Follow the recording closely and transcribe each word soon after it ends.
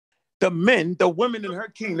the women in her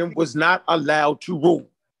kingdom was not allowed to rule.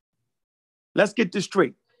 Let's get this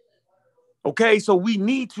straight. Okay, so we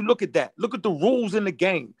need to look at that. Look at the rules in the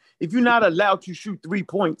game. If you're not allowed to shoot 3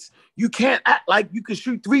 points, you can't act like you can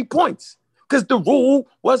shoot 3 points because the rule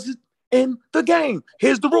wasn't in the game.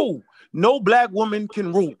 Here's the rule. No black woman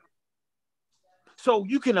can rule. So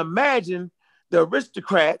you can imagine the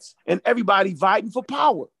aristocrats and everybody fighting for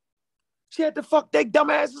power. She had to fuck their dumb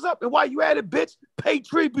asses up. And while you at it, bitch, pay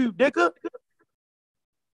tribute, nigga.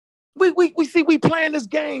 We playing this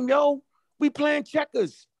game, yo. We playing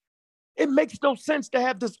checkers. It makes no sense to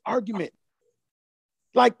have this argument.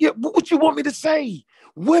 Like, yeah, what you want me to say?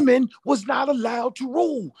 Women was not allowed to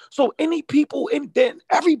rule. So any people, and then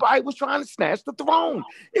everybody was trying to snatch the throne.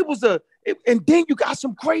 And then you got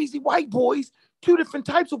some crazy white boys, 2 different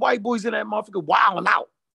types of white boys in that motherfucker wilding out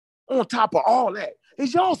on top of all that.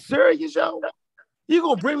 Is y'all serious, yo? You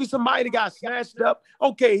gonna bring me somebody that got snatched up?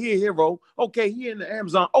 Okay, he a hero. Okay, he in the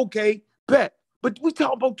Amazon. Okay, bet. But we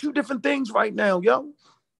talking about 2 different things right now, yo.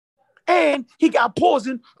 And he got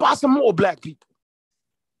poisoned by some more black people.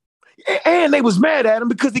 And they was mad at him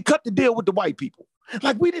because he cut the deal with the white people.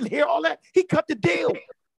 Like, we didn't hear all that. He cut the deal.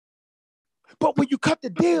 But when you cut the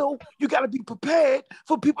deal, you got to be prepared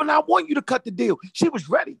for people not wanting you to cut the deal. She was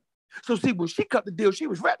ready. So see, when she cut the deal, she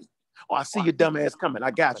was ready. Oh, I see your dumb ass coming. I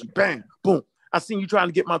got you. Bang, boom. I seen you trying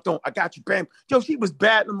to get my throne. I got you. Bam. Yo, she was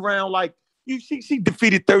batting around like she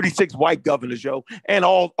defeated 36 white governors, yo, and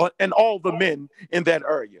all the men in that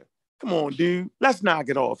area. Come on, dude. Let's knock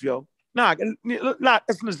it off, yo.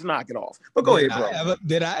 Let's knock it off. But go ahead, bro.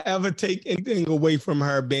 Did I ever take anything away from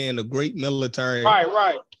her being a great military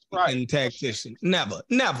right. and tactician? Never.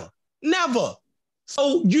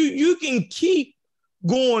 So you can keep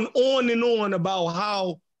going on and on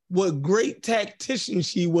about what great tactician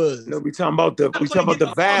she was. No, we talking about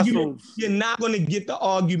the vassals. You're not going to get the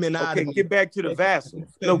argument out of it. Get back to the vassals.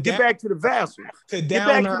 Get back to the vassals. Get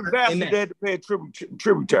back to the vassals that had to pay a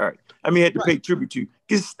tributary. Had to pay tribute to.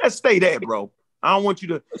 Let's stay there, bro. I don't want you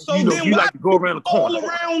to, you like to go around the corner.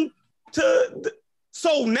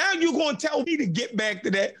 So now you're going to tell me to get back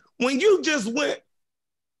to that when you just went,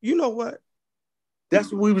 you know what?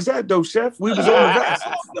 That's what we was at, though, Chef. We was on the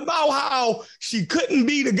vassals. About how she couldn't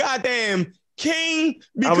be the goddamn king.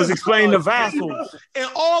 I was explaining the vassals. And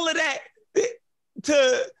all of that.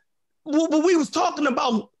 We was talking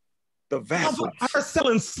about the vassals. Her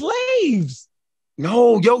selling slaves.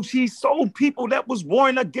 No, yo, she sold people that was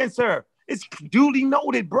warring against her. It's duly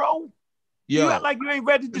noted, bro. Yo, you act like you ain't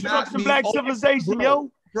read the Destruction of Black Civilization, yo.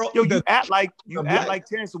 Yo, you act like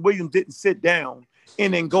Chancellor Williams didn't sit down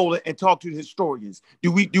in Angola and talk to the historians.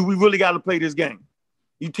 Do we really got to play this game?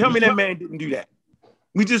 You tell me that man didn't do that.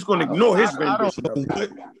 We just gonna ignore his rendition. I don't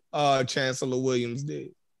know what Chancellor Williams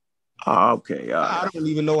did. Okay. I don't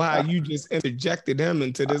even know how you just interjected him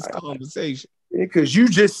into this conversation. Because you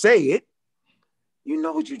just say it. You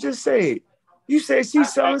know what you just said. You said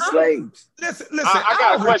she's selling slaves. Listen. I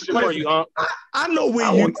got a question for you, Unc. I know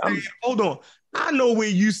where you stand. Hold on. I know where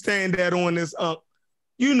you stand at on this, Unc.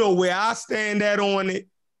 You know where I stand at on it.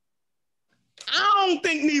 I don't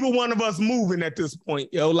think neither one of us moving at this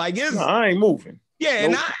point, yo. Like I ain't moving. Yeah,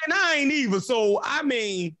 nope. and I ain't either. So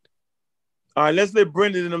all right, let's let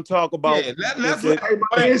Brendan and them talk about the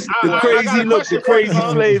crazy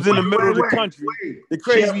slaves in the middle of the country. The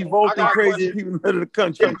crazy revolting crazy people in the middle of the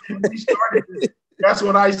country. That's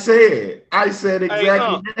what I said. I said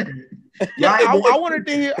exactly that. I wanted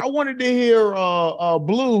to hear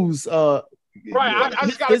Blues. Right, I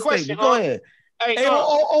just got a question. Go ahead. Hey,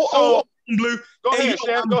 Blue. Go ahead,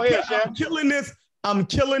 Chef. I'm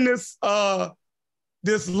killing this.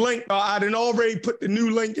 This link, I done already put the new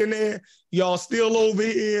link in there. Y'all still over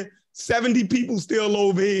here. 70 people still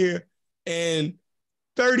over here. And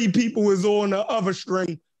 30 people is on the other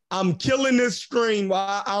stream. I'm killing this stream.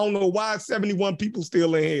 I don't know why 71 people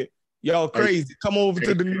still in here. Y'all crazy. Come over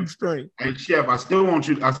to the new stream. Hey, Chef, I still want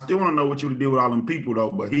to know what you to do with all them people, though,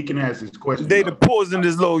 but he can ask his question. They'd have poisoned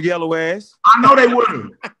his little yellow ass. I know they would have.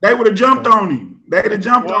 They would have jumped on him. They'd have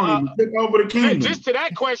jumped on him and took over the kingdom. Just to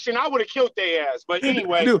that question, I would have killed their ass. But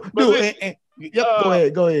anyway. Go ahead.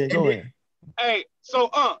 Hey, so,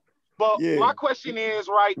 my question is,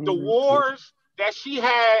 right, the wars that she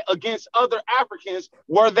had against other Africans,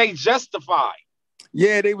 were they justified?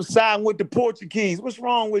 Yeah, they were siding with the Portuguese. What's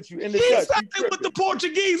wrong with you? In the She's siding with the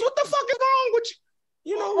Portuguese. What the fuck is wrong with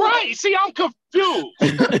you? You know what? Right. See, I'm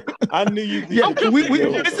confused. I knew you. Yeah,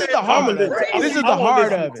 this is the heart of it. This is the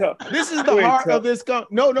heart of it. This is the heart of this.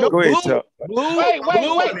 No. Blue. Wait.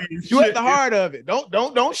 You at the heart of it.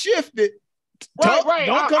 Don't shift it. Right.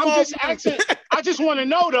 I'm just asking. I just want to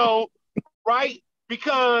know though, right?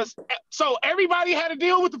 because so everybody had to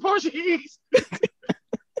deal with the Portuguese.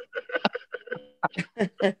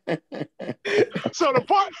 So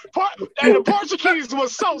the Portuguese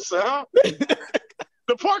was Sosa, huh?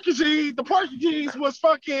 The Portuguese was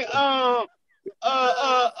fucking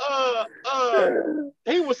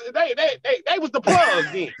he was they was the plug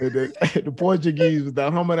then. The Portuguese was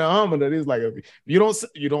the humana. It's like if you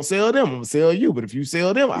don't sell them, I'm gonna sell you. But if you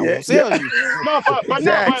sell them, I won't sell you. No, but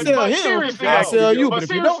seriously, I'll sell you. But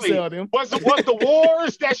if you don't sell them, was the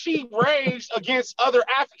wars that she waged against other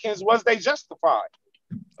Africans, was they justified?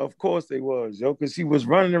 Of course they was, yo, because she was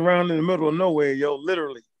running around in the middle of nowhere, yo,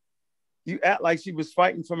 literally. You act like she was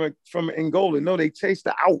fighting from Angola. No, they chased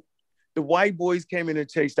her out. The white boys came in and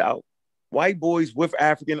chased her out. White boys with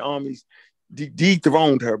African armies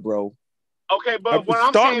dethroned her, bro. Okay, but what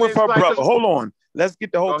I'm saying with is her like brother. Hold on. Let's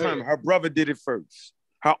get the whole time. Her brother did it first.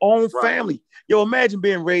 Her own family. Yo, imagine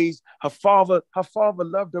being raised. Her father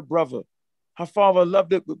loved her brother. Her father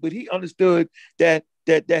loved it, but he understood that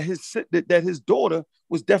his daughter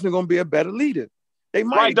was definitely going to be a better leader. They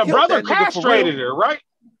might the brother castrated her, right?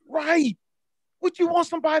 Right. What you want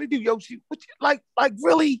somebody to do, yo? Like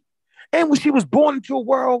really? And when she was born into a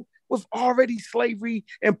world with already slavery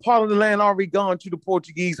and part of the land already gone to the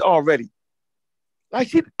Portuguese already.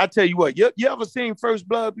 Like I tell you what, you ever seen First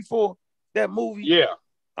Blood before that movie? Yeah.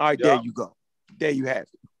 All right, there you go. There you have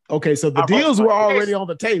it. Okay, so the deals were already on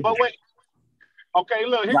the table. But wait. Okay,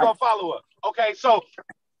 look, here go follow up. Okay,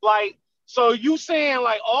 so you saying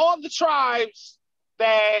like all the tribes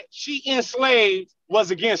that she enslaved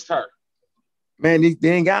was against her? Man, they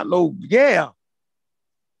ain't got no,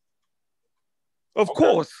 Of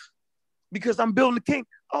course. Because I'm building the king.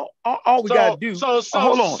 All we gotta do. So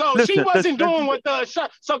hold on. So listen, she wasn't doing what the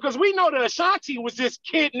so because we know the Ashanti was just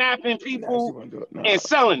kidnapping people and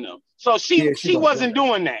selling them. So she wasn't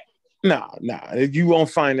doing that. Nah. You won't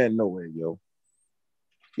find that nowhere, yo.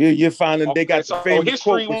 You're finding they got the famous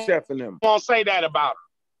quote with Chef in them. Won't say that about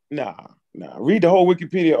her. Nah. Read the whole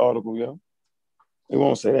Wikipedia article, yo. They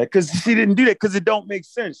won't say that because she didn't do that because it don't make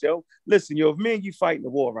sense, yo. Listen, yo, if me and you fighting the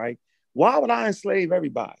war, right? Why would I enslave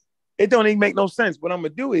everybody? It don't even make no sense. What I'm gonna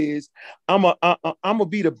do is I'm gonna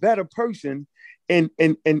be the better person and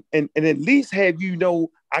at least have you know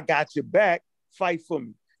I got your back. Fight for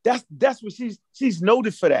me. That's what she's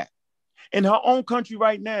noted for that. In her own country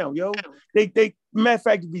right now, yo. They matter of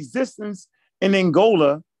fact, resistance in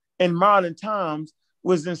Angola in modern times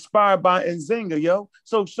was inspired by Nzinga, yo.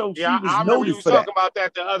 So she was noted for that. Talking about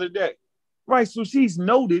that the other day. Right. So she's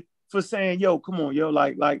noted for saying, yo, come on, yo,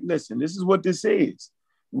 like, listen, this is what this is.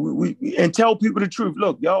 We and tell people the truth.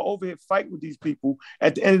 Look, y'all over here fight with these people.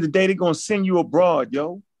 At the end of the day, they're gonna send you abroad,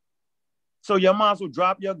 yo. So y'all might as well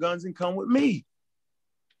drop your guns and come with me.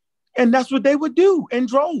 And that's what they would do in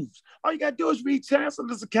droves. All you gotta do is read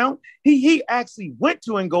Chancellor's account. He actually went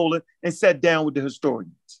to Angola and sat down with the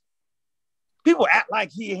historians. People act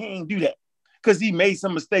like he ain't do that because he made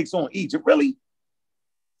some mistakes on Egypt. Really?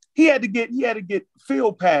 He had to get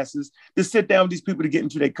field passes to sit down with these people to get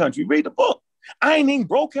into their country. Read the book. I ain't even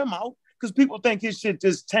broke him out because people think his shit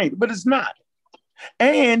just tanked, but it's not.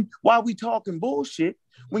 And while we talking bullshit,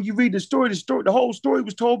 when you read the whole story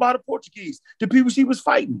was told by the Portuguese, the people she was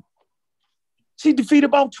fighting. She defeated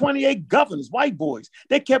about 28 governors, white boys.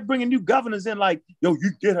 They kept bringing new governors in like, yo,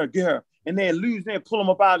 you get her. And they'd lose, they'd pull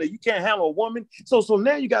them up out of there. You can't handle a woman. So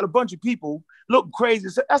now you got a bunch of people looking crazy.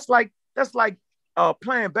 So that's like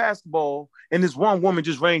playing basketball and this one woman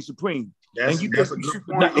just reigns supreme. And you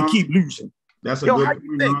keep losing. That's a good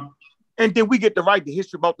point. And then we get to write the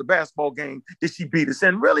history about the basketball game that she beat us.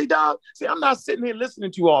 And really, dog, see, I'm not sitting here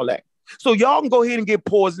listening to all that. So y'all can go ahead and get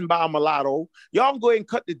poisoned by a mulatto. Y'all can go ahead and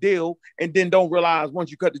cut the deal and then don't realize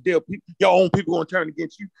once you cut the deal, your own people going to turn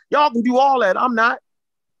against you. Y'all can do all that. I'm not.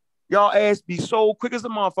 Y'all ass be so quick as a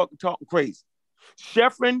motherfucker talking crazy.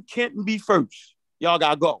 Sheffrin, Kenton be first. Y'all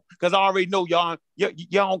got to go. Because I already know y'all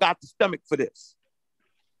don't got the stomach for this.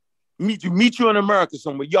 Meet you in America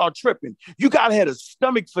somewhere. Y'all tripping. You gotta have a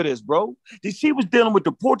stomach for this, bro. She was dealing with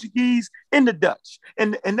the Portuguese and the Dutch.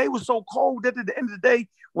 And they were so cold that at the end of the day,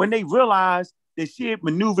 when they realized that she had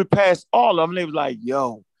maneuvered past all of them, they was like,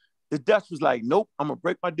 yo, the Dutch was like, nope, I'm gonna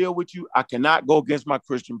break my deal with you. I cannot go against my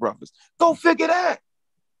Christian brothers. Go figure that.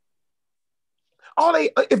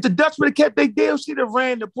 If the Dutch would have kept their deal, she'd have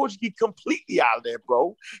ran the Portuguese completely out of there,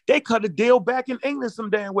 bro. They cut a deal back in England some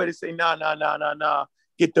damn way. They say, nah.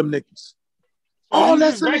 Get them niggas. Oh,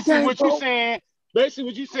 that's basically what you saying. Basically,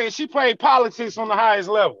 what you saying, she played politics on the highest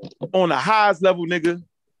level. On the highest level, nigga.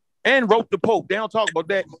 And wrote the Pope. They don't talk about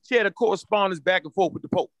that. She had a correspondence back and forth with the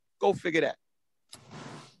Pope. Go figure that.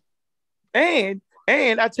 And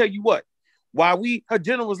I tell you what, Her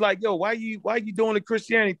general was like, yo, why you doing the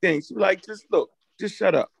Christianity thing? She was like, just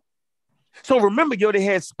shut up. So remember, yo, they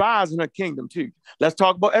had spies in her kingdom too. Let's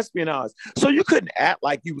talk about espionage. So you couldn't act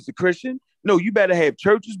like you was a Christian. No, you better have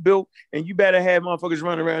churches built and you better have motherfuckers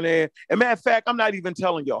running around there. And matter of fact, I'm not even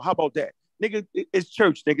telling y'all. How about that? Nigga, it's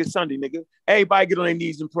church, nigga. It's Sunday, nigga. Everybody get on their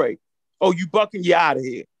knees and pray. Oh, you bucking, you out of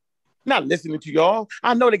here. Not listening to y'all.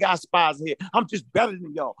 I know they got spies in here. I'm just better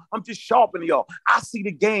than y'all. I'm just sharper than y'all. I see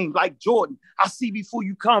the game like Jordan. I see before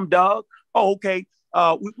you come, dog. Oh, okay.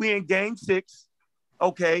 We in game 6.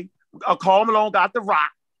 Okay. Karl Malone got the rock.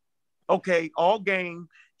 Okay. All game.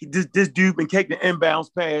 This dude been taking the inbounds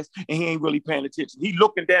pass and he ain't really paying attention. He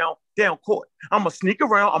looking down court. I'm going to sneak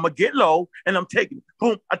around. I'm going to get low and I'm taking it.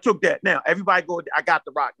 Boom. I took that. Now, everybody go. I got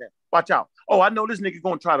the rock now. Watch out. Oh, I know this nigga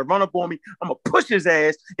going to try to run up on me. I'm going to push his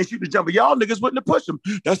ass and shoot the jumper. Y'all niggas wouldn't have pushed him.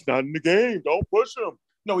 That's not in the game. Don't push him.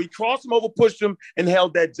 No, he crossed him over, pushed him, and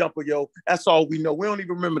held that jumper, yo. That's all we know. We don't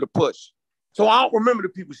even remember the push. So I don't remember the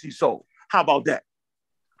people she sold. How about that?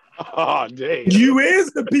 Oh, damn. You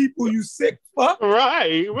is the people, you sick fuck.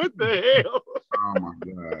 Right. What the hell? Oh my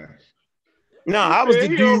gosh. No, I was the You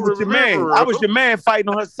dude don't with your man. remember I was him. your man fighting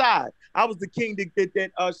on her side. I was the king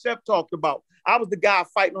that Chef talked about. I was the guy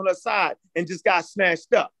fighting on her side and just got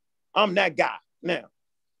snatched up. I'm that guy now.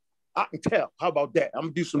 I can tell. How about that? I'm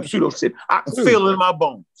gonna do some pseudo shit. I can feel it in my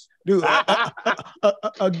bones. Dude,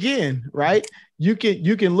 again, right? You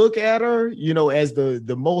can look at her, as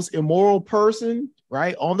the most immoral person,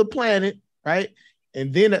 right, on the planet, right?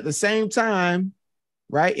 And then at the same time,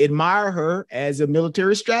 right, admire her as a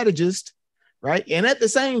military strategist, right? And at the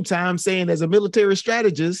same time saying as a military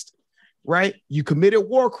strategist, right, you committed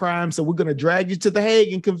war crimes, so we're going to drag you to the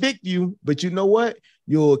Hague and convict you, but you know what?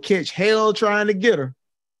 You'll catch hell trying to get her.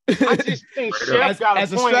 I just think Chef got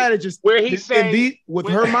as a a point strategist, where he said, with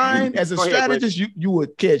her mind as a Go ahead, strategist, you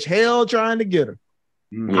would catch hell trying to get her.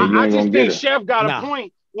 I just think Chef got a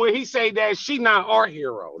point where he say that she not our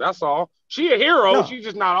hero. That's all. She a hero. No. She's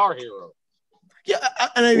just not our hero. Yeah,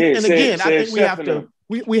 and again, I think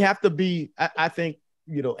we have to be. I think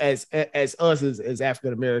as us as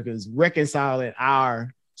African Americans reconciling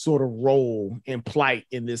our sort of role and plight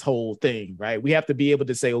in this whole thing, right? We have to be able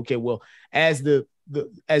to say, okay, well, as the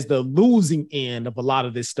losing end of a lot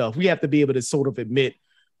of this stuff, we have to be able to sort of admit,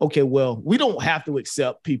 okay, well, we don't have to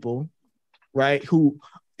accept people, right, who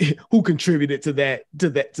contributed to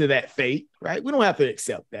that fate, right? We don't have to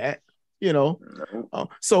accept that,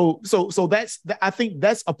 So that's, I think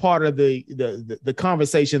that's a part of the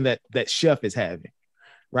conversation that Chef is having,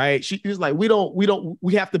 right? She's like, we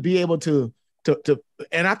have to be able to,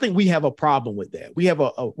 and I think we have a problem with that. We have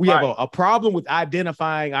a problem with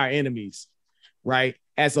identifying our enemies, right,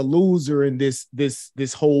 as a loser in this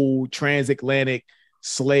whole transatlantic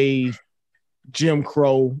slave, Jim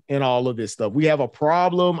Crow, and all of this stuff. We have a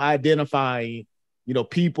problem identifying,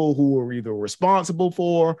 people who are either responsible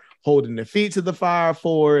for holding their feet to the fire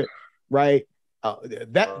for it, right?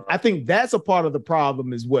 I think that's a part of the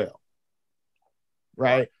problem as well,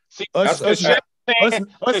 right? See, us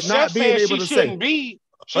not being able to say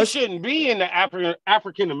she shouldn't be in the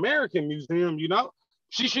African American Museum.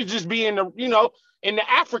 She should just be in the in the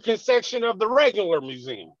African section of the regular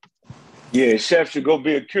museum. Yeah, Chef should go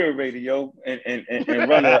be a curator, yo, and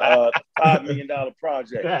run a $5 million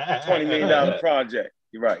project, $20 million project.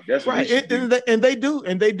 You're right. That's right. And they do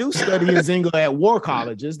study in Nzinga at war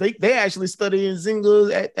colleges. They actually study in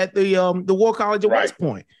Nzinga at the War College of West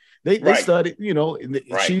Point. They study,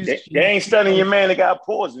 They ain't studying your man that got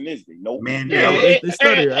poison, is they? Nope. Man, they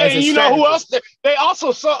study her as a strategist. Who else? They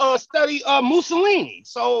also study Mussolini.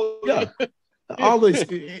 So yeah, all this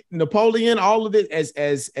Napoleon, all of it, as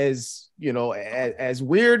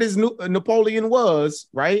weird as Napoleon was,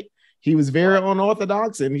 right? He was very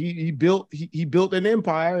unorthodox, and he built an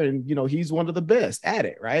empire, and he's one of the best at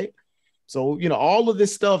it, right? So all of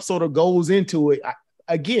this stuff sort of goes into it.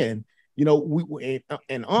 Again, we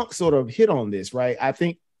and Unc sort of hit on this, right? I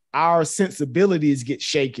think our sensibilities get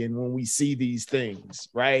shaken when we see these things,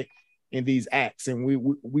 right, in these acts, and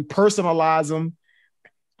we personalize them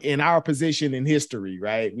in our position in history,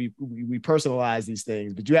 right? We personalize these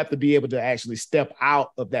things, but you have to be able to actually step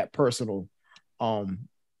out of that personal I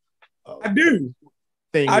do.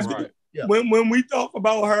 Thing. I do. Yeah. When we talk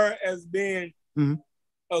about her as being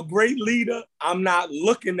a great leader, I'm not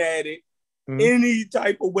looking at it any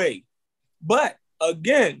type of way. But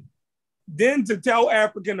again, then to tell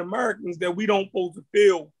African Americans that we don't supposed to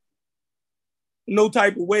feel no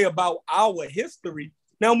type of way about our history.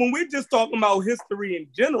 Now, when we're just talking about history in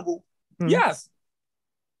general, yes.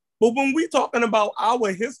 But when we're talking about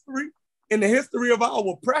our history and the history of our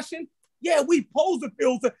oppression, Yeah, we supposed to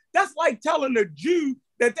feel. That's like telling a Jew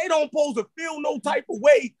that they don't supposed to feel no type of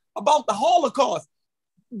way about the Holocaust.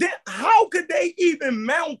 Then how could they even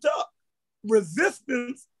mount up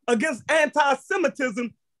resistance against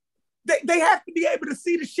anti-Semitism? They have to be able to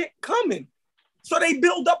see the shit coming. So they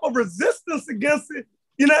build up a resistance against it,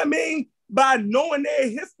 you know what I mean? By knowing their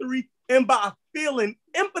history and by feeling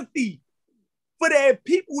empathy for their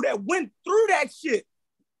people that went through that shit.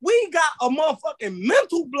 We got a motherfucking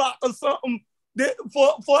mental block or something that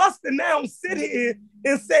for us to now sit here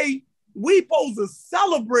and say we supposed to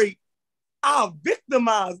celebrate our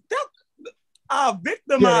victimized. Our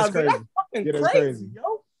victimized. Yeah, that's fucking crazy,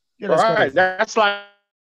 yo. Yeah, right. Crazy. That's like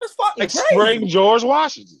fucking crazy. George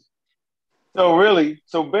Washington.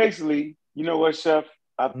 So basically, you know what, Chef?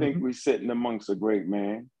 I think we're sitting amongst a great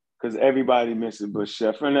man because everybody misses but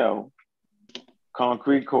Chef Renell,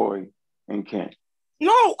 Concrete Corey, and Kent.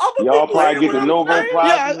 No, other y'all people probably get the Nobel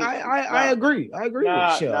Prize. Yeah, I agree. I agree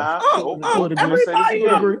with Chef. Everybody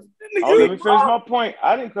agree. Let me finish my point.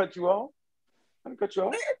 I didn't cut you off. Well,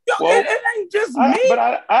 it ain't just me. But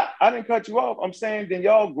I didn't cut you off. I'm saying then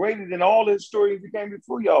y'all greater than all the historians that came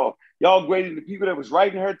before y'all. Y'all greater than the people that was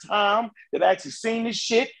writing her time, that actually seen this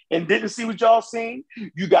shit and didn't see what y'all seen.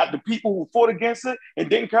 You got the people who fought against it and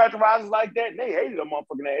didn't characterize it like that. And they hated her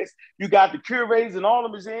motherfucking ass. You got the curators and all the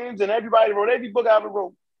museums and everybody wrote every book I ever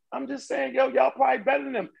wrote. I'm just saying, y'all probably better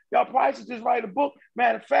than them. Y'all probably should just write a book.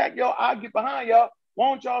 Matter of fact, I'll get behind y'all. Why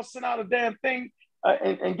don't y'all send out a damn thing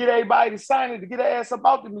and get everybody to sign it to get her ass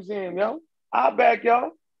about the museum, yo? I'll back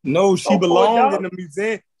y'all. No, she belongs in the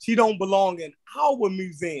museum. She don't belong in our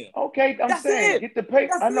museum. Okay, I'm saying, get the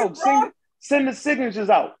paper. I know, send the signatures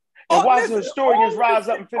out. And watch the historians rise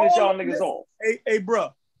up and finish y'all niggas off. Hey, bro,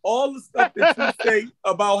 all the stuff that you say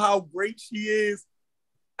about how great she is,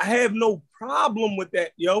 I have no problem with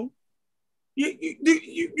that, yo.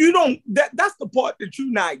 You don't, that's the part that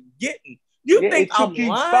you're not getting. You think it took you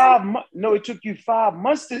 5 months? No, it took you 5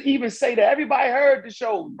 months to even say that. Everybody heard the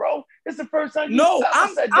show, bro. It's the first time you said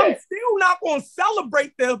that. I'm still not gonna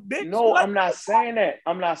celebrate the bitch. No, I'm not saying that.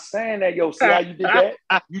 I'm not saying that, yo. See how you did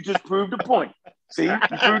that? You just proved the point. See, you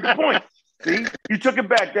proved the point. See, you took it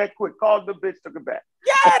back that quick. Called the bitch, took it back.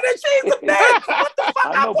 Yeah, that she's a bitch. What the fuck?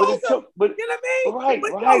 I know, but it took, but you know what I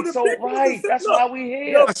mean? Right. That's why we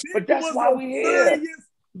here. But that's why we here.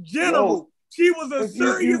 General. She was a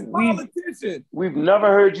serious politician. We've never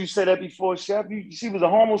heard you say that before, Chef. She was a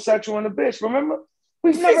homosexual and a bitch, remember?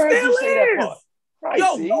 We've never heard you say that part. Right,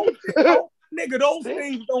 nigga, those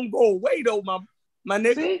things don't go away, though, my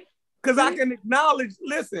nigga. Because I can acknowledge,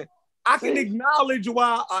 I can acknowledge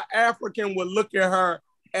why an African would look at her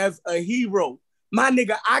as a hero. My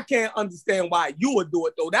nigga, I can't understand why you would do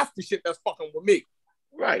it, though. That's the shit that's fucking with me.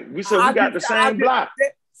 Right. We got the same block.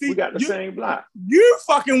 We got the same block. You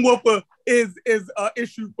fucking with her is an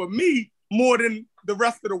issue for me more than the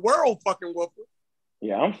rest of the world fucking with her.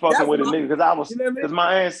 Yeah, I'm fucking with a nigga because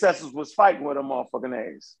my ancestors was fighting with a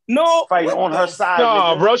motherfucking ass. No, fighting on her side.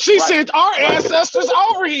 No, bro, she sent our ancestors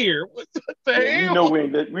over here. What the hell?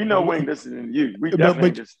 We know we ain't listening to you. We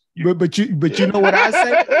definitely just. But you know what I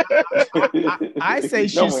say? I say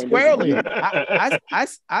she squarely. I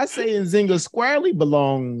say Nzinga squarely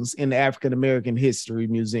belongs in the African American History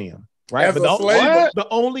Museum, right? But the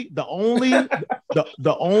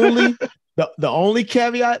only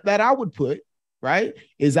caveat that I would put, right,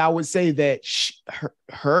 is I would say that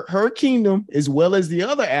her kingdom, as well as the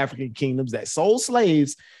other African kingdoms that sold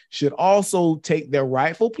slaves, should also take their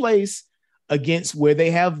rightful place against where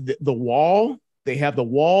they have the wall. They have the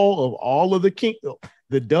wall of all of the kingdom,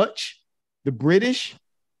 the Dutch, the British,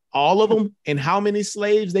 all of them, and how many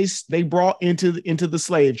slaves they brought into the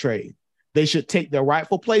slave trade. They should take their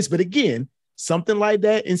rightful place. But again, something like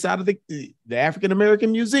that inside of the African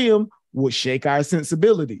American Museum would shake our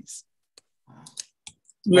sensibilities.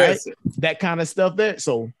 Right? That kind of stuff there.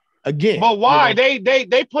 So again, but why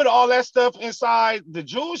they put all that stuff inside the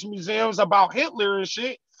Jewish museums about Hitler and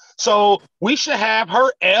shit? So we should have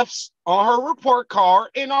her F's on her report card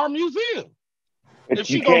in our museum. If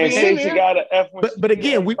she can't say she got an F, but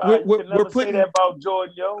again, we're putting that about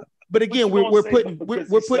Jordan, yo. But again, we're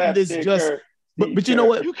putting this just. But you know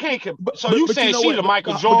what? You can't. So you saying she the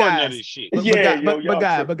Michael Jordan of this shit?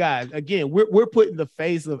 But guys, again, we're putting the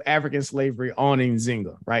face of African slavery on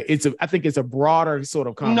Nzinga, right? I think it's a broader sort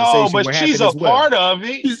of conversation. No, but she's a part of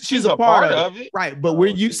it. She's a part of it, right? But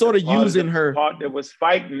we're using her part that was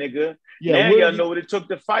fighting, nigga. Yeah, now y'all know what it took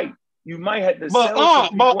to fight. You might have to.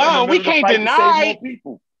 But we can't deny.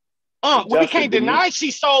 We can't deny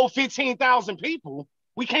she sold 15,000 people.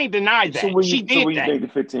 We can't deny that. She did that. The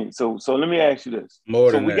 15. So let me ask you this. More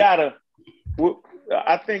so than we that. gotta.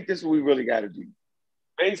 I think this is what we really got to do.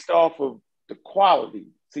 Based off of the quality,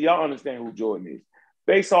 so y'all understand who Jordan is.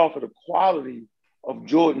 Based off of the quality of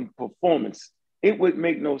Jordan's performance, it would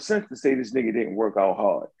make no sense to say this nigga didn't work out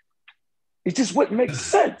hard. It just wouldn't make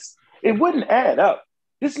sense. It wouldn't add up.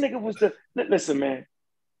 This nigga was listen, man.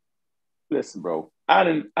 Listen, bro. I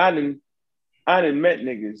didn't met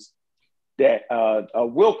niggas that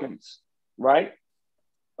Wilkins, right?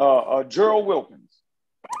 Gerald Wilkins.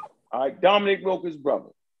 All right, Dominic Wilkins' brother,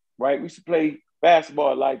 right? We used to play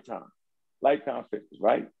basketball at Lifetime Fitness,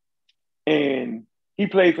 right? And he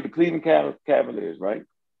played for the Cleveland Cavaliers, right?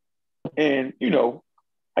 And, you know,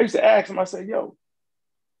 I used to ask him, I said, yo,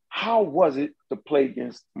 how was it to play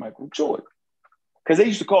against Michael Jordan? Because they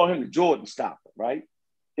used to call him the Jordan Stopper, right?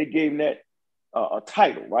 They gave him that a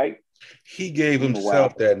title, right? He gave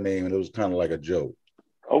himself that name, and it was kind of like a joke.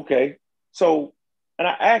 Okay. So, and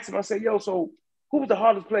I asked him, I said, yo, so who was the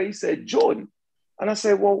hardest player? He said, Jordan. And I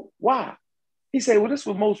said, well, why? He said, well, this is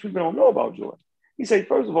what most people don't know about Jordan. He said,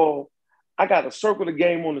 first of all, I got to circle the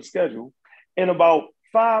game on the schedule. And about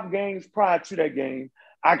 5 games prior to that game,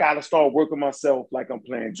 I got to start working myself like I'm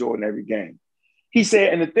playing Jordan every game. He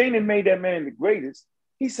said, and the thing that made that man the greatest,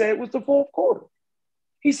 he said, was the fourth quarter.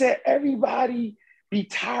 He said, everybody be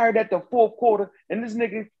tired at the fourth quarter, and this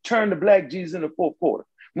nigga turned the black Jesus in the fourth quarter.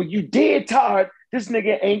 When you dead tired, this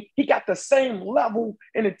nigga he got the same level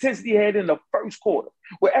and intensity he had in the first quarter,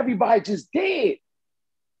 where everybody just dead.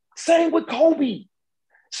 Same with Kobe.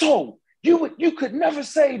 So you could never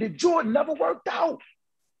say that Jordan never worked out.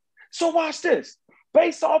 So watch this.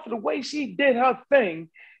 Based off of the way she did her thing,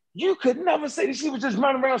 you could never say that she was just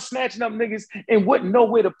running around snatching up niggas and wouldn't know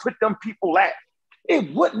where to put them people at.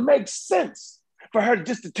 It wouldn't make sense for her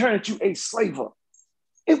just to turn into a slaver.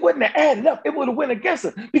 It wouldn't have added up. It would have went against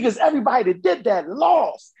her because everybody that did that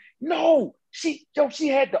lost. No, she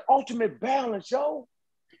had the ultimate balance, yo.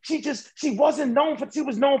 She was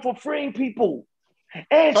known for freeing people.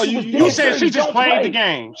 And so you said she just played the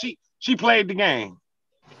game. She played the game.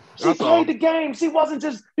 She played the game. She wasn't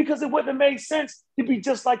just because it wouldn't have made sense to be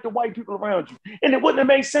just like the white people around you. And it wouldn't have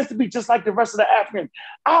made sense to be just like the rest of the Africans.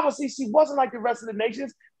 Obviously, she wasn't like the rest of the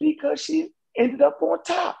nations because she ended up on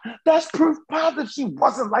top. That's proof positive she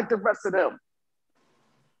wasn't like the rest of them.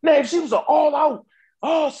 Now, if she was an all-out,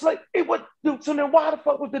 slave, it would. So then why the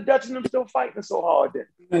fuck was the Dutch and them still fighting so hard then?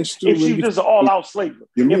 If she was just an all-out slaver.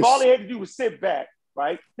 If all they had to do was sit back,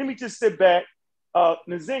 right? Let me just sit back.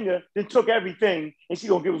 Nzinga then took everything and she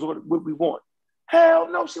gonna give us what we want.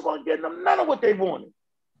 Hell no, she wasn't getting them none of what they wanted.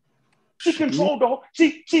 She controlled the whole.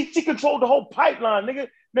 She controlled the whole pipeline, nigga.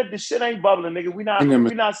 The shit ain't bubbling, nigga. We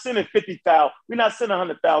not sending 50,000. We not sending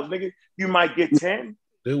 100,000, nigga. You might get 10.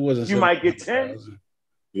 You might get 10.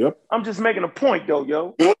 Yep. I'm just making a point, though,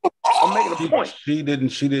 yo. I'm making a point. She didn't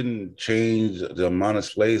change the amount of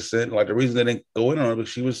slaves sent. Like the reason they didn't go in on her, but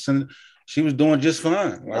she was doing just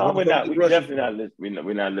fine. Like, no, we're not. We're definitely not listening.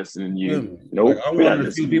 We're not listening to you. No, nope. Like, I'm one of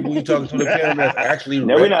the few people you talking to the camera actually.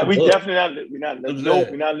 No, we're not. We definitely not. We're not. Nope,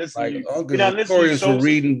 we're not listening to you. We're not listening to you. For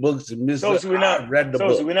reading books and I read the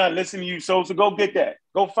book. So we're not listening to you. So go get that.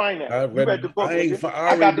 Go find that. You read the book.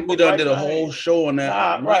 I got the book. I did a whole show on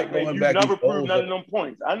that. Right, man. You never proved none of them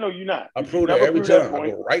points. I know you're not. I proved that every time.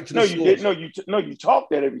 I go right to the source. No, you didn't. No, you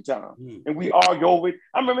talked that every time, and we argue over it.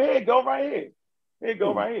 I remember. Here, go right here. Here,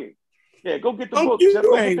 go right here. Yeah, go get the book. Just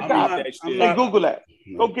go get the copy and Google that.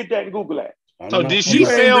 Go get that and Google that. So did she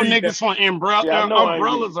sell niggas for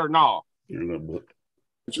umbrellas or no? I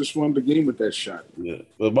just wanted to game with that shot. Yeah,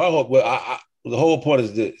 but my whole the whole point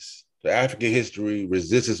is this: the African history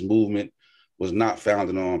resistance movement was not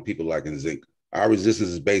founded on people like Nzinga. Our resistance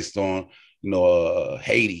is based on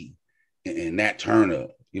Haiti and Nat Turner.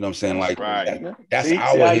 You know what I'm saying? Like that's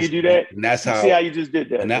how you do that. And that's how. See how you just did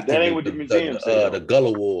that. And that ain't what the museum said. The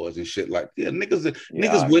Gullah Wars and shit like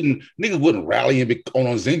niggas wouldn't rally and be on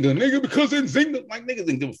Nzinga, nigga, because Nzinga, like niggas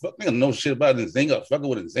didn't give a fuck. Niggas know shit about Nzinga, fucking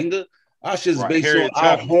with Nzinga. Our shit is based on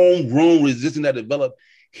our homegrown resistance that developed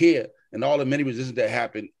here and all the many resistance that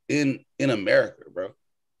happened in America, bro.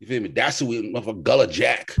 You feel me? That's what we for Gullah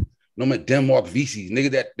Jack. No man, Denmark VCs,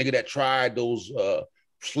 nigga that tried those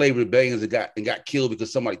slave rebellions and got killed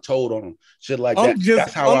because somebody told on them. Shit like that.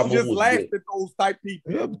 That's how I just laughed at those type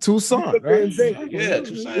people. Yeah, Toussaint, right? Yeah,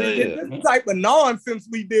 Toussaint. This the type of nonsense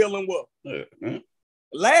we dealing with. Yeah.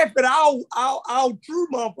 Laugh at our true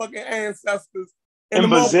motherfucking ancestors. In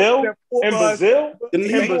Brazil?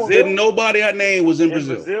 Nobody I named was in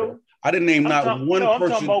Brazil. I didn't name not one person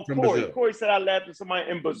talking about from Corey. Brazil. Corey said I laughed at somebody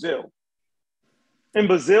in Brazil. In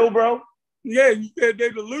Brazil, bro? Yeah, you said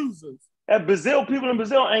they're the losers. Brazil, people in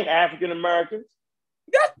Brazil ain't African Americans.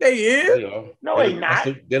 Yes, they is. No, they not.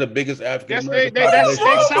 They're the biggest African American That's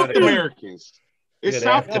population. South Americans. It's Yeah,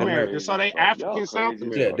 South they're American, so they African South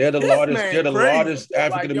American. Yeah, they're the largest. They're the largest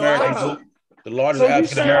African Americans. The largest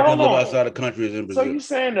African Americans live outside the country is in Brazil. So you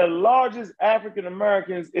saying the largest African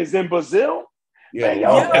Americans is in Brazil? Yeah,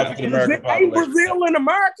 African American population. Ain't Brazil in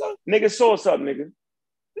America? Nigga, source up, nigga.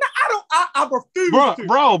 No, I refuse.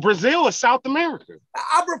 Bro, Brazil is South America.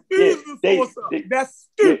 I refuse to source up. That's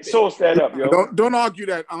stupid. Source that up, yo. Don't argue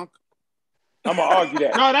that, Unc. I'm gonna argue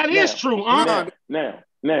that. No, that is true, Unc.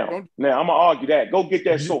 Now, I'm gonna argue that. Go get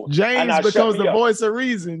that source. James becomes the voice of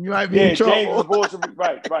reason. You might be in trouble. James the voice of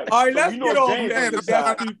right. All right, let's get off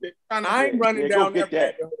that. I ain't running down get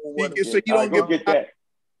that. So you don't go get that.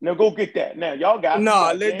 No, go get that. Now, y'all got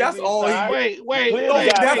that's all he. Wait.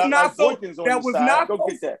 That's not so. That was not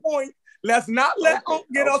the point. Let's not let Unc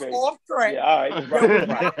get us off track. Yeah, all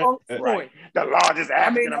right. Right. The largest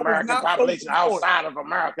African American population outside of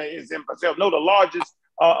America is in Brazil. No, the largest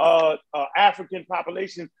African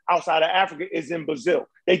population outside of Africa is in Brazil.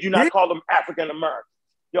 They do not call them African Americans.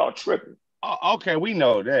 Y'all tripping. Okay, we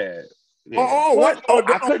know that. Yeah. What?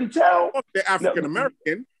 I couldn't tell. The African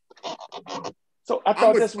American. So I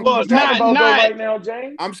thought that's what we was talking about right now,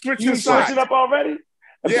 James. I'm switching sides. You switching up already?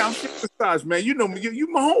 Yeah, I'm switching sides, man. You know me.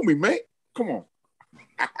 You my homie, man. Come on.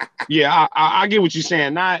 Yeah, I get what you're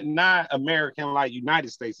saying. Not American like United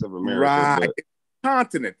States of America. Right. But...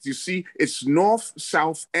 Continents. You see, it's North,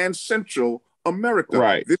 South, and Central America.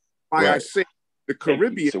 Right. This is why I say the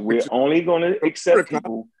Caribbean. So we're only going to accept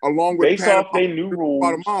people along with based off their new rules,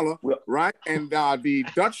 Guatemala, right? And the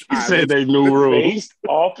Dutch islands. Said they new rules. Based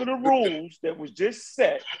off of the rules that was just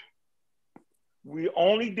set. We're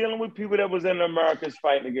only dealing with people that was in the Americas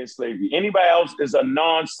fighting against slavery. Anybody else is a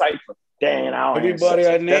non-cipher. Dang, everybody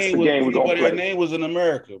I named was in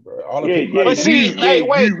America, bro. All the people. But see,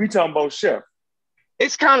 wait. We talking about Chef.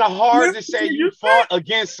 It's kind of hard to say you fought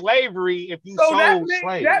against slavery if you sold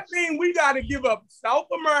slaves. That means we got to give up South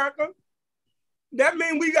America. That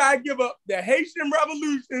means we got to give up the Haitian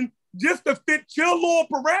Revolution just to fit your little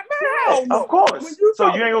parameters. Of course.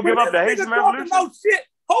 So you ain't gonna give up the Haitian Revolution? No shit.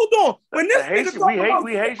 Hold on. When this nigga talking about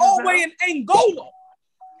all the way in Angola,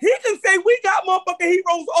 he can say we got motherfucking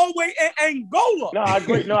heroes all the way in Angola. No, I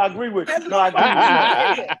agree with you.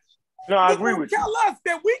 No, I agree with you. Tell us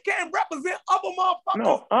that we can't represent other motherfuckers.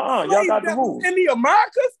 No, y'all got the rules. In the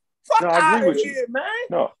Americas? Fuck out of here, man.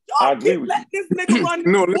 No, I agree with you. This nigga run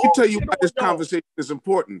no, let me tell you why this conversation is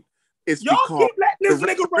important. It's y'all because keep letting this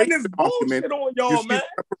nigga run this bullshit on y'all, man.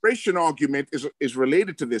 The reparation argument is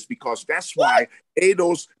related to this because that's why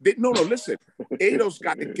ADOS. Listen.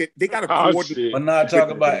 ADOS they got to coordinate. We're not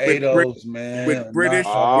talking about ADOS, man. With British,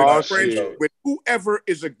 with French, with whoever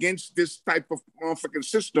is against this type of motherfucking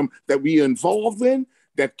system that we involved in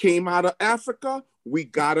that came out of Africa. We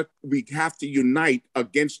have to unite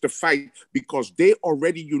against the fight because they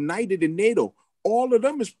already united in NATO. All of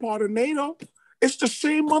them is part of NATO. It's the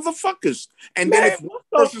same motherfuckers. And man, then if one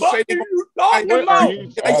person say they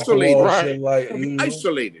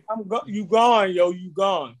isolated. You gone, yo. You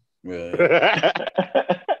gone. Yeah.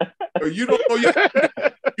 You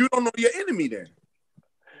don't know your enemy then.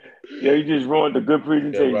 Yeah, you just ruined the good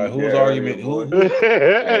presentation. Yeah, right. Whose argument? Who? After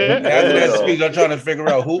that speech, I'm trying to figure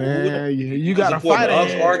out who. You got to fight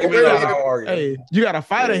ahead. Hey, you got to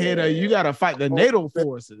fight ahead. You got to fight the NATO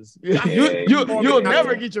forces. You'll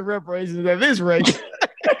never get your reparations at this rate.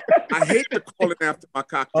 I hate to call it after my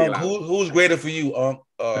cocktail. Who's greater for you,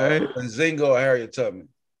 Nzinga or Harriet Tubman?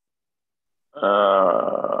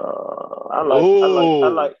 I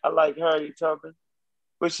like Harriet Tubman.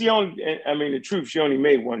 But she the truth, she only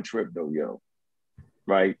made one trip though, yo.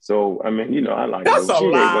 Right? So, I like that's her. She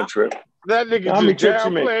made one trip. That nigga how many trips she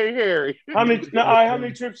made? Harry. How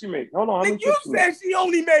many trips she made? Hold on. You said she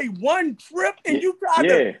only made one trip and you tried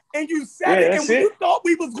to, and you said it, and you thought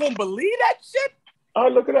we was going to believe that shit? All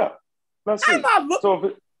right, look it up. Let's see. I'm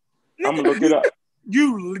going to look it up.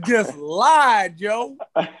 You just lied, yo.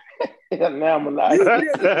 Now I'm a liar. You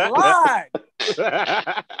just lied.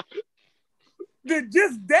 You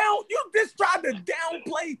just tried to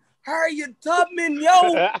downplay Harriet Tubman,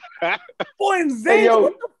 yo. Boy, Nzinga,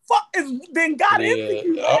 what the fuck is then got into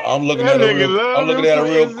you? I'm looking at her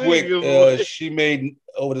real quick. She made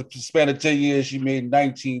over the span of 10 years, she made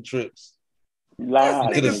 19 trips. To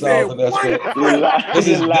the south, and that's this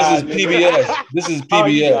is PBS. This is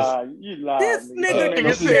PBS. This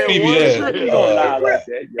nigga said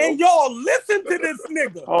PBS. And y'all listen to this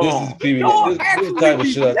nigga. This is PBS. Y'all actually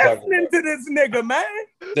be listening to this nigga, man.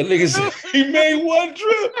 The nigga said he made one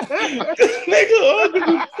trip. This nigga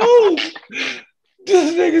ugly fool. This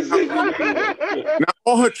nigga said.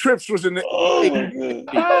 All her trips was in the. Right?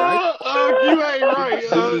 You ain't right.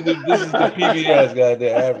 This is the PBS guy,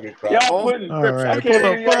 the African crowd. Y'all putting all right. Pull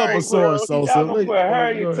up a source, Sosa. Y'all can put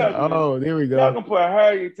Harriet Tubman. Oh, there we go. Y'all can put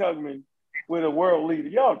Harriet Tubman with a world leader.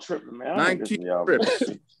 Y'all tripping, man. 19 trips.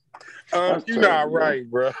 You're not right,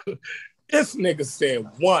 bro. This nigga said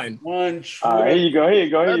one. One trip. All right, here you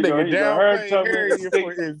go. Harriet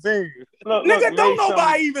Tubman. Nigga, don't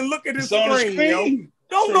nobody even look at his screen, yo.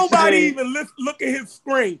 Don't nobody even look at his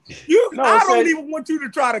screen. I don't even want you to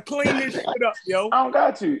try to clean this shit up, yo. I don't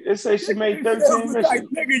got to. It says she made 13 missions.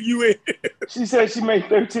 Nigga, you in. She said she made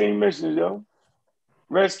 13 missions, yo.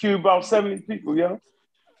 Rescued about 70 people, yo.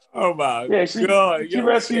 Oh my God. She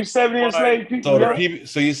rescued 70 enslaved people.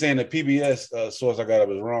 So you're saying the PBS source I got up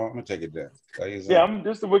is wrong? I'm gonna take it down. Yeah, I'm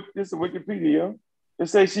just a Wikipedia, yo. It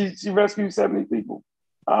says she rescued 70 people.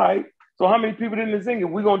 All right. So how many people in the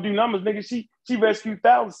Zinga? We gonna do numbers, nigga. She rescued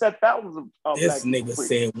thousands of this nigga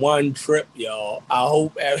said one trip, y'all. I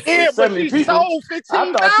hope but she sold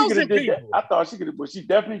 15,000 people. I thought she could have, but she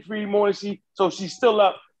definitely freed more than so she's still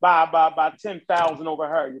up by 10,000 over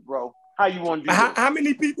Harriet, bro. How you want to do that? How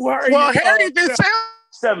many people Harriet? Well, Harriet did sell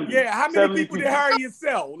 70. Yeah, how many people did Harriet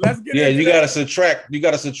sell? Let's get you gotta subtract. You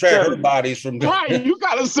gotta subtract her bodies from right. You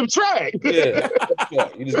gotta subtract. Yeah,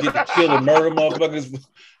 you just get to kill and murder motherfuckers.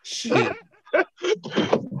 Shit.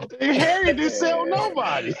 Harriet didn't sell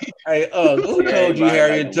nobody. Hey, who told you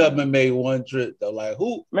Harriet Tubman made one trip though? Like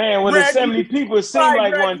who? Man, when there's 70 people, it seemed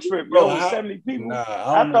like one trip, bro. 70 people. Nah,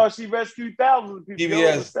 I thought she rescued thousands of people.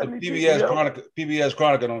 PBS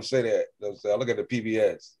Chronicle don't say that. I look at the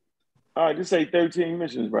PBS. All right, this say 13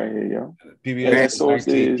 missions right here, yo. PBS source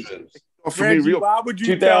is Reggie, why would you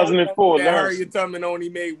 2004 tell Harriet Tubman only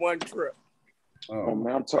made one trip? Oh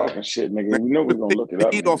man, I'm talking shit, nigga. We know we're gonna look it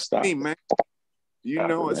up. Heat off me, man. You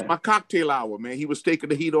know, it's my cocktail hour, man. He was taking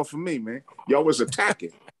the heat off of me, man. Y'all was attacking.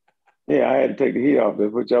 Yeah, I had to take the heat off.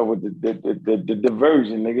 But y'all with the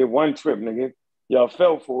diversion, nigga. One trip, nigga. Y'all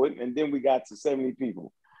fell for it, and then we got to 70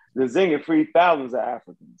 people. The Zinga freed thousands of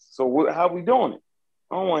Africans. So how we doing it?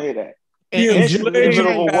 I don't want to hear that. And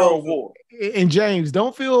James,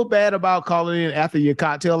 don't feel bad about calling in after your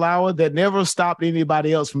cocktail hour. That never stopped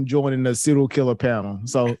anybody else from joining the serial killer panel.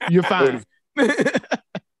 So you're fine. I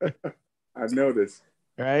know this.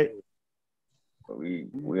 Right?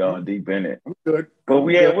 We all deep in it. I'm good. But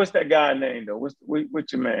what's that guy name though? What's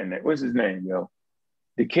your man name? What's his name, yo?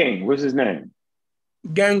 The King. What's his name?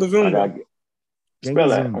 Gangazumba. Spell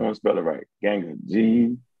that. I want to spell it right. Ganga.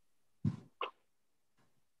 G.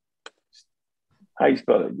 How you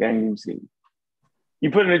spell it? Gang MC.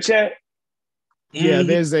 You put it in the chat? Yeah,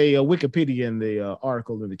 there's a Wikipedia in the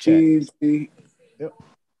article in the chat. Yep.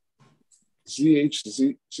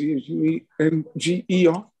 CHZUENGER.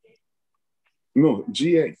 No,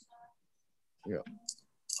 GA.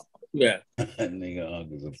 Yeah. Nigga,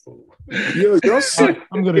 Uncle's a fool. Yo,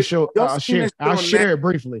 I'm gonna show. I'll share it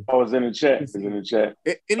briefly. I was in the chat. It's in the chat.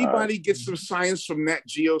 Anybody get some science from Nat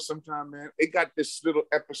Geo sometime, man? It got this little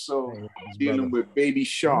episode dealing with baby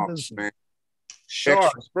sharks, man.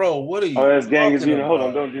 Sharks, bro. What are you? Oh, that's Gangs. Hold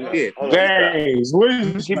on, don't do that. Gangs. What are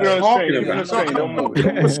you keep it on the screen? Don't move.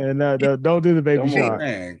 No, don't do the baby shark.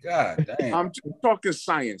 Man, God damn. I'm talking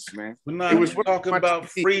science, man. It was talking about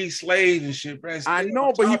free slaves and shit, bro. I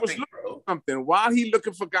know, but he was looking for something. While he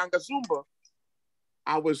looking for Gangazumba,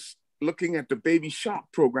 I was looking at the Baby Shark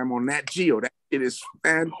program on Nat Geo. That it is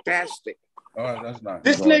fantastic. Oh, that's not.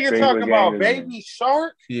 This nigga talking about Baby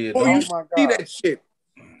Shark? Yeah. Oh, you see that shit?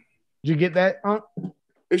 Did you get that?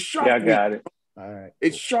 It's Shark Week. I got it. All right.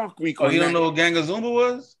 It's Shark Week. Oh, you don't know what Gangazumba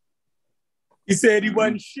was? He said he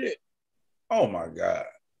wasn't shit. Oh my God.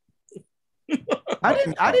 I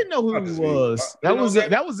didn't know who he was. I didn't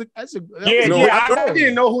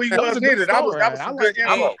know who he was either. That was a good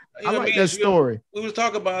info. I like that story. We was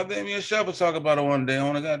talking about that. Me and Chef was talking about it one day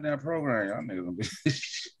on a goddamn program. Y'all niggas.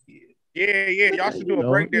 Yeah. Y'all should do a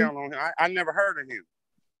breakdown on him. I never heard of him.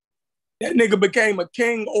 That nigga became a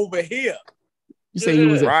king over here. You say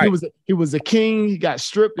he was a king. He got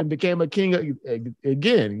stripped and became a king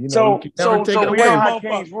again. You know, so we know how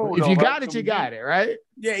kings rule. If you got it, you got it, right?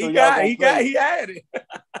 Yeah, he had it.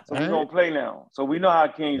 So we're gonna play now. So we know how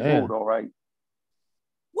kings rule, though, right?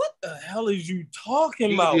 What the hell is you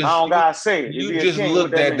talking about? I don't gotta say it. You just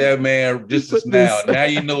looked at that man just now. Now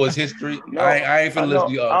you know his history. No, I ain't finna listen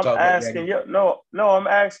to y'all talk about that. I'm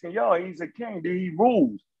asking y'all. He's a king. He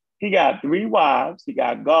rules. He got 3 wives. He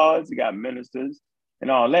got guards. He got ministers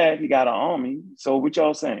and all that. He got an army. So what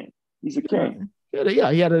y'all saying? He's a king.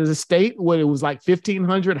 Yeah, he had an estate where it was like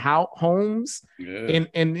 1,500 homes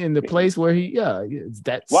in the place where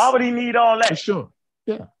that's. Why would he need all that? For sure.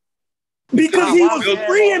 Yeah. Because he was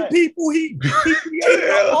freeing people. He created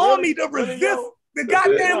an army to resist the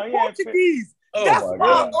goddamn Portuguese. That's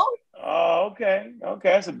why. Oh, okay.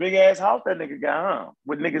 That's a big ass house that nigga got, huh?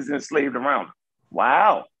 With niggas enslaved around him.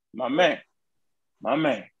 Wow, my man.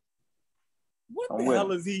 What the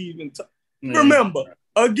hell is he even talking? Remember,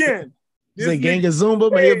 again, this Ganga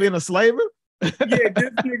Zumba may have been a slaver. Yeah, this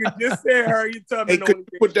nigga just said Harriet Tubman.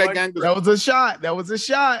 Put that Ganga. That was a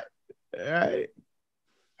shot. All right.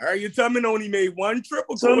 Harriet Tubman only made one trip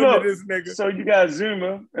according to this nigga. So you got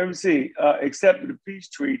Zuma, let me see, accepted the peace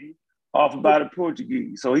treaty offered by the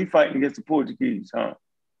Portuguese. So he fighting against the Portuguese, huh?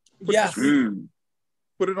 Yes.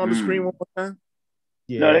 Put it on the screen one more time.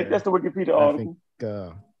 Yeah. No, that's the Wikipedia article.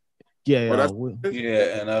 There's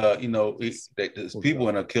people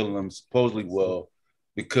in there killing him supposedly,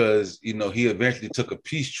 because he eventually took a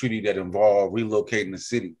peace treaty that involved relocating the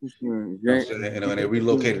city. And when they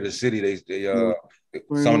relocated the city, they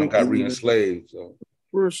some of them got re-enslaved. So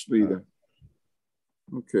first leader.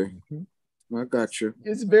 Okay. I got you.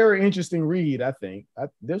 It's a very interesting read, I think. I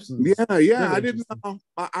didn't know.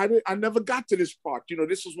 I never got to this part.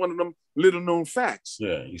 This was one of them little known facts.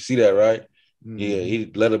 Yeah, you see that, right? Yeah,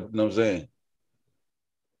 he let him, you know what I'm saying?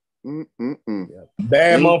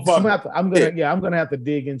 Bad motherfucker. I'm gonna have to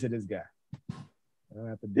dig into this guy.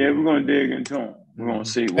 We're gonna dig into him. We're gonna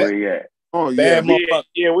see where he at. Oh yeah, we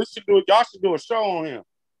should do it. Y'all should do a show on him.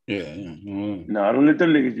 Yeah. No, don't let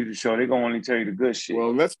them niggas do the show. They're gonna only tell you the good shit.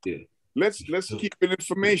 Well, let's keep it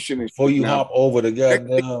information. Before you hop over the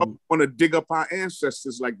goddamn, want to dig up our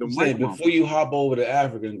ancestors like the Mike. Before you hop over to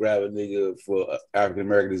Africa and grab a nigga for African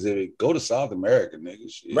American exhibit, go to South America, nigga.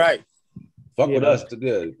 Shit. Right. Fuck with us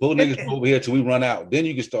today. Pull niggas from over here till we run out. Then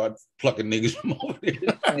you can start plucking niggas from over there.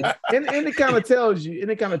 and it kind of tells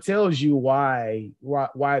you why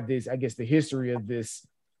this, I guess, the history of this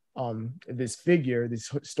this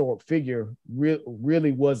historic figure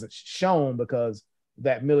really wasn't shown, because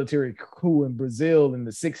that military coup in Brazil in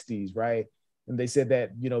the 60s, right? And they said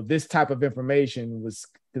that, this type of information was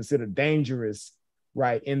considered dangerous,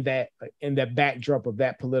 right? In that backdrop of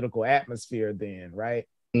that political atmosphere then, right?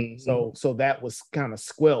 Mm-hmm. So that was kind of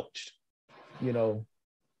squelched, But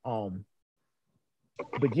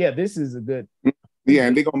yeah, this is a good. Yeah,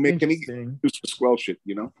 and they're gonna make any use to squelch it,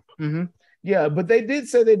 Mm-hmm. Yeah, but they did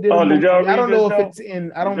say they did. I don't know if it's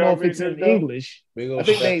in. I don't know if it's in English. I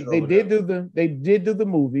think they did do the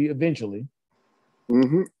movie eventually.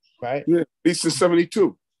 Mm-hmm. Right. Yeah, at least in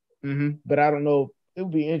 72. Mm-hmm. But I don't know. It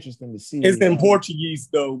would be interesting to see. It's in Portuguese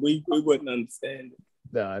though. We wouldn't understand it.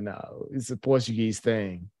 No, it's a Portuguese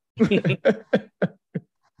thing.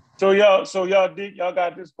 So y'all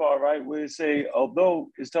got this part right where it say, although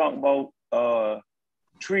it's talking about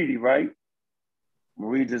treaty, right? I'm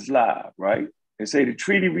gonna read this live, right? They say the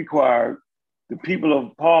treaty required the people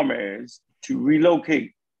of Palmares to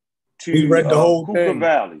relocate to Cuca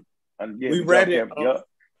Valley. We read it.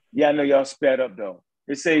 Yeah, I know y'all sped up though.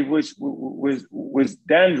 They say which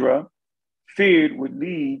Dandra feared would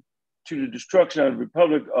lead to the destruction of the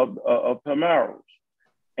Republic of Palmares,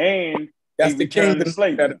 and that's the kingdom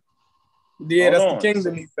slavery. Yeah, that's the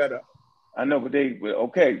kingdom he set up. I know, but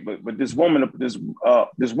but this woman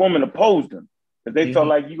opposed them. But they felt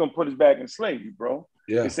like you're gonna put us back in slavery, bro.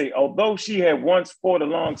 Yeah. They say although she had once fought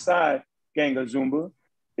alongside Ganga Zumba,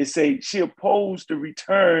 it say she opposed the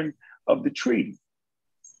return of the treaty.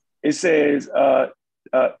 It says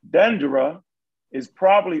Dandara is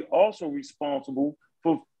probably also responsible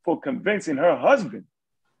for convincing her husband,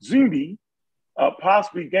 Zumbi,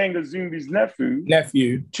 possibly Ganga Zumbi's nephew,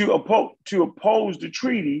 to oppose the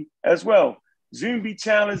treaty as well. Zumbi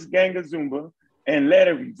challenged Ganga Zumba and led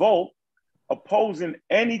a revolt, opposing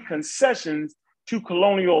any concessions to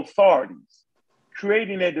colonial authorities,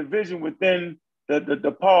 creating a division within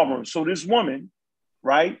the Palmer. So this woman,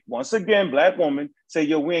 right, once again, Black woman, say,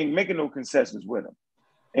 yo, we ain't making no concessions with them,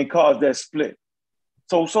 and cause that split.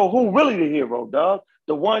 So who really the hero, dog?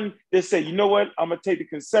 The one that say, you know what, I'm gonna take the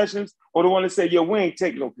concessions, or the one that say, yo, we ain't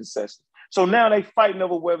taking no concessions. So now they fighting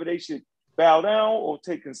over whether they should bow down or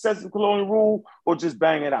take concessions to colonial rule or just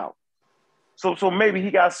bang it out. So maybe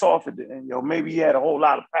he got softened, and maybe he had a whole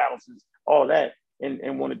lot of palaces, all that,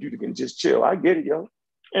 and want to do the and just chill. I get it, yo.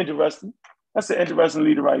 Interesting. That's an interesting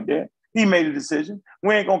leader right there. He made a decision.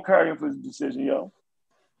 We ain't gonna carry him for his decision, yo.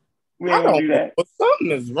 We ain't gonna do that. But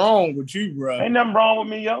something is wrong with you, bro. Ain't nothing wrong with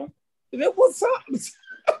me, yo. There was something.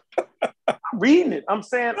 I'm reading it. I'm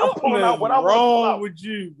saying I'm pulling out what I want to pull out. With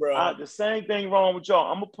you, bro. The same thing wrong with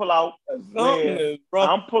y'all. I'm gonna pull out. Bro.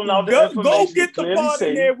 I'm pulling out the information. Go get the part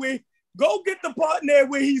in there where. Go get the part in there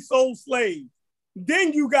where he sold slaves.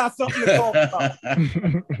 Then you got something to talk about.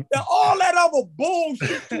 All that other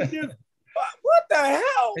bullshit you just What the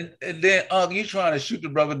hell? And then you trying to shoot the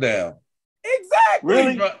brother down. Exactly.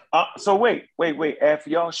 Really? So wait. After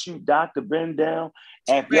y'all shoot Dr. Ben down,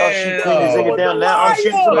 after y'all shoot Queen Nzinga down, now I'm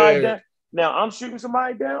shooting somebody down. Now I'm shooting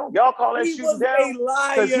somebody down. Y'all call that shooting down?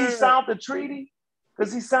 Because he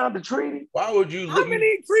signed the treaty. Why would you? How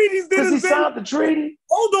many treaties did he signed the treaty?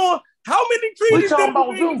 Hold on. How many treaties did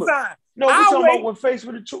Nzinga sign? No, we're talking about when faced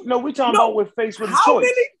with a choice. No, we're talking about when faced with a choice. How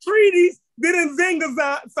many treaties did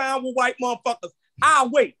Nzinga sign with white motherfuckers? I'll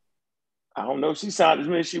wait. I don't know. She signed as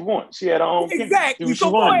many as she wants. She had her own kingdom. Exactly.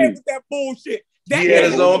 So go ahead with that bullshit. He had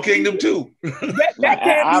his own kingdom too. that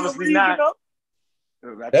can't obviously be not.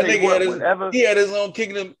 That nigga he had his own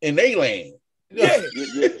kingdom in their land. Yeah.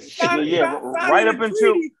 Right up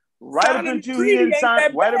until he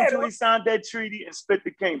signed that treaty and split the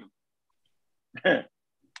kingdom.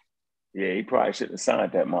 Yeah, he probably shouldn't have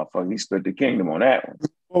signed that motherfucker. He split the kingdom on that one.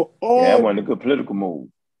 Yeah, that wasn't a good political move.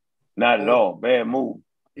 Not at all. Bad move.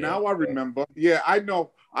 Now I remember. Yeah, I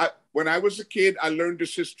know. When I was a kid, I learned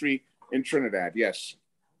this history in Trinidad. Yes.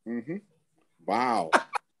 Mm-hmm. Wow.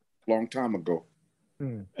 Long time ago.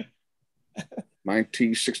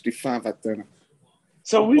 1965, I think.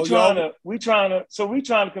 So we trying to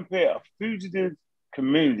compare a fugitive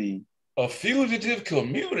community. A fugitive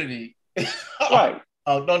community? Right.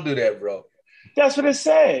 Oh, don't do that, bro. That's what it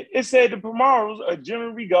said. It said the Pomaros are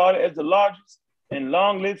generally regarded as the largest and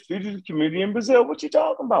long-lived fugitive community in Brazil. What you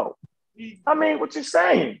talking about? I mean, what you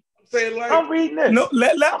saying? I'm reading this. No,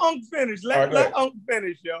 let Unc finish. Let Unc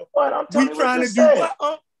finish, yo. What I'm telling you, trying to do what,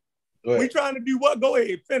 Unc? We trying to do what? Go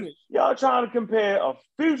ahead, finish. Y'all trying to compare a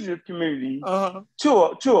fugitive community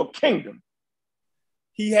to a kingdom.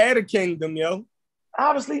 He had a kingdom, yo.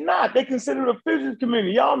 Obviously not. They consider it a fugitive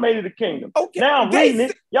community. Y'all made it a kingdom. Okay. Now I'm reading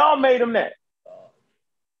it. Y'all made them that.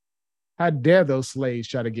 How dare those slaves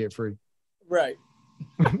try to get free? Right.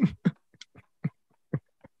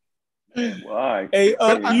 Why? Hey,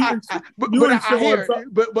 but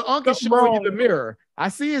Unc is showing you the mirror. I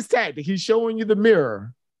see his tactic. He's showing you the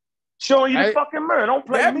mirror. Showing you the fucking mirror. Don't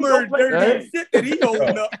play that me. Don't play that shit that he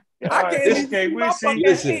holding up. I can't even see my fucking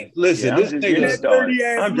head. Listen.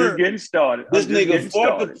 I'm just getting started. This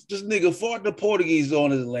nigga fought the Portuguese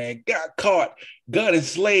on his land, got caught, got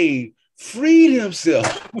enslaved, freed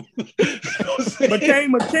himself.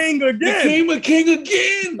 Became a king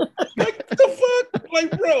again. Like, what the fuck?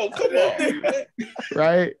 Like, bro, come on, man.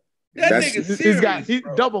 Right? That nigga serious, he's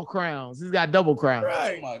double crowns. He's got double crowns.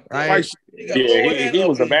 Right. Right. Yeah, he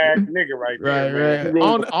was a bad nigga right there. Right.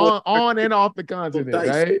 On and off the continent,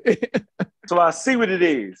 right? So I see what it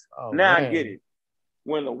is. Now I get it.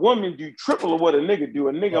 When a woman do triple of what a nigga do,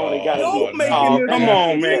 a nigga only got to do. Come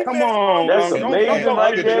on, man. Come on. That's amazing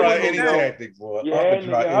right there. Try any tactic, boy. Yeah,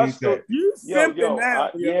 nigga. You simping now.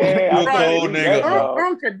 Yeah, I'm a cold nigga,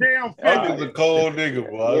 Uncle damn Uncle's a cold nigga,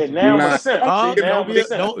 boy. Yeah, now I'm a simp.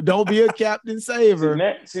 Don't be a Captain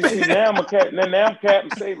Saver. See, now I'm a captain. Now I'm Captain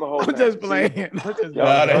Saver. I'm just playing. Yeah,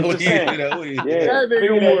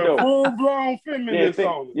 full-blown feminist.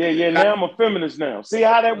 Yeah. Now I'm a feminist now. See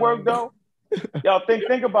how that worked though? Y'all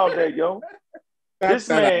think about that, yo. This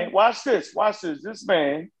man, watch this. This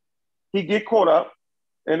man, he get caught up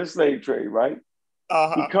in the slave trade, right?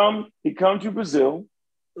 He come to Brazil.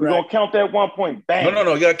 We're gonna count that 1 point. Bang.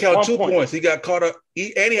 No. You gotta count 2 points. He got caught up,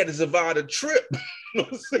 and he had to survive the trip.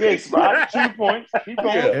 Yes, right. 2 points. Keep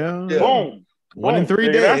going. Yeah. Boom. 1 in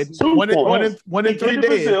 3 dead. One in 3 dead.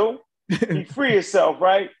 Brazil. He free himself,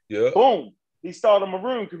 right? Yeah. Boom. He started a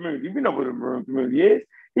maroon community. We know what a maroon community is.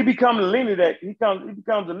 He becomes the leader of that. He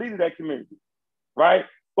becomes the leader of that community, right?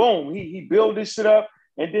 Boom. He built this shit up,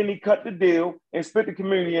 and then he cut the deal and split the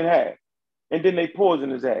community in half, and then they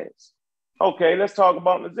poisoned his ass. Okay, let's talk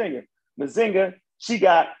about Nzinga. Nzinga,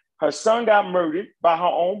 her son got murdered by her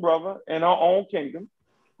own brother in her own kingdom,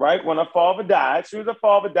 right? When her father died, as soon as her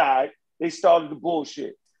father died, they started the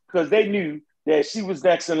bullshit because they knew that she was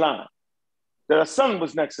next in line, that her son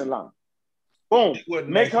was next in line. Boom.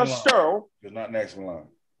 Make her sterile. You're not next in line.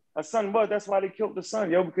 Her son was. That's why they killed the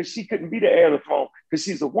son, yo, because she couldn't be the heir to the throne because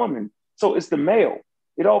she's a woman. So it's the male.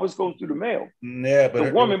 It always goes through the male. Yeah, but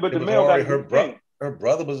the woman, but the male got her brother. Her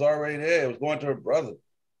brother was already there. It was going to her brother.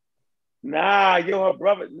 Nah, her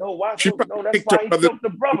brother. No, why? No, that's why he killed the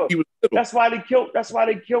brother. That's why they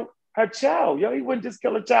killed her child. Yo, he wouldn't just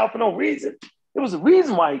kill a child for no reason. There was a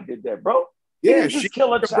reason why he did that, bro. He didn't just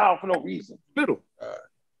kill a child for no reason.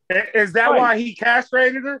 Is that why he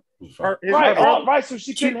castrated her? Right. So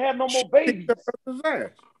she couldn't have no more babies.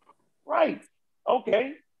 Right.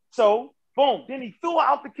 Okay. So, boom. Then he threw her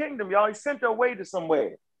out the kingdom, y'all. He sent her away to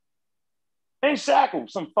somewhere. In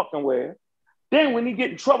shackles, some fucking where. Then when he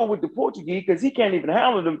get in trouble with the Portuguese, because he can't even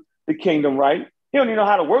handle the the kingdom right. He don't even know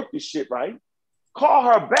how to work this shit right. Call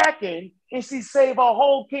her back in and she save our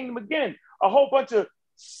whole kingdom again. A whole bunch of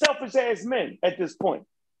selfish ass men at this point.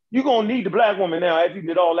 You're gonna need the black woman now after you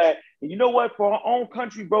did all that. And you know what? For her own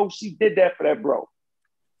country, bro, she did that for that bro.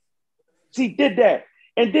 She did that.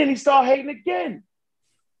 And then he started hating again.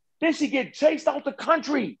 Then she get chased out the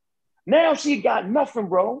country. Now she got nothing,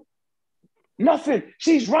 bro. Nothing.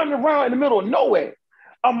 She's running around in the middle of nowhere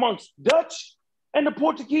amongst Dutch and the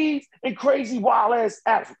Portuguese and crazy wild ass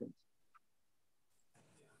Africans.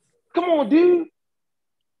 Come on, dude.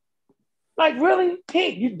 Like, really?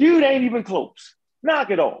 Dude ain't even close.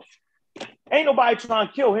 Knock it off. Ain't nobody trying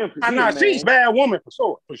to kill him. I know she's a bad woman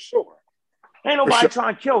for sure. Ain't nobody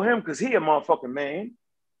trying to kill him because he a motherfucking man.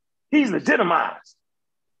 He's legitimized.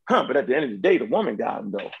 But at the end of the day, the woman got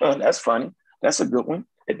him, though. That's funny. That's a good one.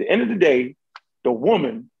 At the end of the day, the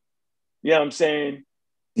woman, you know what I'm saying?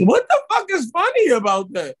 What the fuck is funny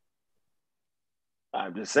about that?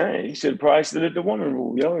 I'm just saying, he should have probably stood at the woman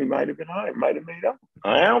rule. Yo, he might have been high. Might have made up.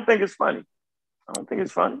 I don't think it's funny.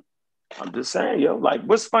 I'm just saying, yo, like,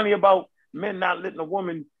 what's funny about men not letting a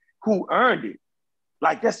woman who earned it?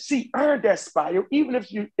 Like, she earned that spot. Yo, even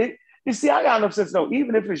if you see, I got enough sense to know,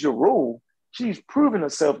 even if it's your rule, she's proven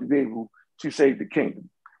herself to be able to save the kingdom.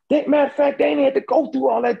 Matter of fact, they ain't had to go through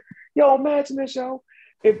all that. Yo, imagine this, yo.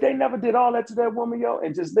 If they never did all that to that woman, yo,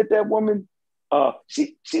 and just let that woman,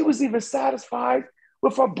 she was even satisfied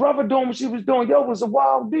with her brother doing what she was doing. Yo, it was a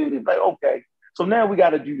wild dude. He's like, okay, so now we got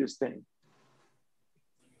to do this thing.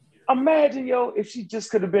 Imagine, yo, if she just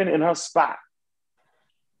could have been in her spot.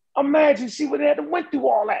 Imagine she would have had to went through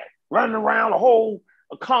all that, running around the whole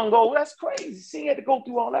Congo. That's crazy. She had to go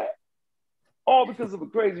through all that. All because of a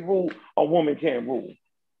crazy rule a woman can't rule.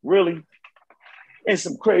 Really? And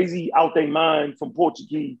some crazy out their mind from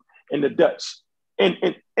Portuguese and the Dutch.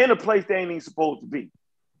 In a place they ain't even supposed to be.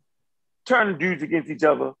 Turning dudes against each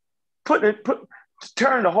other,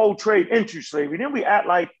 turn the whole trade into slavery. Then we act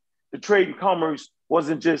like the trade and commerce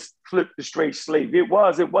wasn't just flip the straight slave. It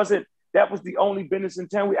wasn't. That was the only business in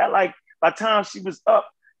town. We act like by the time she was up,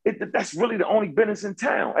 that's really the only business in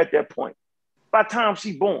town at that point. By the time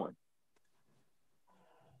she born.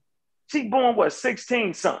 She born, what,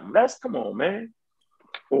 16 something? Come on, man.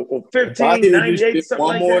 Or 15, 98, something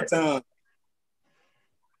one like more that. Time.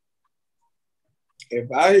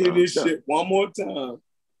 If I hear this shit one more time,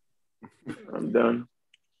 I'm done.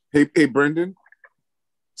 Hey, Brendan.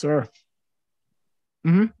 Sir.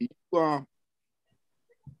 Mm-hmm.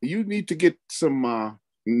 You need to get some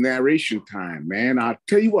narration time, man. I'll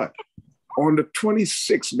tell you what. On the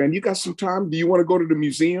 26th, man, you got some time? Do you want to go to the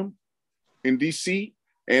museum in D.C.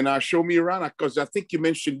 and show me around? Because I think you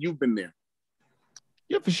mentioned you've been there.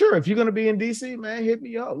 Yeah, for sure. If you're going to be in D.C., man, hit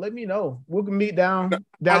me up. Let me know. We can meet downtown.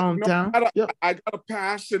 I got to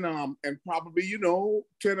pass and probably,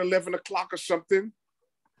 10, 11 o'clock or something.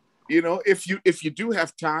 If you do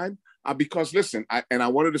have time, because listen, I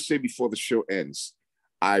wanted to say before the show ends,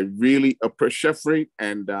 I really appreciate Sheffrey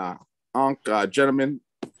and gentlemen,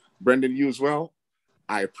 Brendan, you as well.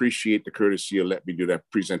 I appreciate the courtesy of letting me do that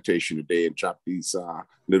presentation today and drop these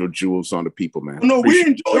little jewels on the people, man. No, we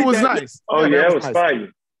enjoyed it. It was nice. Oh, yeah, that was nice.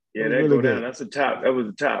 fire. Yeah, that really go good. down. That's the top. That was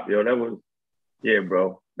the top, yo. That was, yeah,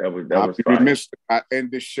 bro. That was fire. fire. I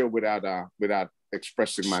end this show without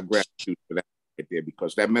expressing my gratitude for that right there,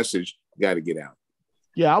 because that message got to get out.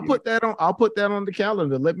 Yeah, I'll put that on the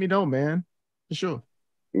calendar. Let me know, man. For sure.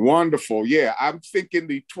 Wonderful. Yeah, I'm thinking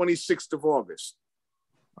the 26th of August.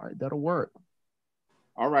 All right, that'll work.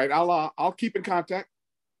 All right, I'll keep in contact.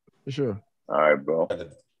 For sure. All right, bro.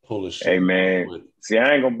 Pull this shit. Hey, man. See,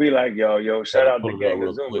 I ain't gonna be like y'all, yo. Shout out to Gang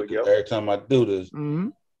of Zumba, yo. Every time I do this,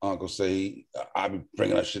 Uncle say I be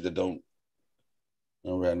bringing up shit that don't.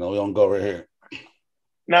 Right now, we don't go right here.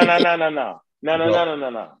 No.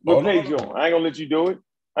 What page you on? I ain't gonna let you do it.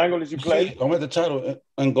 I ain't gonna let you play. See, I'm at the title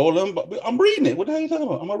Angola. I'm reading it. What the hell are you talking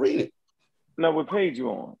about? I'm gonna read it. No, what page you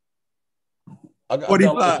on? I got like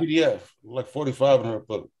a PDF, like 45 in her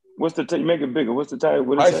book. What's the make it bigger? What's the title?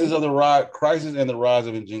 Crisis and the Rise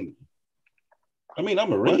of Njinga. I mean, I'm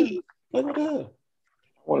gonna read it. Like, what the hell?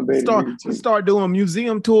 Start doing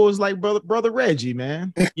museum tours like brother Reggie,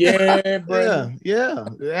 man. Yeah, bro. Yeah.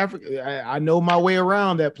 Africa. I know my way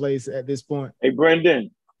around that place at this point. Hey,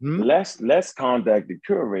 Brendan, let's contact the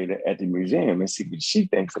curator at the museum and see what she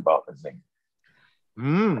thinks about the thing.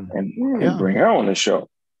 And bring her on the show.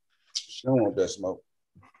 She don't want that smoke.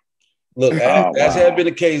 Look, as had been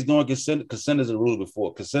the case during Kasenda's rule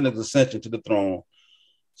before, Kasenda's ascension to the throne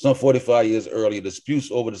some 45 years earlier, disputes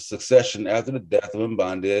over the succession after the death of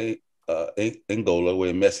Mbande, Angola were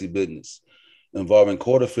a messy business. involving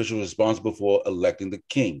court officials responsible for electing the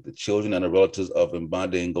king, the children and the relatives of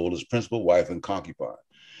Mbande Ngola's principal wife and concubine,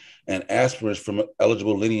 and aspirants from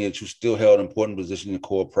eligible lineage who still held important positions in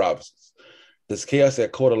core provinces. This chaos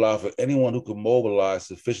at court allowed for anyone who could mobilize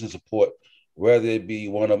sufficient support, whether it be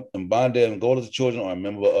one of Mbande Ngola's children or a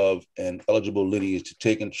member of an eligible lineage, to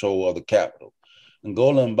take control of the capital.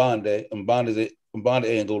 Ngola Mbande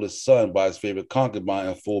Ngola's son by his favorite concubine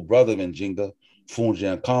and full brother of Njinga,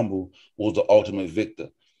 Funjan Kambu, was the ultimate victor.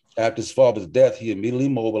 After his father's death, he immediately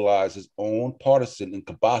mobilized his own partisan in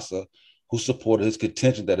Kabasa, who supported his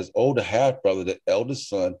contention that his older half-brother, the eldest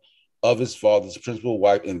son of his father's principal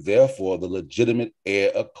wife, and therefore the legitimate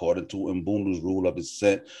heir according to Mbundu's rule of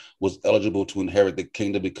descent, was eligible to inherit the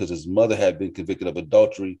kingdom because his mother had been convicted of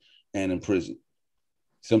adultery and imprisoned.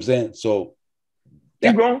 See what I'm saying? So,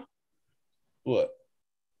 keep going. What?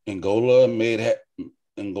 Ngola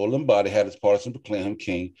Mbadi had his partisan proclaim him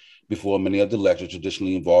king before many of the electors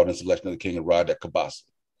traditionally involved in selection of the king arrived at Kabasa.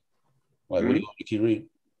 Like, what do you want to keep reading?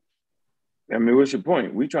 I mean, what's your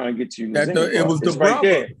point? We trying to get you. It was the right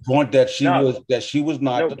there. Point that she was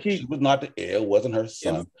not the heir. It wasn't her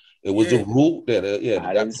son. It was a rule that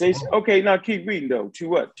I didn't say. Okay, now keep reading though. To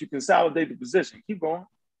what? To consolidate the position. Keep going.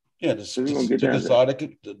 Yeah, to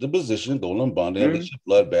consolidate the position, Ngola Mbande and a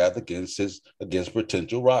bloodbath against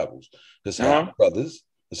potential rivals. His half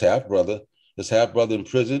brother,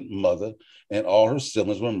 imprisoned mother, and all her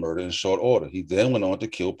siblings were murdered in short order. He then went on to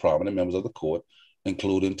kill prominent members of the court,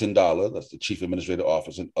 including Tindala, that's the chief administrative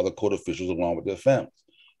officer, and other court officials along with their families.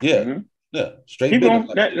 Yeah, straight. Keep going.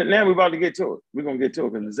 Now we're about to get to it. We're going to get to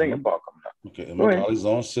it because the Zinga part coming up. Okay, and Magali's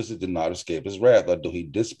own sister did not escape his wrath. Although he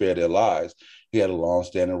did spare their lives, he had a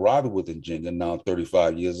long-standing rival with Njinga, now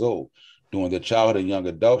 35 years old. During their childhood and young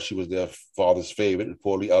adult, she was their father's favorite,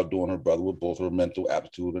 reportedly outdoing her brother with both her mental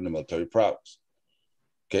aptitude and the military prowess.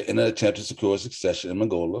 Okay, in an attempt to secure succession in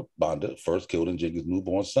Ngola, Mbande first killed Njinga's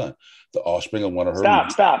newborn son, the offspring of one of her.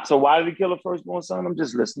 Stop. So why did he kill her firstborn son? I'm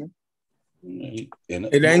just listening. It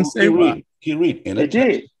ain't say why. Can you read? It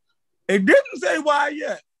did. It didn't say why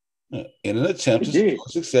yet. In an attempt to secure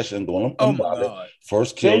succession, Ngola Mbande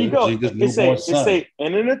first killed Njinga's newborn son. It say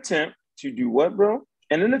in an attempt to do what, bro?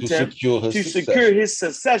 In an attempt to secure his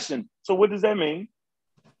succession. So what does that mean?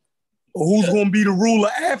 Who's going to be the ruler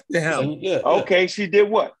after him? Okay, she did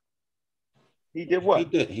what? He did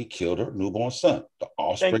what? He killed her newborn son, the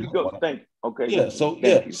offspring. Thank you. Okay. Yeah. So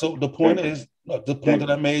the point is, the point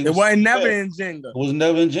that I made. It wasn't never in Jenga. It was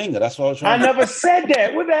never in Jenga. That's what I was trying. I never said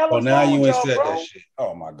that. What the hell? Well, now you ain't said that shit.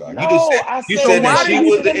 Oh my God. No, you said that she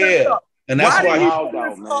was the heir, and that's why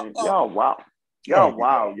y'all wow. Y'all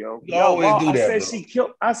wow, yo. You always do that.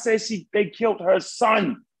 I said they killed her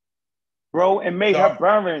son, bro, and made her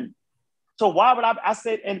barren. So why would I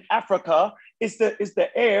said in Africa, it's the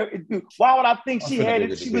heir. Why would I think she had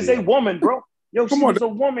it? She was a woman, bro. Yo, she was a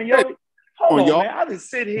woman, yo. Hold on, man. I didn't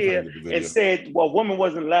sit here and said, well, woman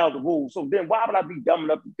wasn't allowed to rule. So then why would I be dumb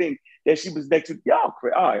enough to think that she was next to y'all? All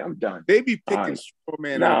right, I'm done. They be picking straw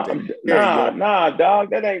man out there. Nah, dog.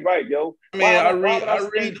 That ain't right, yo. I mean, I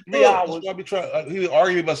read the book. That's why he was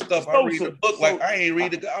arguing about stuff. I read the book like I ain't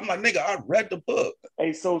read it. I'm like, nigga, I read the book.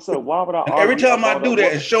 Hey, so why would I argue? Every time I do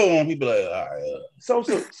that and show him, he be like, all right. So.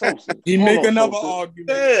 He make another argument.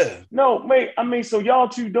 Yeah. No, mate. I mean, so y'all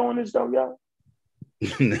two doing this though, y'all?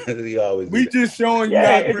 We just showing you.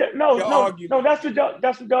 No, that's what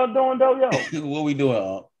y'all doing though, yo. What we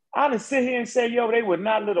doing? I didn't sit here and say, yo, they would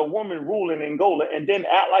not let a woman rule in Angola and then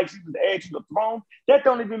act like she was the heir to the throne. That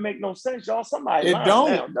don't even make no sense, y'all. Somebody lying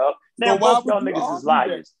now, dog. Now, both y'all niggas is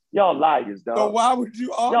liars. Y'all liars, dog. So why would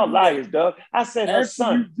you argue? Y'all liars, dog. I said her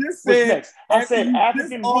son was next. I said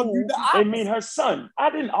African rule and mean her son. I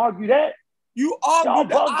didn't argue that. You argued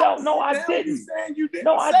y'all bugged out. No, I didn't.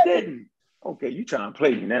 No, I didn't. Okay, you trying to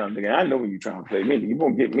play me now, nigga. I know when you trying to play me. You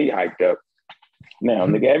won't get me hyped up. Now,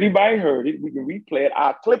 nigga, everybody heard it. We can replay it.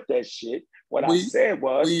 I clipped that shit. What I said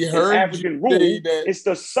was, in African rule, it's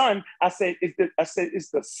the son. I said it's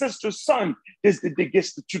the sister's son that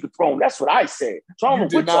gets to the throne. That's what I said. So I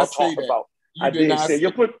don't know what y'all talking about. I did say,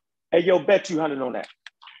 yo, bet 200 on that.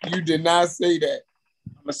 You did not say that.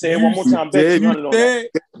 I'm gonna say it one more time. Bet 200 on that.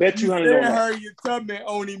 Bet 200 on that. Harriet Tubman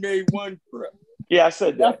only made one trip. Yeah, I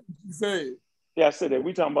said that. That's what you said. Yeah, I said that.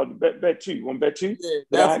 We talking about the bet two. You want to bet two?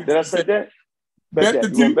 Yeah, did I say that? Bet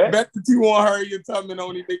the two on Harriet Tubman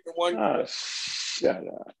only making one trip. Shut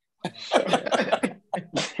up.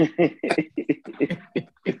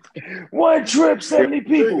 One trip, 70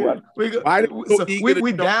 people. We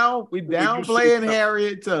downplaying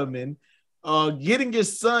Harriet Tubman. Getting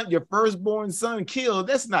your firstborn son killed,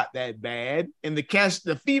 that's not that bad. And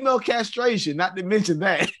the female castration, not to mention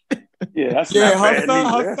that. Yeah, that's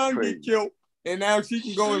her son get killed, and now she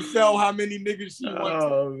can go and sell how many niggas she wants.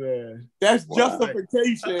 Oh man, that's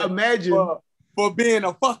justification. Imagine for being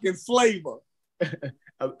a fucking slaver.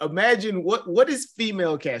 Imagine what is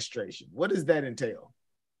female castration? What does that entail?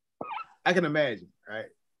 I can imagine, right?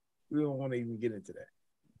 We don't want to even get into that.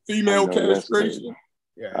 Female castration.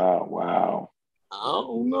 Yeah. Oh wow. I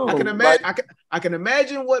don't know. I can imagine. I can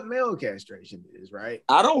imagine what male castration is, right?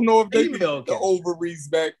 I don't know if they did the ovaries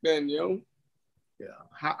back then, yo. Yeah.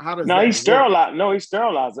 How does? No, he sterilized. No, he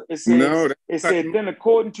sterilized it. It said. No, it said. Then,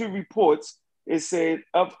 according to reports, it said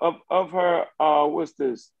of her. What's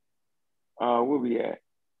this? Where we at?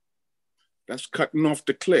 That's cutting off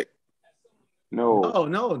the clit. No. Oh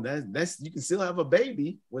no, that's you can still have a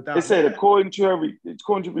baby without. It said according to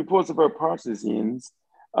reports of her partisans,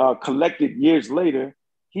 collected years later,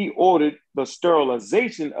 he ordered the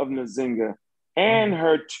sterilization of Nzinga and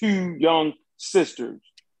her 2 young sisters.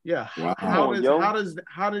 Yeah. Wow. How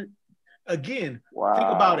did again? Wow. Think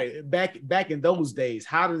about it. Back in those days,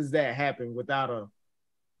 how does that happen without a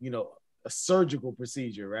surgical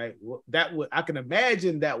procedure, right? I can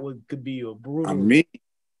imagine could be a brutal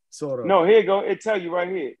sort of. No, here you go. It tell you right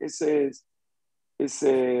here. It says of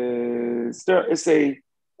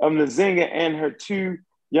Nzinga and her 2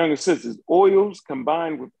 younger sisters, oils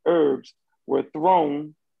combined with herbs were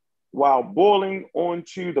thrown while boiling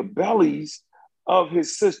onto the bellies of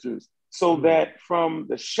his sisters, so that from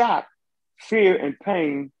the shock, fear, and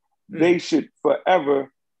pain, they should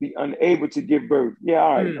forever be unable to give birth. Yeah,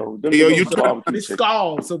 all right. They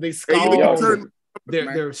scald, so they scald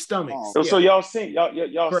their stomachs. So y'all seen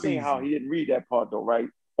how he didn't read that part though, right?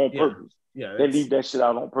 On purpose. Yeah, they leave that shit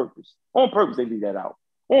out on purpose. On purpose, they leave that out.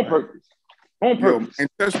 On purpose. On purpose.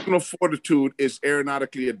 Intestinal fortitude is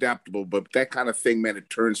aeronautically adaptable, but that kind of thing, man, it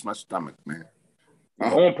turns my stomach, man.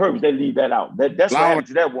 On purpose, they leave that out. That's what happened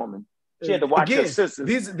to that woman. She had to watch her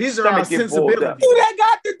sisters. These are our sensibilities. What that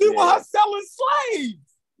got to do with her selling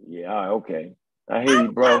slaves? Yeah, okay. I hear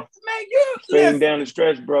you, bro. Man, fading down the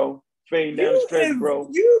stretch, bro. Fading down the stretch, bro.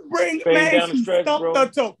 You bring down the stretch, bro. Her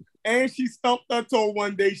toe. And she stumped her toe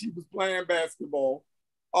one day. She was playing basketball.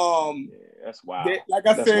 That's wild. Like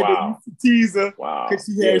I said, they used to tease her because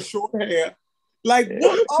she had short hair. Like,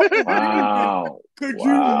 what other reason could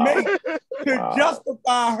you make to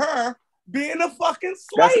justify her being a fucking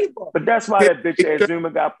slaver? But that's why that bitch Azuma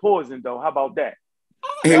got poisoned, though. How about that?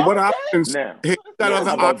 Hey, what options? Hey, that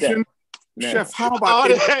other option? Chef, how about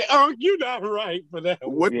that? Oh, you're not right for that.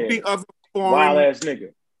 What's the other foreign wild ass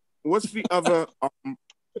nigga? What's the other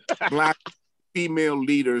black female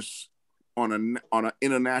leaders on an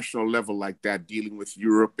international level like that dealing with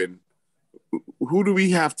Europe, and who do we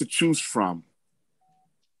have to choose from?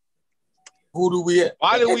 Why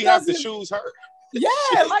do we have to choose her? Yeah,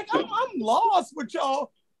 like I'm lost with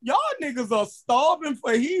y'all. Y'all niggas are starving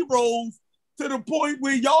for heroes to the point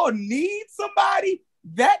where y'all need somebody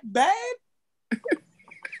that bad.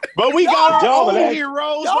 But we got our own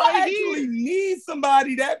heroes y'all right actually here. Need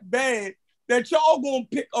somebody that bad that y'all gonna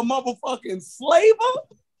pick a motherfucking slaver?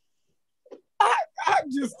 I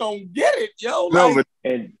just don't get it, yo. Like,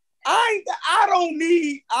 I don't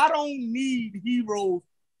need heroes.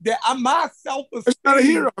 That my self-esteem it's not a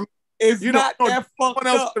hero. Is not that fucked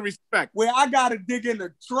else up to respect. Where I gotta dig in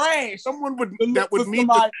the trash. Someone would mean look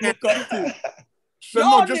up to. So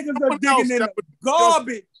y'all niggas are digging in the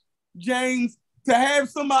garbage, James, to have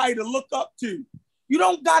somebody to look up to. You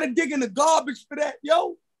don't gotta dig in the garbage for that,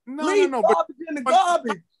 yo. Leave garbage in the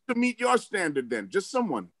garbage. To meet your standard, then just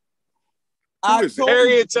someone.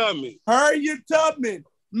 Harriet Tubman. Harriet Tubman.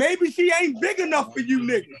 Maybe she ain't big enough for you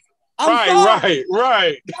niggas.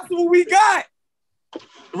 Right. That's what we got.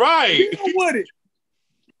 Right. Deal with it.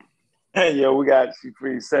 Hey, yo, we got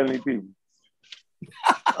 70 people.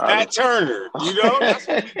 Nat Turner, that's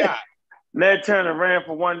what we got. Nat Turner ran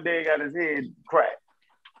for one day, got his head cracked.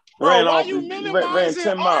 Bro, why you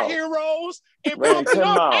minimizing our heroes and building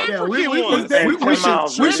up African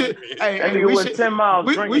ones? We should 10 miles.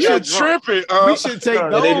 We should trip it. We should take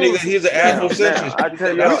those. He's an Afrocentric. I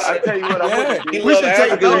tell you what. We should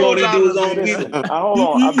take those more than do his own people. Hold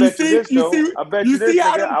on. I bet you this though. I bet you this.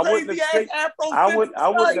 I wouldn't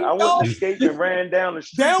have escaped and ran down the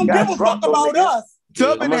street. They don't give a fuck about us.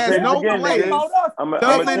 Tubman has no place.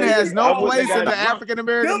 Tubman has no place in the African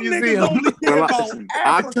American Museum.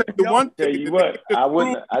 I tell you what.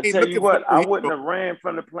 I wouldn't have ran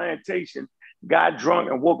from the plantation, got drunk,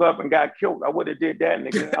 and woke up and got killed. I would have did that,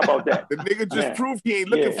 nigga. How about that? The nigga just proved he ain't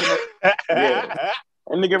looking for no.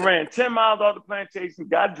 And nigga ran 10 miles off the plantation,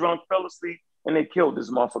 got drunk, fell asleep, and they killed this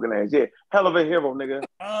motherfucking ass. Yeah, hell of a hero, nigga.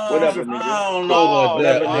 Whatever, nigga. I don't know about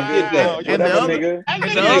that. Whatever, nigga. And the other, nigga. And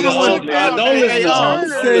the other one, don't listen.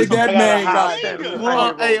 Say that man got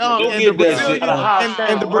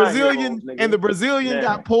the Brazilian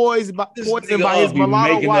got poisoned by his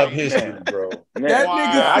mulatto wife. That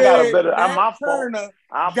nigga said Nat Turner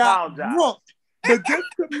got drunk. But this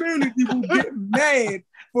community will get mad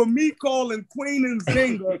for me calling Queen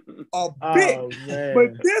Nzinga a bitch.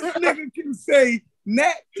 But this nigga can say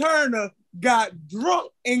Nat Turner got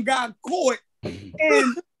drunk and got caught.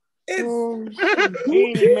 And it's he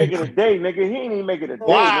ain't even make it a day, nigga. He ain't even make it a day,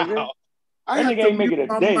 nigga. That nigga ain't make it a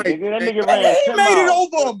day, nigga. That nigga ran 10 miles. He made it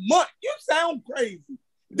over a month. You sound crazy.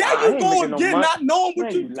 There you go again, not knowing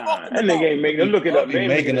what you talking about. That nigga ain't making it. Look it up. Man.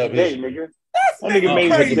 Making up day, nigga. That nigga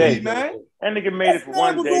made it today, man. That nigga made it for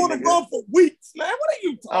one day. That nigga was on the run for weeks, man. What are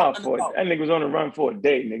you talking about? That nigga was on the run for a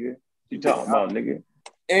day, nigga. You talking about, nigga?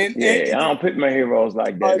 I don't pick my heroes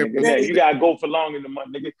like that, nigga. Yeah, you gotta go for long in the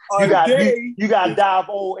month, nigga. You gotta die of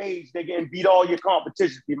old age, nigga, and beat all your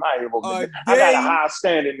competition to be my hero, nigga. I got a high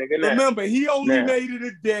standing, nigga. Remember, he only made it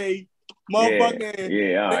a day. Motherfucker.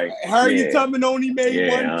 Yeah, all right. Harriet Tubman only made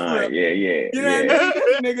one trip. You know what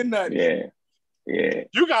I mean? Nigga nothing. Yeah.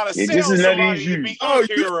 You gotta sell somebody to be a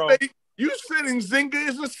hero. You said Nzinga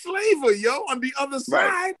is a slaver, yo, on the other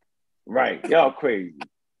side. Right. Y'all crazy.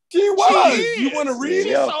 She was. You want to read it?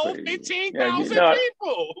 She sold 15,000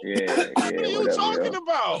 people. What are you talking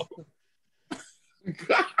about?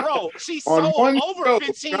 Bro, she sold over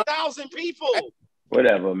 15,000 people.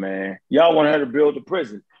 Whatever, man. Y'all want her to build a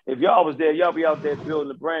prison. If y'all was there, y'all be out there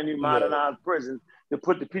building a brand new modernized prison to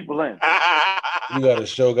put the people in. You got to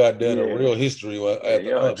show goddamn a real history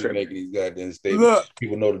after making these goddamn statements. Look,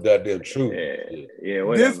 people know the goddamn truth.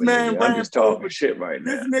 Whatever, this man I'm just talking shit right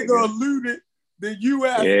now. This nigga alluded the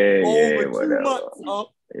U.S. over 2 months.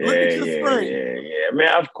 Look at your screen.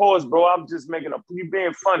 Man, of course, bro. I'm just making you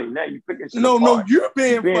being funny. Now you picking shit No, apart. you're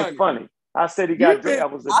being funny. I said he got that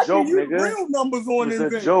was a joke, nigga. Real numbers on it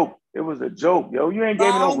was a joke. It was a joke, yo. You ain't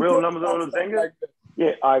gave me no real numbers on the thing.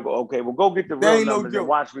 Yeah, all right, okay. Well, go get the real numbers and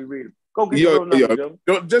watch me read them. Go get the real numbers,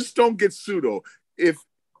 yo. Don't get pseudo. If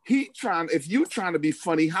you trying to be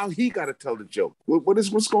funny, how he got to tell the joke?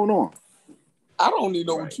 What's going on? I don't even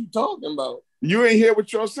know what you talking about. You ain't hear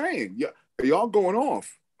what y'all saying. Y'all going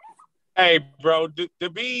off. Hey, bro, to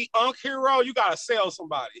be Unc Hero, you gotta sell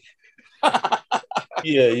somebody.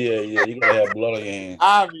 Yeah. You gotta have blood on your hands.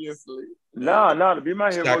 Obviously. No, to be my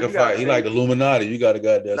hero, sacrifice. He like Illuminati. You gotta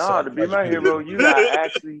got that. No, to be my hero, you gotta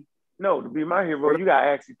actually. No, to be my hero, you gotta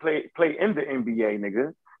actually play in the NBA,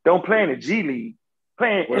 nigga. Don't play in the G League.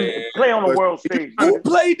 Play on the world stage. Who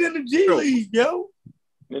played in the G League, yo?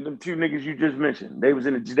 And them two niggas you just mentioned, they was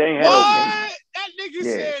in the. They ain't had what? That nigga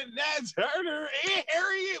said Nat Turner and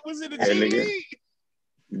Harriet was in the G League.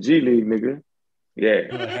 G League, nigga.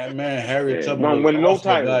 Yeah, man, Harriet Tubman was no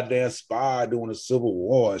goddamn spy during the Civil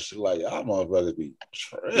War and shit like y'all motherfuckers be.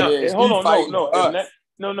 Hold on,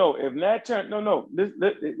 If Nat Turner,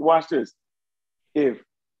 watch this. If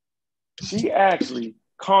she actually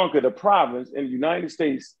conquered a province in the United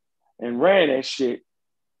States and ran that shit,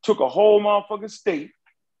 took a whole motherfucking state,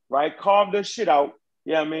 right, carved her shit out.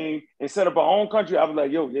 Yeah, I mean, and set up her own country. I was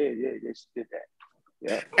like, yo, yeah, she did that.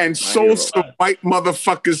 Yeah, and sold some white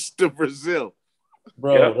motherfuckers to Brazil.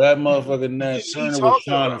 Bro, that motherfucker Nat Turner was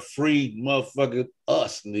trying to free motherfucker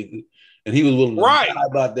us, nigga. And he was willing to die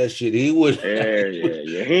about that shit. He would.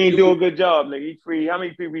 Yeah. He ain't do a good job, nigga. He free. How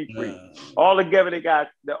many people he free? All together, they got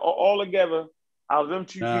all together. Out of them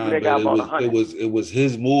two people, they got about 100. It was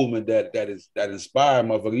his movement that inspired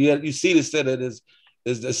motherfucker. You see the set that is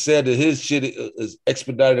said that his shit is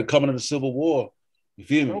expedited the coming of the Civil War. You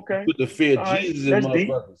feel me? Okay. Put the fear of Jesus in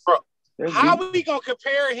motherfuckers. How are we gonna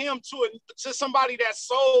compare him to somebody that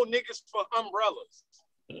sold niggas for umbrellas?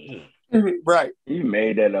 Right. You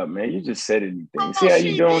made that up, man. You just said anything. See how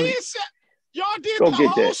you doing? Y'all did the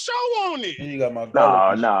whole show on it. You got my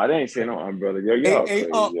no, they ain't saying no umbrella. Yo, crazy,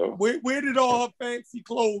 yo. Where did all her fancy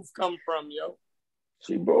clothes come from, yo?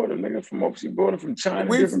 She brought them, nigga, from China,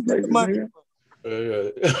 different places, nigga.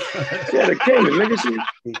 She had a king, nigga.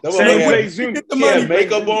 Same place Zoom. She had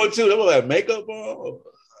makeup on too. They will have makeup on.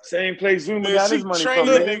 Same place Zoom got his money from.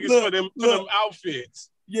 Niggas for them outfits.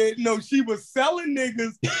 Yeah, no, she was selling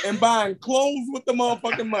niggas and buying clothes with the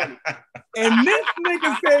motherfucking money. And this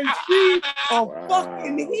nigga said she a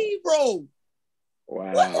fucking hero.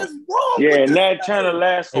 Wow. What is wrong with this? Nat Turner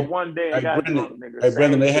lasts for one day and got drunk, nigga. Hey,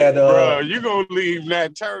 Brendan, they had... Bro, you gonna leave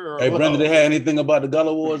Nat Turner alone. Hey, Brendan, they had anything about the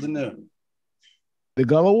Gullah Wars in there? The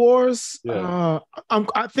Gullah Wars. Yeah.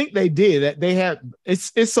 I think they did. They had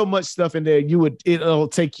it's so much stuff in there. It'll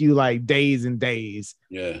take you like days and days.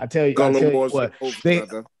 Yeah. I tell you what.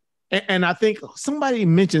 And I think somebody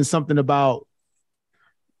mentioned something about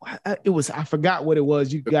it was. I forgot what it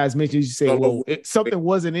was. You guys mentioned. You said, "Well, something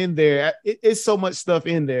wasn't in there." It's so much stuff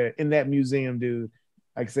in there in that museum, dude.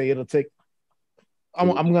 Like I say, it'll take.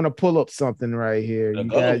 I'm gonna pull up something right here. You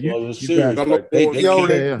guys,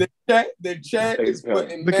 the chat is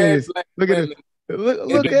putting look at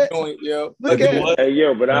Hey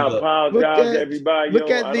yo, but I apologize, everybody. Look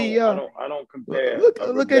at I don't compare.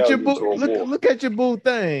 Look at your boo. Look at your boo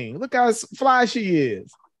thing. Look how fly she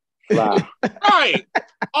is. Fly. Right.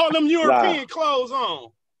 All them European clothes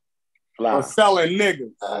on. Fly. I'm selling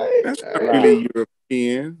niggas. That's not really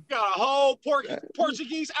European. Got a whole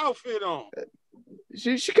Portuguese outfit on.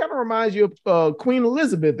 She kind of reminds you of Queen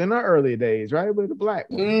Elizabeth in her early days, right? With the black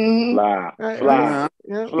one. Fly.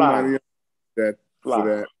 For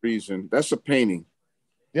that reason. That's a painting.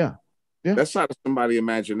 Yeah. That's out of somebody's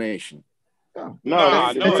imagination.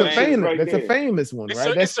 It's a famous one,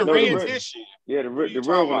 right? That's a rendition. Yeah, the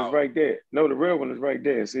real one is right there. No, the real one is right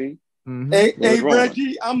there. See? Mm-hmm. Hey,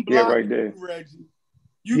 Reggie, I'm blocked. Yeah, right there. Reggie.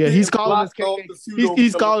 He's calling us KKK.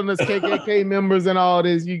 He's calling us KKK members and all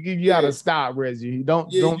this. You gotta stop, Reggie.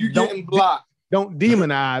 Don't getting blocked. Don't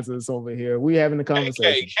demonize us over here. We having a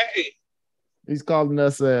conversation. KKK. He's calling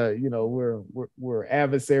us, we're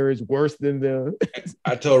adversaries worse than the.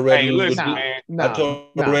 I told Reggie. Reggie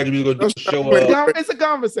we were gonna do a show. It's a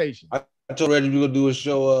conversation. I told Reggie we were gonna do a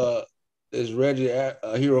show. Is Reggie a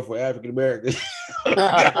hero for African Americans?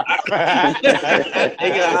 God,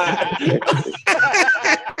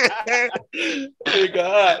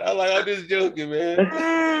 I'm just joking, man.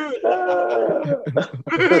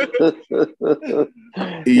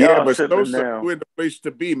 Yeah, but those are the place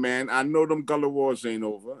to be, man. I know them Gullah Wars ain't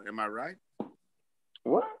over. Am I right?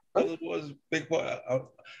 What? Gullah Wars big part.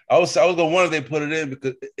 I was gonna wonder if they put it in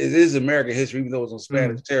because it is American history, even though it's on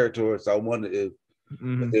Spanish territory. So I wondered if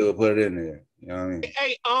they would put it in there. You know what I mean?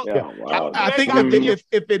 Hey, I think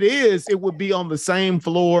if it is, it would be on the same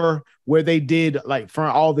floor where they did like for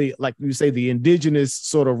all the, like you say, the indigenous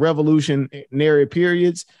sort of revolutionary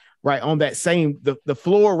periods, right? On that same the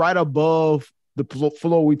floor right above the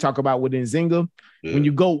floor we talk about with Nzinga. Yeah. When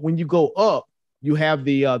you go up, you have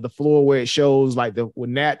the floor where it shows like with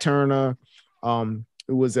Nat Turner. It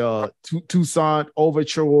was Toussaint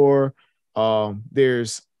Overture.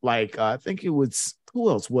 There's like I think it was, who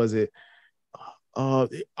else was it?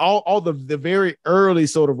 All the very early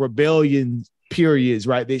sort of rebellion periods,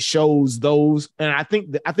 right? That shows those, and I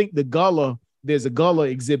think the Gullah, there's a Gullah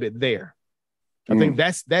exhibit there. I think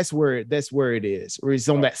that's where it is, or it's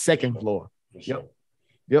on that second floor. Yep.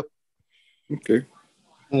 Okay.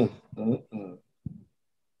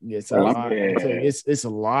 Yeah, it's a lot. It's a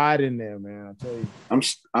lot in there, man. I tell you,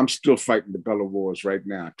 I'm still fighting the Gullah Wars right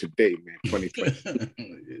now, today, man.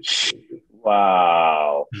 2020.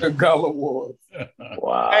 Wow. The Gullah Wars.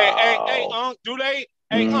 Wow. Hey, do they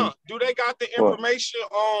got the information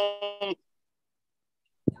on?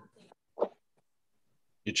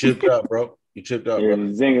 You chipped out, bro.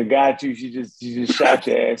 Nzinga got you. She just shot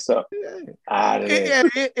your ass up. Out of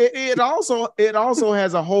there. It also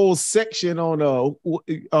has a whole section on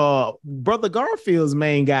Brother Garfield's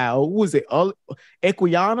main guy. Who was it?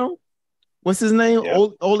 Equiano? What's his name? Yeah.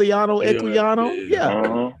 Oliano Equiano?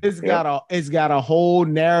 Yeah. It's got a whole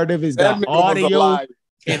narrative. It's got audio.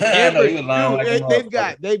 They've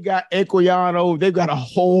got Equiano. They've got a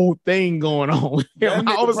whole thing going on.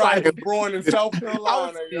 I was like, born in South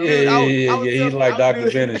Carolina. He like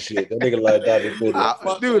Dr. Ben and shit. That nigga like Dr. Ben.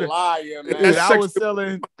 Dude, liar, man. Dude, I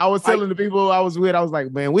was telling the people I was with, I was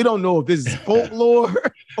like, man, we don't know if this is folklore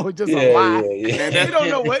or just a lie. We don't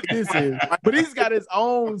know what this is. But he's got his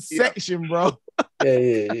own section, bro.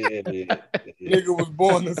 Nigga was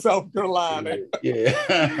born in South Carolina.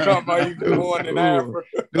 Talking about he was born in Africa.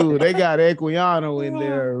 Dude, they got Equiano in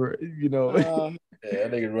there,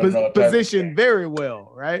 positioned very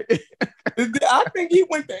well, right? I think he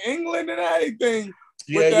went to England and everything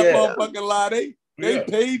with that motherfucking lie. They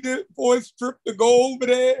paid it for his trip to go over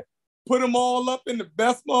there, put them all up in the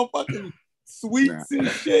best motherfucking suites and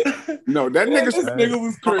shit. No, this nigga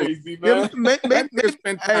was crazy, man.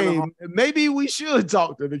 Maybe we should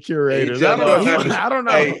talk to the curators. I don't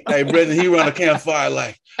know. Hey, Brendan, he run a campfire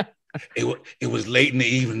like it was late in the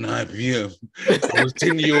evening, 9 p.m. It was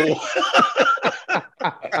 10-year-old.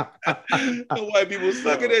 The white people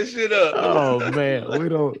sucking that shit up. Oh man,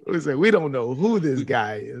 we don't know who this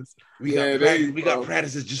guy is. We got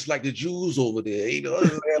practices just like the Jews over there.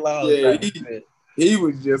 He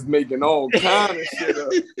was just making all kind of shit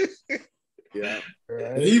up. Yeah.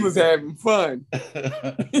 Right. He was having fun. I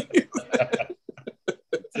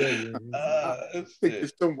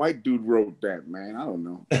think some white dude wrote that, man. I don't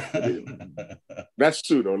know. That's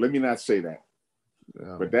true, though. Let me not say that.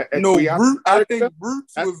 But that I think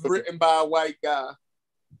Roots was written by a white guy.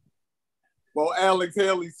 Well, Alex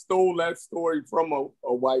Haley stole that story from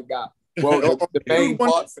a white guy. Well, the main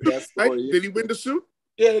parts of that story. Did he win the suit?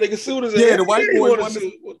 Yeah, they can sue us. Yeah, the white boy won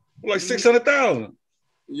like 600,000.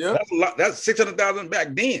 Yeah, that's a lot. That's 600,000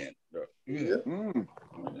 back then. Yeah.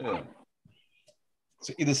 Yeah.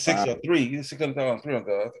 So either 6 or 3. Either 600,000,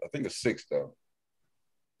 300,000. I think it's 6 though.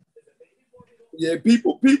 Yeah,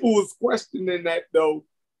 people was questioning that though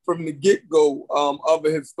from the get-go.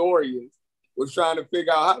 Other historians was trying to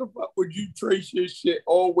figure out how the fuck would you trace your shit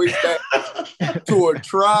all the way back to a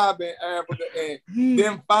tribe in Africa and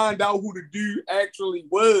then find out who the dude actually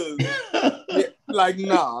was. Yeah, like,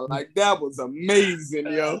 nah, like that was amazing,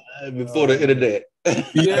 yo. Before the internet.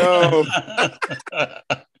 Yeah.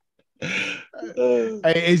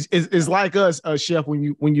 Hey, it's like us, Chef.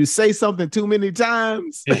 When you say something too many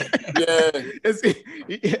times,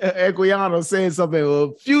 Equiano said something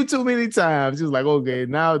a few too many times. He's like, okay,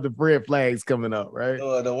 now the red flag's coming up, right?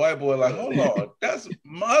 The white boy like, hold on, that's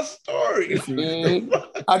my story.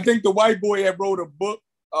 I think the white boy had wrote a book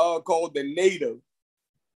called The Native.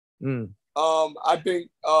 I think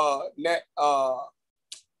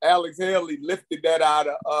Alex Haley lifted that out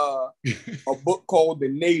of a book called The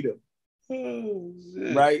Native.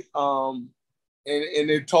 Right. And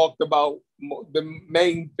it talked about the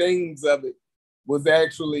main things of it was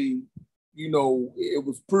actually, it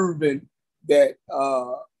was proven that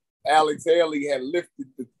Alex Haley had lifted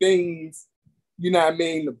the things,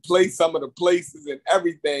 the place, some of the places and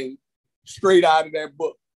everything straight out of that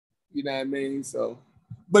book. You know what I mean? So,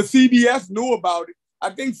 but CBS knew about it.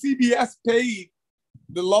 I think CBS paid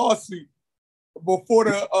the lawsuit before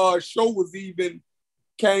the show was even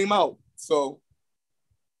came out. So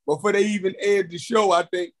before they even aired the show, I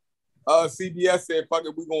think CBS said, fuck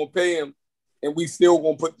it, we're going to pay him and we still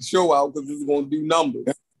going to put the show out because it's going to do numbers.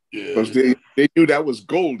 Because they knew that was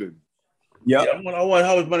golden. Yep. Yeah. I wonder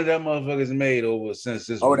how much money that motherfucker's made over since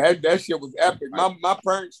this. Oh, that shit was epic. My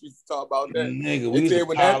parents used to talk about that. Nigga, they said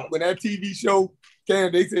when that TV show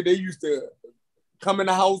came, they said they used to come in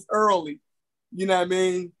the house early. You know what I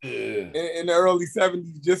mean? Yeah. In the early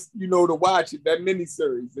 70s, just, to watch it, that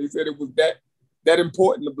miniseries. They said it was that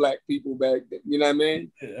important to black people back then. You know what I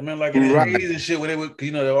mean? Yeah, I mean, like in the 80s and shit, when they would,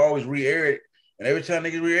 they always re-air it. And every time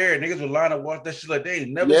niggas re-air it, niggas would line up watch that shit like they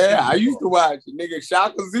ain't never seen it. I used to watch it. Nigga,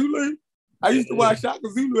 Shaka Zulu. I used to watch Shaka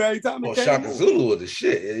Zulu every time it came Shaka on. Zulu was the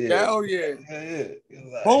shit. Yeah. Hell yeah. Like,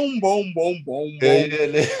 boom, boom, boom, boom, boom.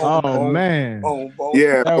 Oh, boom, man. Boom, boom.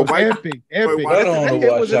 Yeah. That was epic. I don't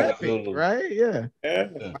know about Shaka Zulu. Right? Yeah.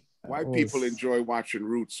 White people enjoy watching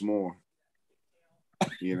Roots more.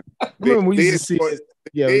 I remember we used to see it.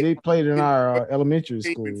 Yeah, they played in our elementary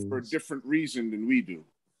school for a different reason than we do.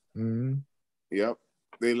 Mm-hmm. Yep.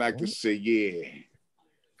 They like to say,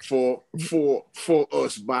 for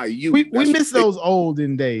us by you. We miss those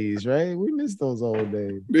olden days, right? We miss those old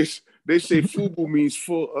days. They say FUBU means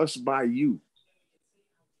for us by you.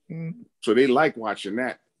 Mm-hmm. So they like watching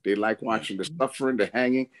that. They like watching the suffering, the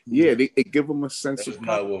hanging. Yeah, they give them a sense of. That's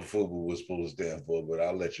not what FUBU was supposed to stand for, but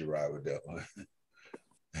I'll let you ride with that one.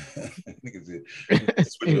 Niggas said,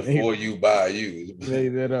 for you, by you.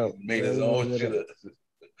 Made that up. Made his own shit up.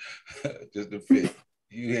 Just to fit.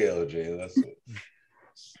 You hell, Jay. That's it.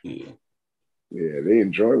 Yeah, they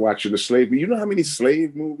enjoy watching the slave. You know how many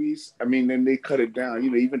slave movies? I mean, then they cut it down.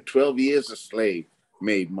 Even 12 Years a Slave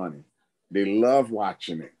made money. They love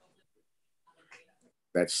watching it.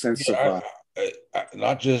 That sense of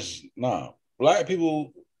black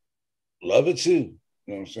people love it too. You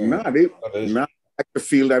know what I'm saying? They not like to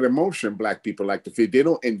feel that emotion. Black people like to feel. They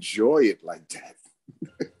don't enjoy it like that.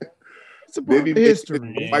 It's a part of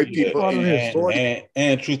history. White people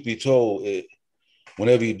and truth be told,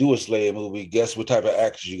 whenever you do a slave movie, guess what type of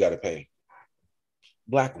actors you got to pay?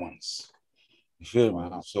 Black ones. You feel me?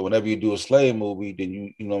 So whenever you do a slave movie,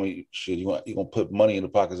 then you're gonna put money in the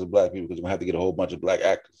pockets of black people because you're gonna have to get a whole bunch of black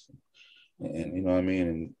actors. And you know what I mean?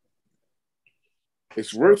 And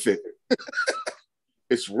it's worth it.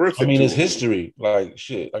 It's worth it. I mean, it's history. Like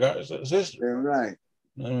shit. It's history. Yeah, right.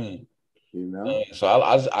 I mean, so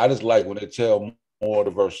I just like when they tell more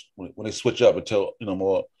diverse, when they switch up and tell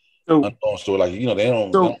more unknown story. Like they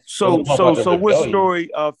don't. So what story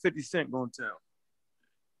 50 Cent gonna tell?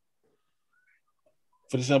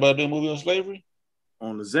 50 Cent about doing a movie on slavery?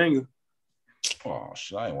 On the Zinger. Oh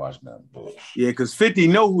shit, I ain't watching that bullshit. Yeah, because 50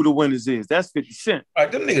 know who the winners is. That's 50 Cent. All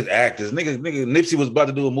right, them niggas actors. Nigga, Nipsey was about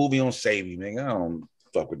to do a movie on Save Me, man. I don't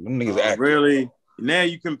fuck with them niggas actors. Really? Now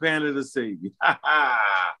you comparing it to Save Me.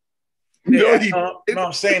 No,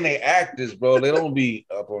 I'm saying they actors, bro. They don't be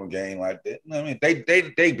up on game like that. You know what I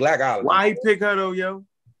mean? They Black Island. Why he pick her though, yo?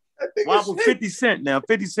 Why was 50 Cent now?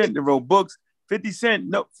 50 Cent that wrote books. 50 Cent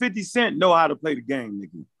know how to play the game,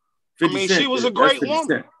 nigga. I mean, she was a great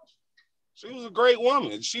woman. She was a great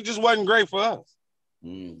woman. She just wasn't great for us.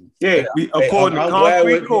 Yeah, according to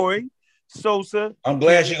Concrete Corey, Sosa. I'm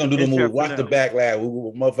glad she's gonna do the movie. Watch the backlash. We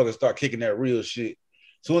motherfuckers start kicking that real shit.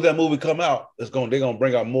 As soon as that movie come out, they're gonna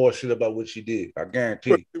bring out more shit about what she did. I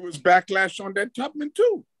guarantee. But it was backlash on that Tubman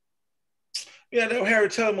too. Yeah, that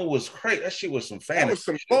Harriet Tubman was crazy. That shit was some fantasy. That was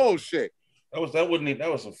some bullshit. That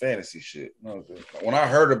was some fantasy shit. When I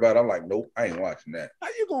heard about it, I'm like, nope, I ain't watching that. How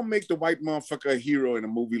you gonna make the white motherfucker a hero in a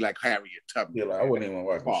movie like Harriet Tubman? Yeah, like, I wouldn't even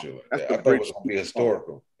watch shit like that. I thought it was gonna be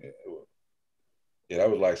historical. Yeah,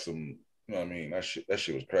 that was like some, you know what I mean? That shit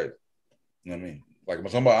was crazy. You know what I mean? Like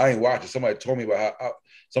I ain't watching. Somebody told me about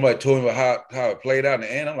how it played out in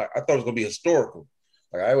the end. I'm like, I thought it was gonna be historical.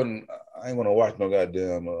 Like I ain't gonna watch no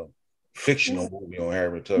goddamn fictional movie on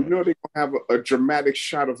Harriet Tubman. You know they're gonna have a dramatic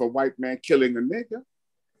shot of a white man killing a nigga.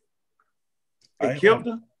 They killed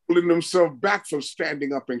him, pulling themselves back from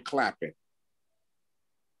standing up and clapping.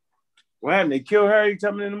 What happened? They killed Harriet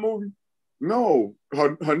Tubman in the movie? No,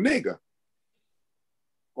 her nigga.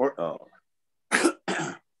 Or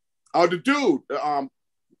the dude.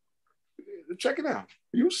 Check it out.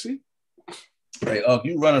 You'll see. Hey,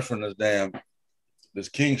 you running from this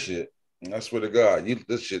king shit. And I swear to God,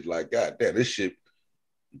 this shit like, goddamn, this shit,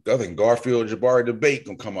 I think Garfield Jabari debate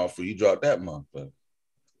gonna come out for you. Drop that month. But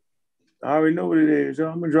I already know what it is, yo.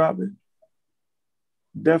 I'm gonna drop it.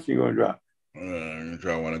 Definitely gonna drop it. You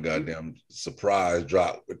try to want a goddamn surprise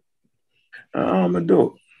drop. I'm gonna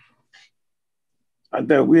do it. I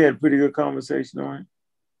thought we had a pretty good conversation on it.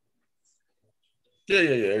 Yeah.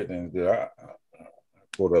 Everything's good. I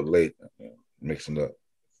pulled up late, mixing up.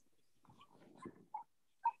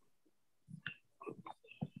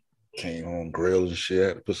 Came home, grilled and shit. I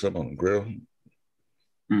had to put something on the grill.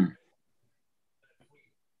 Yeah,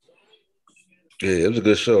 it was a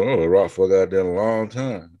good show. I was rock for a goddamn long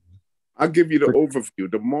time. I'll give you the overview.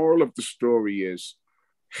 The moral of the story is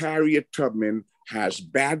Harriet Tubman has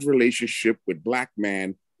bad relationship with black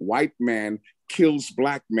man, white man kills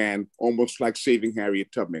black man, almost like Saving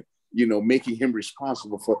Harriet Tubman, making him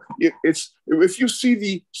responsible for it. If you see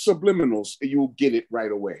the subliminals, you'll get it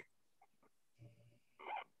right away.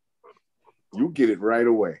 You get it right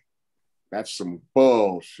away. That's some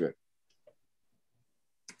bullshit.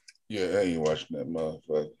 Yeah, I ain't watching that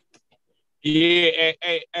motherfucker. Yeah,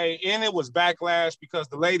 and it was backlash because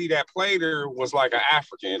the lady that played her was like an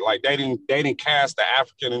African. Like they didn't cast the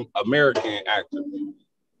African American actor.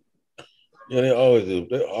 Yeah, they always do.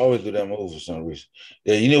 They always do that move for some reason.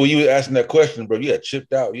 Yeah, when you were asking that question, bro, you got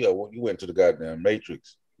chipped out. Yeah, you went to the goddamn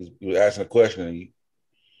Matrix. You were asking a question and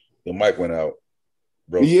your mic went out,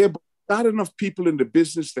 bro. Yeah, but not enough people in the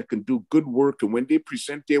business that can do good work, and when they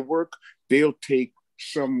present their work, they'll take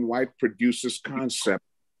some white producer's concept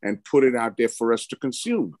and put it out there for us to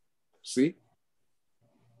consume. See?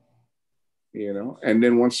 And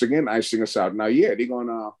then once again, icing us out. Now, yeah, they're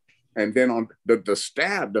gonna, and then on the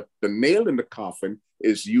stab, the nail in the coffin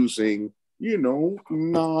is using,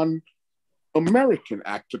 non-American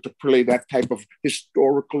actor to play that type of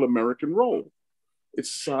historical American role.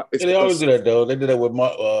 They always do that though. They did that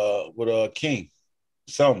with King,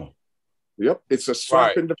 Selma. Yep, it's a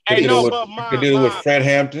slap in the face. They did it with Fred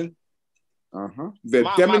Hampton.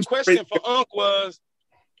 My question for Unc was,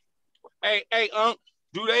 hey Unc,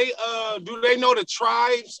 do they know the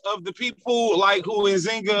tribes of the people like who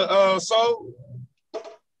Nzinga sold?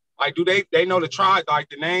 Like, do they know the tribe, like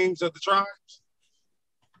the names of the tribes?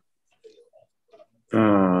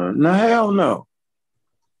 No, hell no.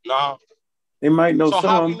 No. They might know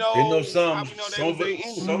some. They know some. Some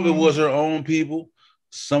of it was her own people.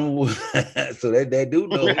 Some was so they do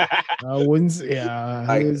know. I wouldn't. Yeah,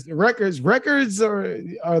 records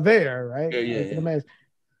are there, right? Yeah.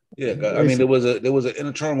 I mean, there was an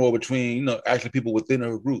inner turmoil between actually people within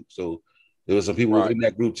her group. So there was some people within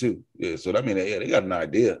that group too. Yeah. So I mean, they got an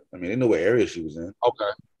idea. I mean, they know what area she was in.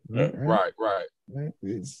 Okay. Right.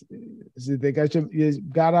 They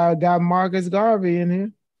got our guy Marcus Garvey in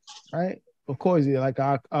here, right? Of course, like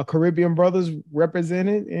our Caribbean brothers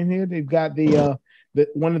represented in here. They've got the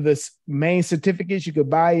one of the main certificates you could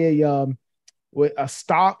buy with a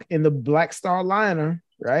stock in the Black Star liner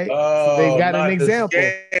right? So they got an example.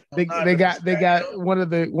 They got one of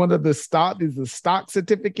the stock is the stock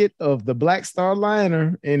certificate of the Black Star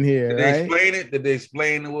Liner in here. Did they explain it? Did they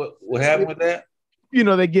explain what happened with that? You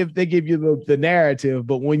know, they give you the narrative,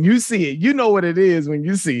 but when you see it, you know what it is when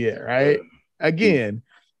you see it, right? Again,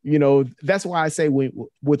 you know, that's why I say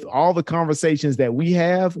with all the conversations that we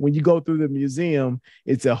have, when you go through the museum,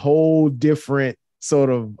 it's a whole different sort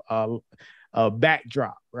of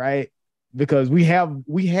backdrop, right? Because we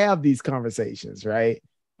have these conversations, right?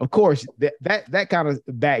 Of course, that kind of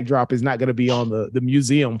backdrop is not going to be on the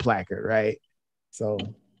museum placard, right? So,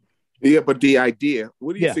 yeah, but the idea,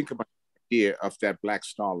 what do you think about the idea of that Black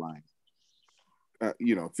Star Line?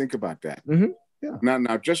 You know, think about that. Mm-hmm. Yeah. Now,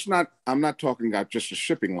 I'm not talking about just a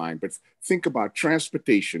shipping line, but think about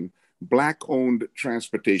transportation, Black-owned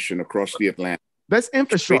transportation across the Atlantic. That's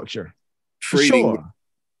infrastructure. Trading with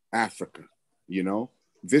Africa, you know?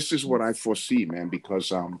 This is what I foresee, man,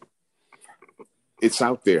 because it's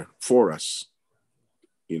out there for us,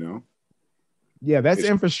 you know? Yeah, that's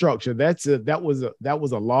infrastructure. That was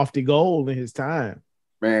a lofty goal in his time.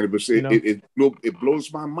 Man, it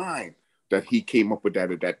blows my mind that he came up with that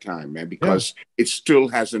at that time, man, because it still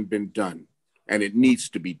hasn't been done, and it needs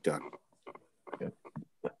to be done.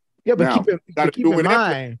 Yeah, but keep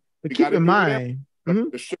in mind.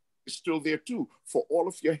 The ship is still there too for all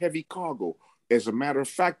of your heavy cargo. As a matter of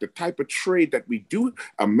fact, the type of trade that we do,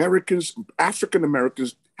 African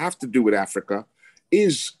Americans have to do with Africa,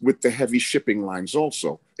 is with the heavy shipping lines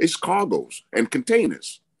also. It's cargoes and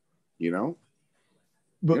containers, you know.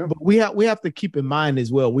 But we have to keep in mind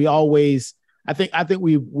as well. We always, I think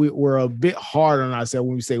we're a bit hard on ourselves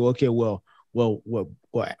when we say, okay, well,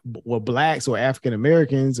 Blacks or African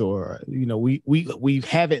Americans, or you know, we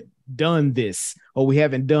haven't done this or we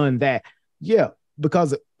haven't done that. Yeah,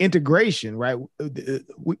 because of integration, right?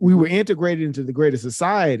 We were integrated into the greater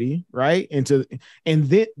society, right? And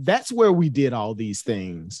then that's where we did all these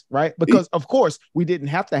things, right? Because of course we didn't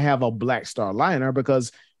have to have a Black Star Liner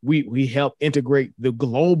because we helped integrate the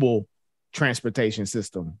global transportation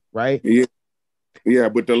system, right? Yeah,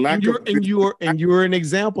 but the lack you're an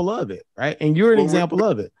example of it, right? And you're an example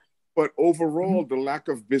of it. But overall, the lack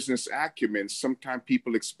of business acumen, sometimes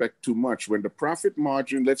people expect too much. When the profit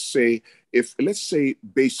margin, let's say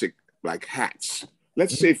basic like hats,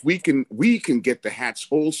 let's say if we can get the hats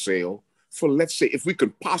wholesale for, let's say if we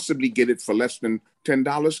could possibly get it for less than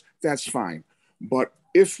 $10, that's fine. But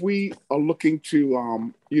if we are looking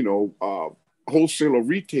to wholesale or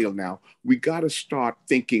retail now, we got to start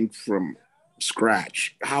thinking from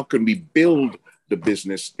scratch. How can we build the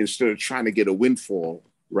business instead of trying to get a windfall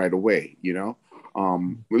right away, you know?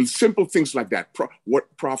 With simple things like that,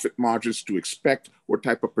 what profit margins to expect, what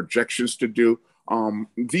type of projections to do.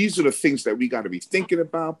 These are the things that we got to be thinking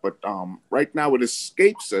about, but right now it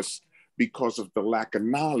escapes us because of the lack of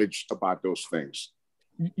knowledge about those things.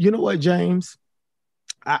 You know what, James?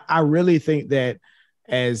 I really think that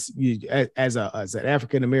as an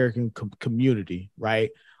African-American community,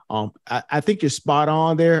 right? I think you're spot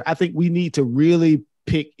on there. I think we need to really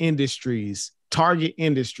pick target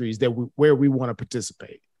industries where we want to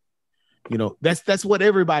participate. You know, that's what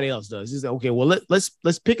everybody else does. Is okay, well,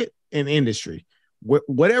 let's pick an industry,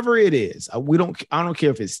 whatever it is. I don't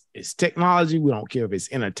care if it's technology. We don't care if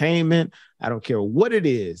it's entertainment. I don't care what it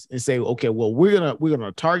is, and say, okay, well, we're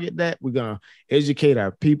gonna target that. We're gonna educate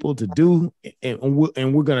our people to do, and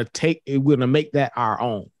we're gonna make that our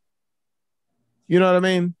own. You know what I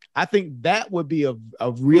mean? I think that would be a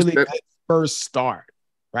really good first start,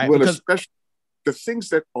 right? Well, especially the things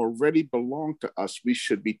that already belong to us, we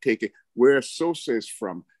should be taking where Sosa is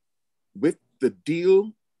from. With the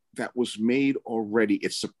deal that was made already,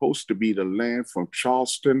 it's supposed to be the land from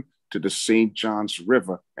Charleston to the St. Johns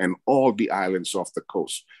River and all the islands off the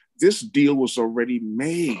coast. This deal was already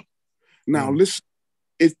made. Now, listen,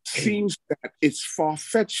 it seems that it's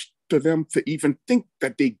far-fetched to them to even think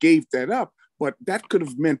that they gave that up, but that could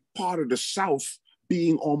have meant part of the South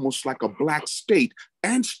being almost like a Black state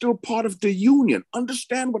and still part of the Union.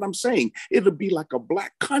 Understand what I'm saying? It'll be like a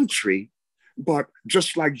Black country, but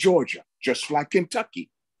just like Georgia, just like Kentucky,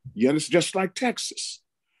 you understand, just like Texas.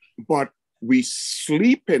 But we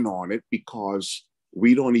sleeping on it because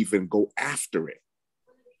we don't even go after it.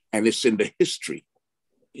 And it's in the history.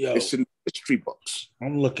 It's in the history books. I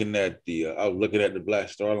was looking at the Black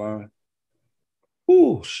Star Line.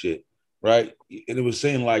 Oh shit. Right, and it was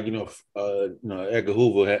saying like Edgar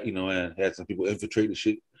Hoover had some people infiltrate the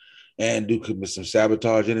shit and commit some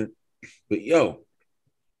sabotage in it. But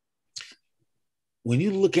when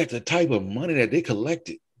you look at the type of money that they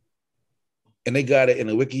collected, and they got it in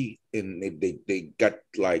a wiki, and they got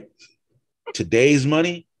like today's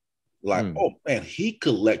money, like, oh man, he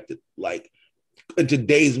collected like in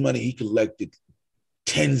today's money, he collected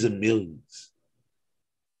tens of millions.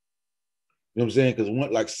 You know what I'm saying? Because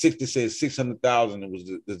one like 60 says 600,000, it was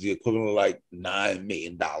the equivalent of like $9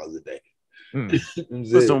 million a day.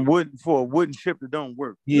 For a wooden ship that don't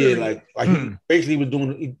work. Yeah, like he basically was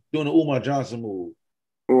doing the Umar Johnson move.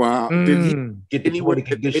 Wow. Did he get the anyone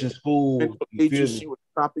condition school agency was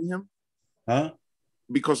stopping him? Huh?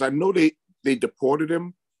 Because I know they deported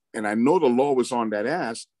him, and I know the law was on that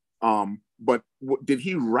ass. But did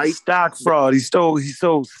he write stock fraud? He sold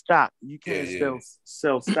stock. You can't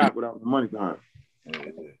sell stock without the money behind.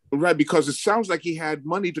 Right, because it sounds like he had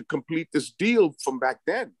money to complete this deal from back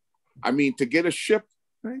then. I mean, to get a ship.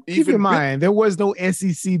 Keep in mind, there was no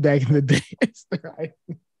SEC back in the days, right?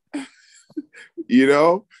 You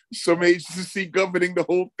know, some agency governing the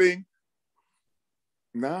whole thing.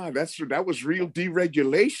 Nah, that was real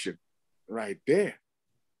deregulation right there.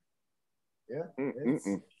 Yeah.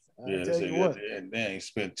 He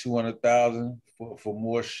spent $200,000 for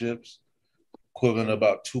more ships, equivalent to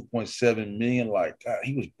about 2.7 million. Like, God,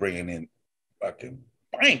 he was bringing in fucking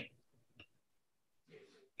bank.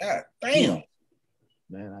 God damn,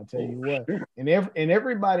 man! I tell you what, and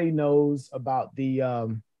everybody knows about the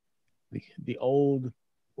old,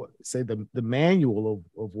 the manual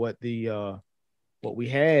of what we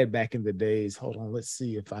had back in the days. Hold on, let's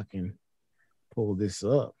see if I can pull this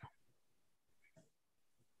up.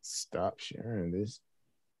 Stop sharing this.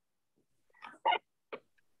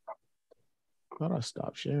 How do I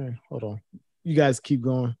stop sharing? Hold on. You guys keep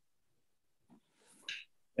going.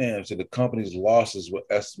 And so the company's losses were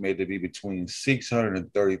estimated to be between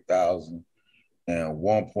 630,000 and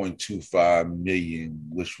 1.25 million,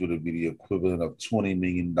 which would be the equivalent of $20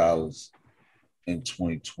 million in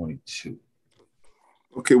 2022.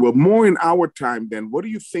 Okay, well, more in our time then, what do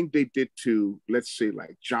you think they did to, let's say,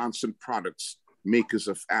 like Johnson Products, makers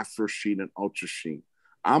of Afro Sheen and Ultra Sheen?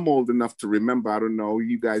 I'm old enough to remember, I don't know,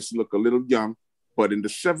 you guys look a little young, but in the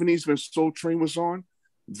 70s when Soul Train was on,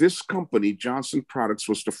 this company, Johnson Products,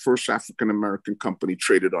 was the first African-American company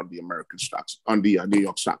traded on the American stocks, on the New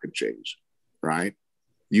York Stock Exchange, right?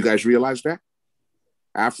 You guys realize that?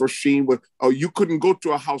 Afro Sheen, you couldn't go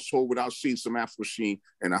to a household without seeing some Afro Sheen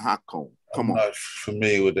and a hot comb. Come on. I'm not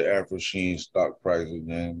familiar with the Afro Sheen stock price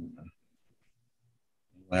again.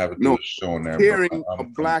 I have a show on that. Hearing a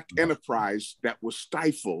black enterprise that was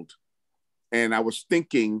stifled, and I was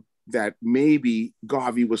thinking that maybe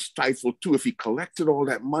Garvey was stifled too. If he collected all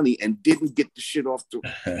that money and didn't get the shit off to,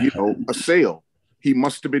 a sale, he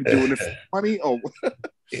must have been doing it for money. Or,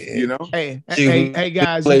 Hey,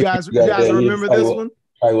 guys, you guys remember this one?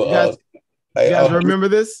 You guys remember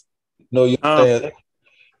this? No, you saying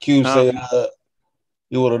Q saying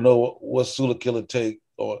you want to know what Sula Killer take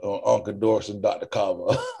on Uncle Doris and Dr.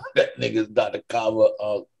 Kava. That nigga's Dr. Kava.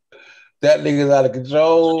 That nigga's out of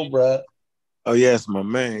control, bruh. Oh, yes, my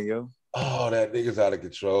man, yo. Oh, that nigga's out of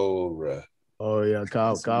control, bruh. Oh, yeah,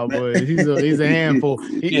 Cowboy. He's a handful.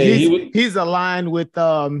 He's aligned with,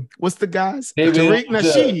 what's the guys? Tariq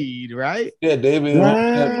Nasheed, right? Yeah, David.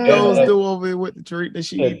 Those do over with the Tariq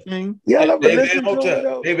Nasheed thing. Yeah, David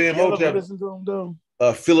Imhotep.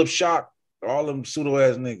 Philip Shock, all them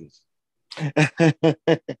pseudo-ass niggas.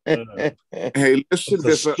 Hey, listen,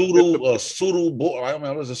 there's a pseudo boy. I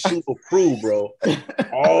mean, there's a pseudo crew, bro.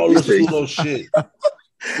 All the pseudo shit.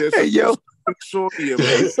 Hey, yo, consortium.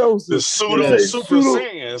 The pseudo super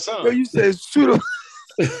saiyan, son. Yo, you said pseudo.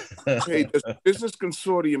 Hey, there's a business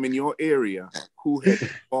consortium in your area who had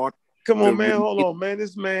bought. Come on, man. Hold on, man.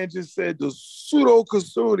 This man just said the pseudo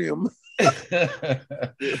consortium.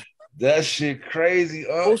 That shit crazy.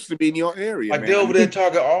 Supposed to be in your area. Like, man. They over there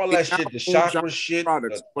talking all that shit, the chakra shit.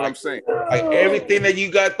 Products, what I'm saying. Like everything that you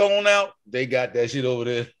got thrown out, they got that shit over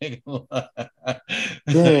there.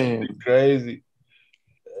 Damn. Crazy.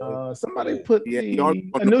 Somebody put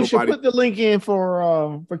Anusha, put the link in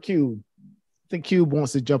for Cube. I think Cube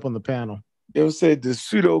wants to jump on the panel. Yo said the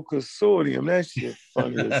pseudo consortium. That shit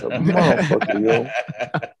funny as a motherfucker, yo.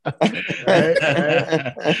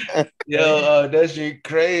 Yo, that shit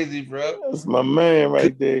crazy, bro. That's my man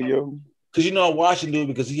right there, yo. Because I'm watching dude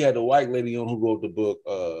because he had the white lady on who wrote the book,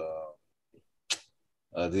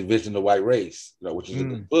 The Division of the White Race, which is a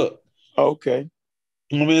good book. Okay.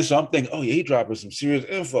 You know what I mean? So I'm thinking, oh yeah, he dropping some serious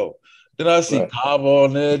info. Then I see Kava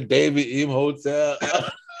on there, David Imhotep.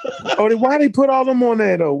 Why they put all them on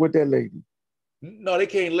there though with that lady? No, they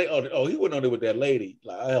can't. Oh, he wasn't on there with that lady.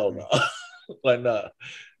 Like, hell no. Like, nah.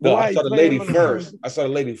 No, I saw the lady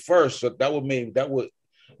first. So that would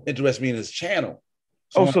interest me in his channel.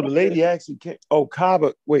 So the lady actually came. Oh,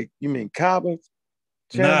 Kava. Wait, you mean Kava?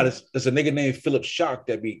 Nah, it's a nigga named Philip Shock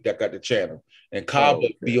that got the channel, and Kaba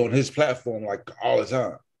be on his platform like all the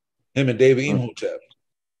time. Him and David Imhotep.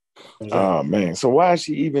 Oh man, so why is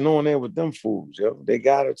she even on there with them fools, yo? They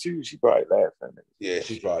got her too. She probably laughing. Yeah,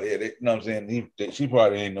 she's probably you know what I'm saying. She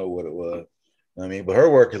probably didn't know what it was. I mean, but her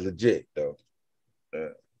work is legit though.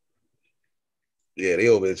 Yeah, they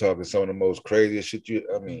over there talking some of the most craziest shit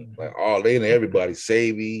like all they and everybody,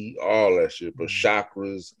 Savvy, all that shit, bro.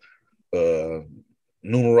 Chakras,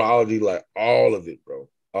 numerology, like all of it, bro.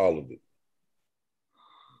 All of it.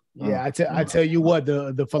 Yeah, I tell you what,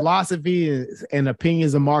 the philosophy and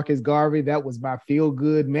opinions of Marcus Garvey, that was my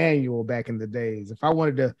feel-good manual back in the days. If I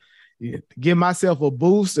wanted to give myself a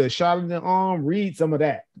boost, a shot in the arm, read some of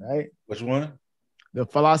that, right? Which one? The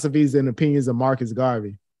philosophies and opinions of Marcus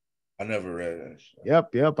Garvey. I never read that shit.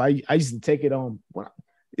 Yep. I used to take it on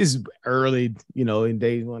it's early, in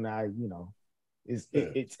days when it's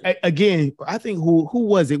again, I think who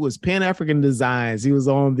was it? It was Pan African Designs. He was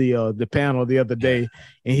on the panel the other day,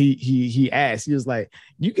 and he asked, he was like,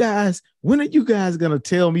 "You guys, when are you guys gonna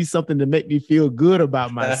tell me something to make me feel good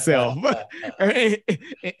about myself?"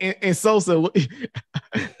 and Sosa,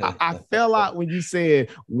 I fell out when you said,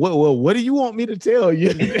 what do you want me to tell you?"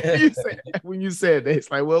 When you said that,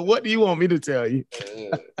 it's like, well, what do you want me to tell you?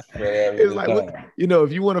 It's like,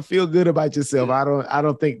 if you want to feel good about yourself, I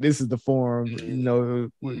don't think this is the forum. No,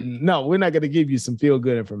 we're not going to give you some feel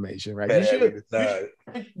good information, right?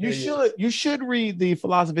 You should read the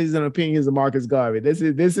philosophies and opinions of Marcus Garvey. This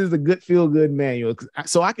is a good feel good manual,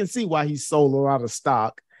 so I can see why he sold a lot of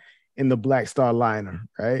stock in the Black Star liner,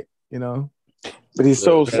 right? But he's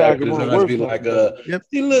so be like,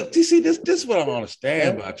 see, look, you see, this is what I don't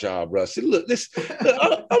understand about y'all, bro. See, look,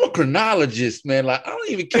 I'm a chronologist, man. Like, I don't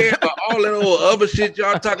even care about all that old other shit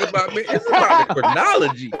y'all talking about, man. It's about the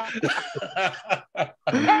chronology.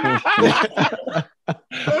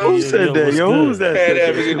 Who said that? Yo, who's that?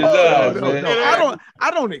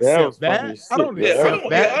 I don't accept that. I don't accept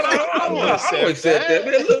that. I don't accept that,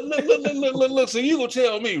 man. Look. So you gonna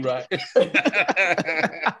tell me, right?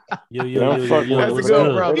 Yo, that's a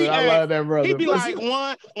good brother. I love that brother. He be like,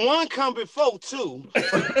 one come before two,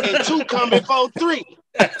 and two come before three.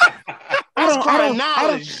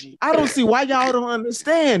 I don't see why y'all don't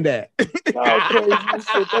understand that.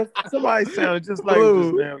 Somebody sounded just like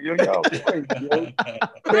this now. Y'all crazy, yo.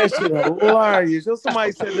 That shit hilarious.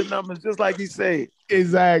 Somebody said the numbers just like he said.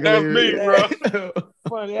 Exactly. That's me, bro.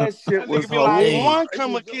 Funny, that shit was be like, one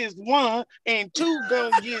come against one, and two go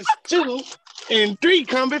against two, and three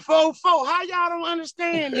come before four. How y'all don't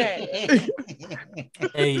understand that?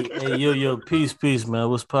 Hey, yo, peace, man.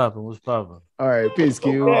 What's popping? All right, peace,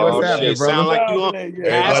 Q. What's happening, brother? Sound like you on.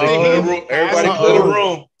 Everybody clear the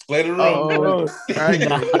room. Play the room.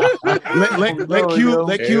 Let Q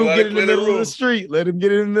get in the middle of the street. Let him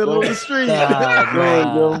get in the middle of the street.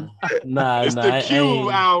 Nah. It's the Q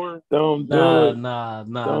hour. Don't do it. Nah.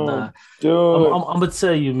 I'm gonna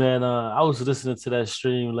tell you, man. I was listening to that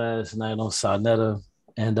stream last night on Sonetta,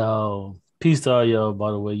 and peace to all y'all.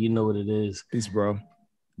 By the way, you know what it is. Peace, bro.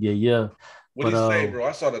 Yeah. What do you say, bro?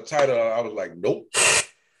 I saw the title. I was like, nope.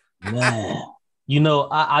 Man,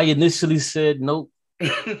 I initially said nope.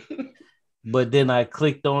 But then I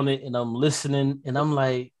clicked on it and I'm listening and I'm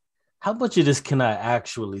like, how much of this can I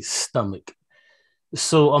actually stomach?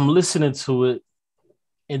 So I'm listening to it,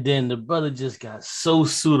 and then the brother just got so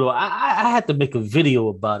pseudo. I had to make a video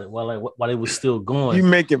about it while it was still going. You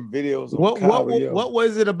making videos? What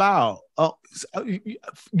was it about?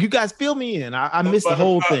 You guys fill me in. I missed the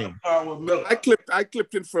whole thing. I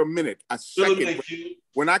clipped in for a minute, a second.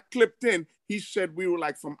 When I clipped in, he said we were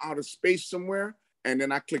like from outer space somewhere. And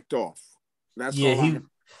then I clicked off. That's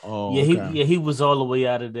all. He was all the way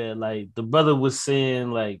out of there. Like the brother was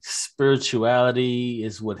saying, like spirituality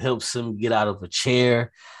is what helps him get out of a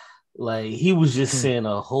chair. Like he was just saying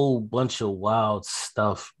a whole bunch of wild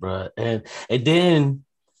stuff, bro. And then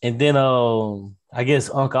I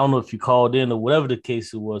guess Unc, I don't know if you called in or whatever the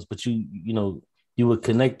case it was, but you were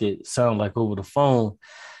connected, sound like over the phone.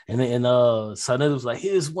 And Sonetta was like,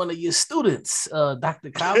 here's one of your students, Dr.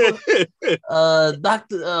 Kaba,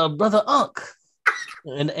 Brother Unc.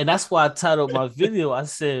 And that's why I titled my video. I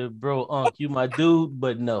said, bro, Unc, you my dude,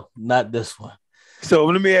 but no, not this one. So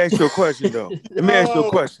let me ask you a question, though. Let me ask you a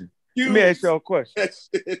question. When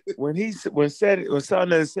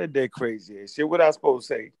Sonetta said that crazy shit, what I supposed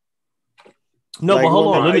to say? No, but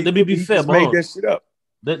hold on. Let me be fair. Made that shit up.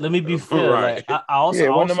 Let me be fair. Right. Like, I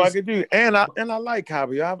also what am I gonna do? And I like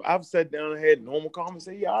Javi. I've sat down and had normal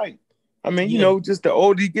conversation. Yeah, all right. I mean, just the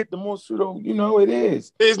older you get, the more pseudo, it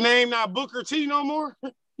is. His name not Booker T no more.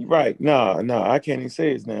 Right. No, I can't even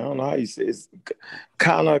say his name. I don't know how you say it. It's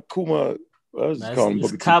Kana Kuma.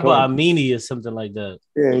 It's Kaba Amini or something like that.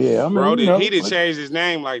 Yeah. I mean, bro, he did change his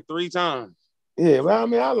name like 3 times. Yeah, well, I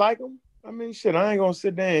mean, I like him. I mean, shit, I ain't gonna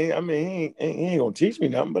sit there. I mean, he ain't gonna teach me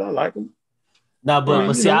nothing, but I like him. Nah,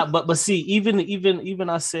 but see, even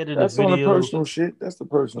I said in that's the video, on the personal shit. That's the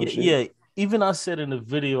personal shit. Yeah, even I said in the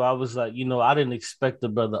video, I was like, I didn't expect the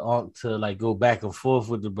brother Ankh to like go back and forth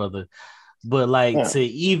with the brother, but like to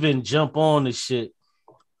even jump on the shit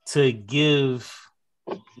to give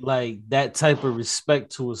like that type of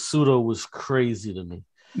respect to a pseudo was crazy to me.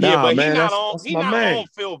 Yeah, but man, he not on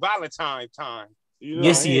Phil Valentine time.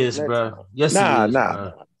 Yes, he is, bro. Yes, he is,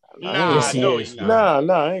 bro. Yes, he is. I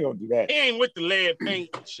ain't gonna do that. He ain't with the lead paint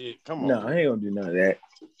and shit. Come on. No, I ain't gonna do none of that.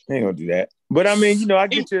 I ain't gonna do that. But I mean, I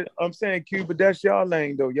get you. I'm saying, Q, but that's y'all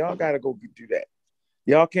lane though. Y'all gotta go do that.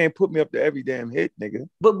 Y'all can't put me up to every damn hit, nigga.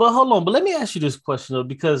 But hold on. But let me ask you this question though,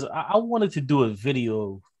 because I wanted to do a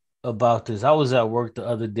video about this. I was at work the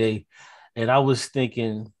other day, and I was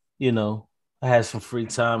thinking, I had some free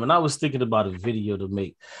time, and I was thinking about a video to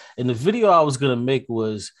make. And the video I was gonna make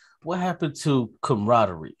was what happened to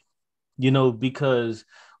camaraderie. Because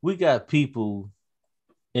we got people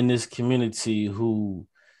in this community who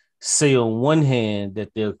say on one hand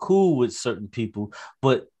that they're cool with certain people,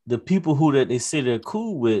 but the people who that they say they're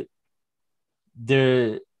cool with,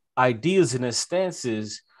 their ideas and their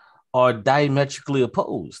stances are diametrically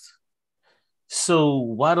opposed. So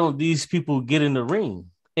why don't these people get in the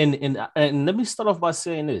ring? And let me start off by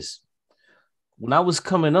saying this. When I was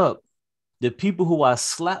coming up, the people who I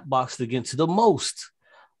slapboxed against the most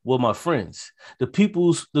were my friends. The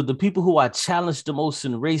people who I challenged the most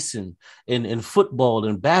in racing and in football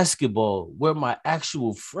and basketball were my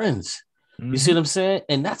actual friends. Mm-hmm. You see what I'm saying?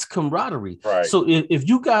 And that's camaraderie. Right. So if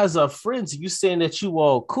you guys are friends, you saying that you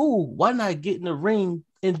all cool, why not get in the ring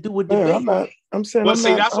and do a debate? I'm saying, but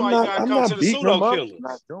see, that's why you gotta come to the pseudo killers. I'm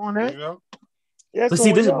not doing that. But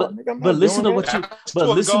see, listen to what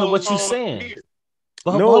you're saying.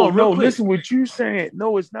 No, listen what you saying.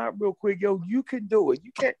 No, it's not real quick. Yo, you can do it.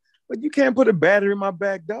 You can't put a battery in my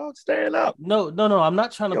back, dog. Stand up. No, I'm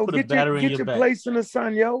not trying to put a battery in your back. Get your place in the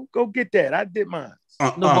sun, yo. Go get that. I did mine.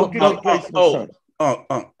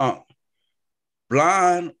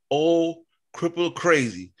 Blind, old, crippled,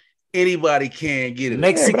 crazy. Anybody can get it.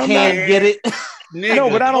 Mexican can't get it. Nigga, no,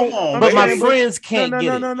 but I don't. But my friends can't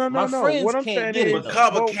get it. No. My friends what I'm can't saying get is, it.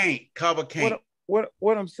 Kaba can't.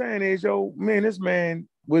 What I'm saying is, yo, man, this man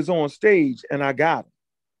was on stage and I got him,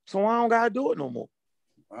 so I don't gotta do it no more.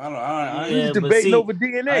 He's debating over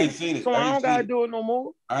DNA, I ain't seen it. So I don't gotta do it no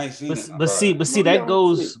more. I ain't seen it. But see, that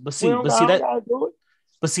goes. But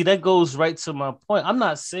see, that goes right to my point. I'm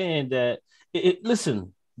not saying that.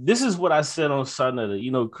 Listen. This is what I said on Sunday.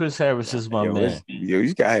 Chris Harris is my man.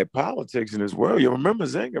 You gotta have politics in this world. You remember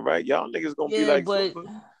Zenga, right? Y'all niggas gonna be like,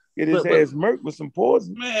 get his ass murked with some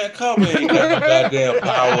poison. Man, come ain't got no goddamn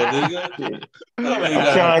power, nigga.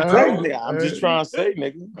 I'm just trying to say,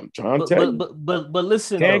 nigga. I'm trying to tell you. But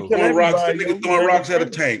listen, throwing rocks at a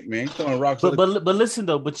tank, man. Throwing rocks. But listen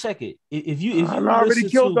though. But check it. If you I already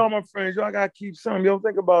killed all my friends. Yo, I gotta keep some. Yo,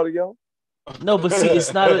 think about it, yo. No, but see,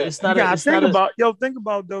 it's not. Think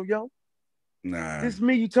about though, yo. Nah, this is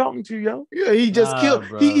me you talking to, yo. Yeah, he just killed.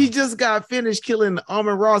 He just got finished killing the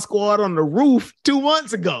Armin Raw squad on the roof 2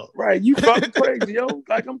 months ago. Right, you fucking crazy, yo.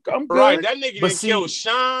 Like I'm good. Right, that nigga didn't kill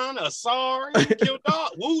Sean, Asari, he killed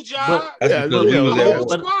Dog, Woo-Jah. That's because we was at war.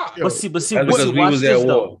 But see, that's because we was at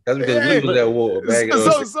war. That's because we was at war. That's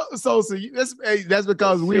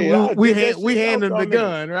because we handed the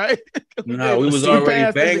gun, right? No, we was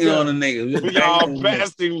already banging on the niggas. We all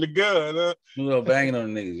blasting the gun, huh? We were banging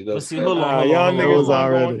on the niggas. But see, hold on. Y'all niggas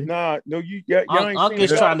already. Y'all ain't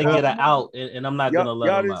trying to get her out, and I'm not gonna let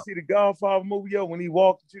him out. Y'all didn't see the Godfather movie, yo, when he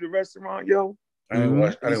walked into the restaurant, yo. I didn't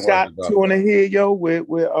watch shot two in the head, yo, with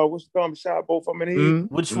what's the called? Shot both of them in the head.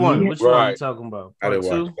 Which one? Which one are you talking about? I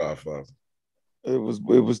didn't watch Godfather. It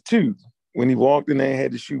was two. When he walked in there,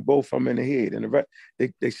 had to shoot both of them in the head, and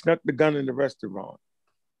they snuck the gun in the restaurant.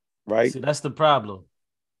 Right. See, that's the problem.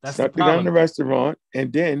 Snuck the gun in the restaurant,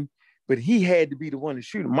 and then. But he had to be the one to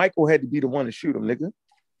shoot him. Michael had to be the one to shoot him, nigga.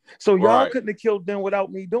 So y'all couldn't have killed them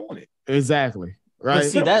without me doing it. Exactly. Right. But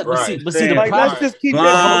see that. But see the problem. Let's just keep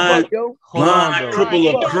that yo. Blind,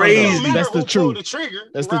 cripple, or crazy. That's the truth.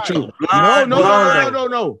 That's the truth.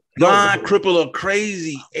 No. Blind, cripple, or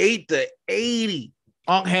crazy. 8 to 80.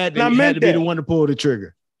 Unc had to be the one to pull the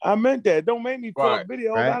trigger. I meant that. Don't make me put a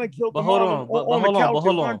video. I done killed them on the couch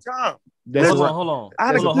at one time. Hold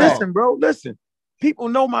on. Listen, bro. Listen. People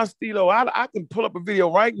know my stilo. I can pull up a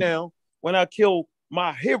video right now when I kill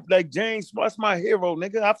my hero, like James, that's my hero,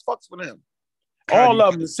 nigga. I fucks with him. All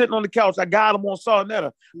of them sitting on the couch. I got them on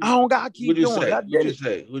Sarnetta. I don't got to keep doing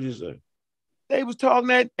it. What'd you say? They was talking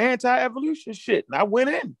that anti-evolution shit, and I went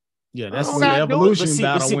in. Yeah, that's the evolution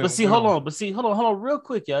battle. But see, hold on, real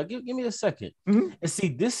quick, y'all. Give me a second. Mm-hmm. And see,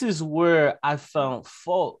 this is where I found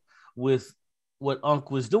fault with what Unc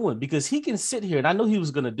was doing, because he can sit here, and I knew he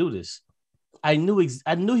was gonna do this. I knew he was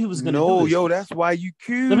gonna do this. No, yo, that's why you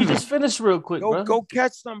cute. Let me just finish real quick, bro. Go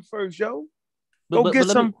catch some first, yo. Go get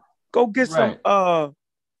some. Go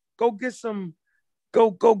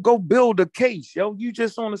build a case, yo. You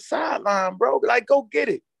just on the sideline, bro. Like, go get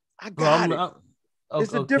it. I got it.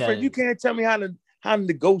 It's a different. You can't tell me how to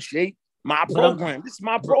negotiate my program. This is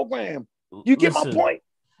my program. You get my point.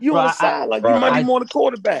 You on the side like you Monday morning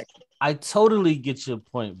quarterback. I totally get your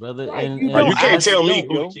point, brother. Right, and you can't tell me,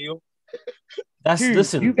 Q.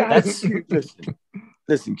 Listen,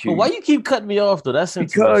 Q. But why you keep cutting me off though? That's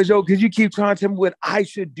because you keep trying to tell me what I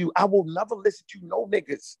should do. I will never listen to no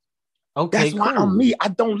niggas. Okay, that's why I'm me. I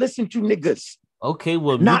don't listen to niggas. Okay,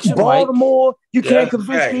 well, not Baltimore. You can't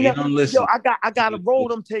convince me. Don't listen. Yo, I got a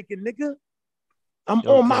road I'm taking, nigga. I'm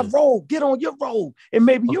on my road. Get on your road, and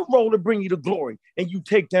maybe your road will bring you to glory, and you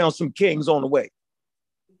take down some kings on the way.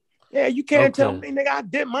 Yeah, you can't tell me, nigga. I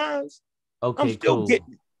did mine. Okay, I'm still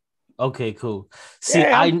getting it. Okay, cool. See,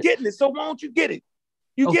 yeah, I'm getting it. So why don't you get it?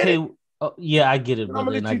 You get it. Yeah, I get it, brother. I'm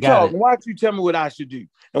gonna let you talk. Why don't you tell me what I should do,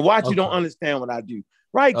 and why you don't understand what I do?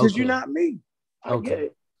 Right? Because you're not me. I get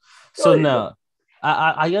it. So now,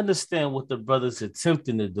 I understand what the brother's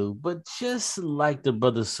attempting to do, but just like the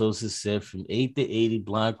brother Sosa said, from 8 to 80,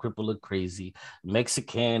 blind, cripple, or crazy,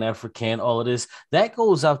 Mexican, African, all of this, that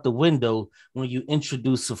goes out the window when you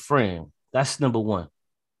introduce a friend. That's number one.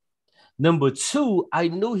 Number two, I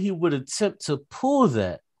knew he would attempt to pull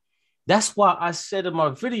that. That's why I said in my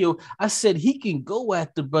video, I said he can go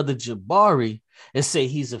at the brother Jabari and say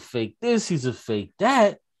he's a fake this, he's a fake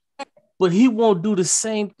that, but he won't do the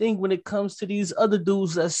same thing when it comes to these other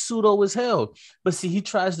dudes that's pseudo as hell. But see, he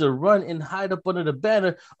tries to run and hide up under the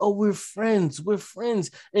banner. Oh, we're friends.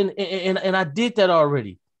 And I did that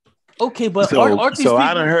already. Okay, but so aren't these people...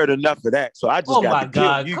 I done heard enough of that. So I just got to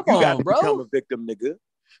kill you. You got to become a victim, nigga.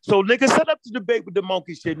 So, nigga, set up the debate with the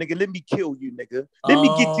monkey shit, nigga. Let me kill you, nigga. Let me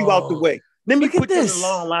get you out the way. Let me put you in the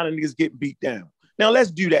long line of niggas getting beat down. Now, let's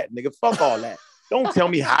do that, nigga. Fuck all that. Don't tell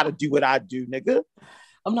me how to do what I do, nigga.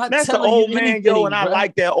 I'm not That's telling the old you man, anything, yo, and I bro.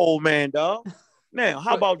 like that old man, dog. Now,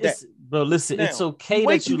 how about that? Bro, listen, now, it's okay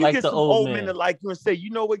that you like the old man. To like you and say, you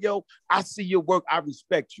know what, yo, I see your work, I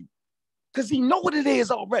respect you. Because he know what it is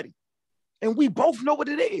already. And we both know what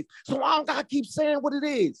it is. So I don't got to keep saying what it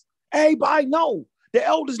is. Everybody know. The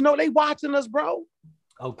elders know they watching us, bro.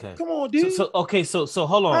 Okay. Come on, dude. So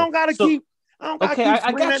hold on. I don't gotta keep I got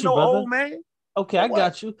you, no brother. Old man. Okay, I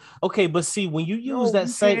got you. Okay, but see, when you use that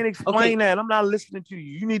you same, can't explain that. I'm not listening to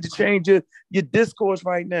you. You need to change your discourse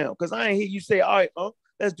right now, because I ain't hear you say, all right,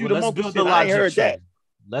 let's do the monkey shit. I ain't heard that.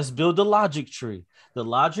 Let's build the logic tree. The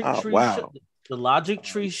logic tree. Wow. The logic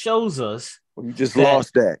tree shows us. You just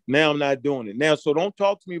lost that. Now I'm not doing it. Now, so don't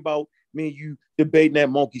talk to me about me and you debating that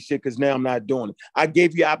monkey shit, because now I'm not doing it. I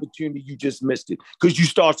gave you opportunity, you just missed it because you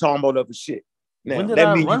start talking about other shit. Now, when did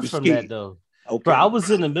I run from that though? Okay. Bro, I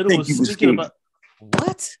was in the middle of speaking about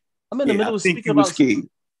what? I'm in the middle of speaking about.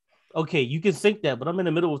 Okay, you can think that, but I'm in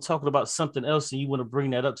the middle of talking about something else, and you want to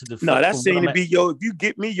bring that up to the. No, that's saying to be yo. If you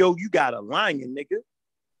get me, yo, you got a lion, nigga.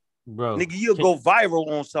 Bro, nigga, you'll go viral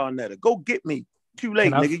on Sarnetta. Go get me. Too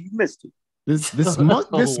late, nigga. You missed it. This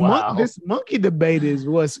monkey debate is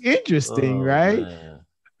what's interesting, right? Man.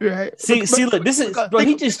 Right. See, look, this is bro.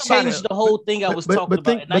 He just changed the whole thing I was talking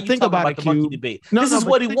about. Now you talk about the monkey debate. This is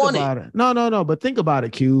what he wanted. No. But think about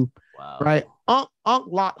it, Cube. Wow. Right? Unc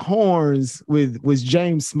locked horns with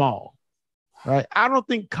James Small. Right? I don't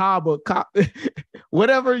think Kaba,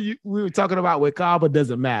 whatever we were talking about with Kaba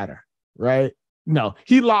doesn't matter. Right? No,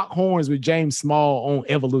 he locked horns with James Small on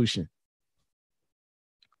Evolution.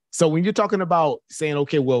 So when you're talking about saying,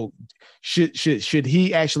 okay, well, should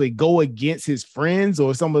he actually go against his friends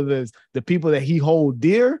or some of the people that he hold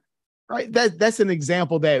dear, right? That's an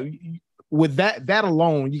example that with that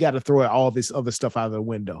alone, you got to throw all this other stuff out of the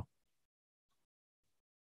window.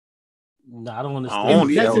 No, I don't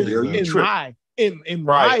understand. In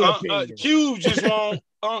my opinion. Q just want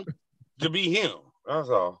to be him. That's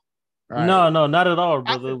all. Right. No, not at all,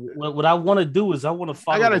 brother. What I want to do is I want to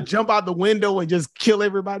follow. I gotta jump out the window and just kill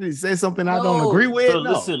everybody and say something I don't agree with.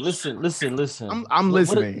 No. Listen. I'm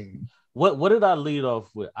listening. What did I lead off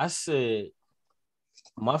with? I said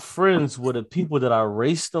My friends were the people that I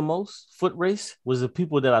raced the most, foot race, was the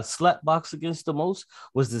people that I slap box against the most,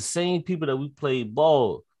 was the same people that we played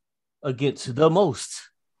ball against the most.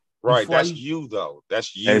 Right, that's you though.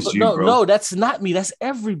 That's you. No, that's not me. That's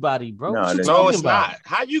everybody, bro. No, it's not.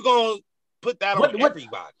 How you gonna put that on everybody?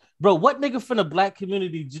 Bro, what nigga from the black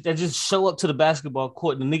community that just show up to the basketball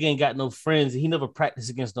court and the nigga ain't got no friends and he never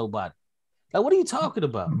practiced against nobody? Like, what are you talking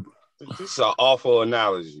about? This is an awful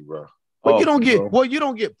analogy, bro. But you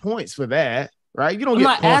don't get points for that, right? You don't I'm get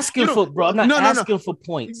not points. asking for, bro. I'm not asking for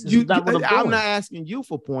points. I'm not asking you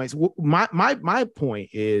for points. My point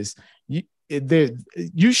is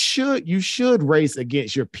you should race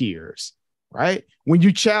against your peers, right? When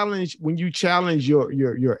you challenge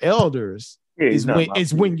your elders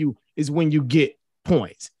is when you get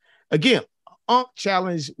points. Again, Unc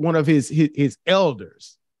challenged one of his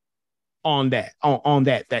elders on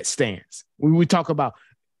that stance. When we talk about,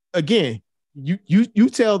 again, you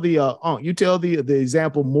tell the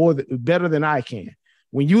example better than I can.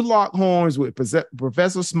 When you lock horns with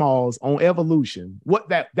Professor Smalls on Evolution, what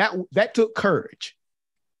that took courage.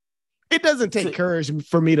 It doesn't take courage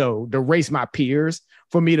for me to race my peers,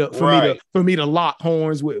 for me to lock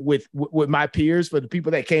horns with my peers, for the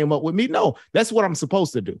people that came up with me. No, that's what I'm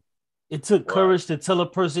supposed to do. It took courage to tell a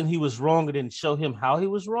person he was wrong and then show him how he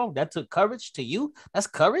was wrong. That took courage to you? That's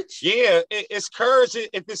courage? Yeah, it's courage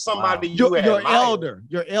if it's somebody your elder,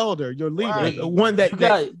 your leader, right. The one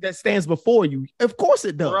that stands before you. Of course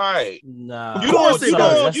it does. Right. Nah. That's a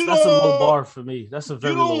low bar for me. That's a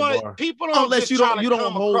very low bar. People don't unless you don't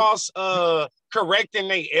come across correcting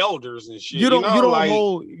their elders and shit. You don't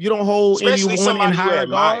hold anyone in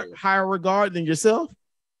higher regard than yourself.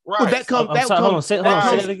 Right. Well,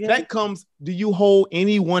 that comes. Do you hold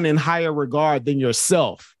anyone in higher regard than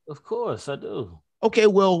yourself? Of course, I do. Okay,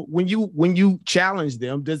 well, when you challenge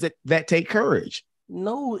them, does that take courage?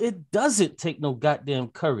 No, it doesn't take no goddamn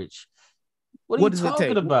courage. What are you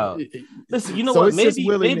talking about? Listen, you know what?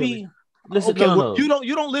 Maybe. Listen, okay, no.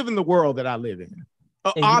 You don't live in the world that I live in.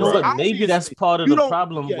 You know what? Maybe that's part of the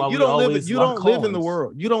problem. You don't live in the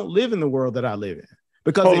world. You don't live in the world that I live in.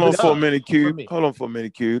 Because hold on for a minute,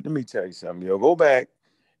 Q. Let me tell you something, yo. Go back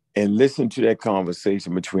and listen to that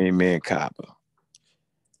conversation between me and Copper.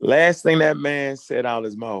 Last thing that man said out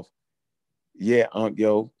his mouth, yeah, Unc,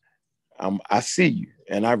 yo, I see you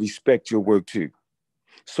and I respect your work too.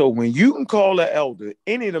 So when you can call an elder,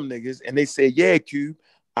 any of them niggas, and they say, yeah, Q,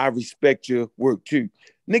 I respect your work too.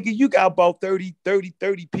 Nigga, you got about 30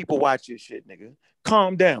 people watch your shit, nigga.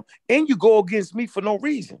 Calm down. And you go against me for no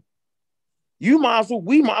reason. We might as well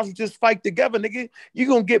just fight together, nigga. You're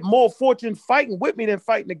going to get more fortune fighting with me than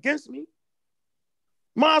fighting against me.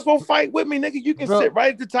 Might as well fight with me, nigga. You can sit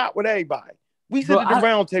right at the top with everybody. We sit at the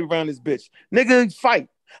round table around this bitch. Nigga, fight.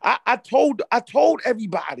 I told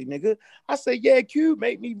everybody, nigga. I said, yeah, Q,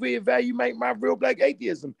 make me reevaluate my real black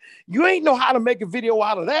atheism. You ain't know how to make a video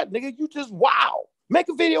out of that, nigga. You just, wow. Make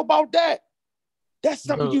a video about that. That's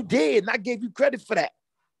something you did, and I gave you credit for that.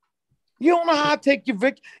 You don't know how to take your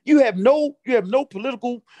victory. You have no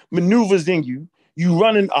political maneuvers in you. You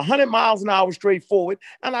running 100 miles an hour straight forward,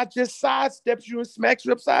 and I just sidesteps you and smacks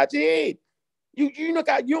you upside your head. You don't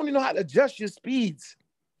even know how to adjust your speeds.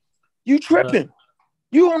 You tripping.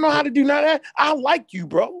 You don't know how to do none of that. I like you,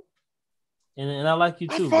 bro. And I like you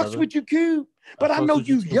too, I fucks with you, Q. But I know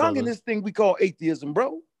you young in this thing we call atheism,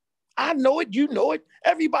 bro. I know it. You know it.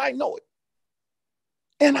 Everybody know it.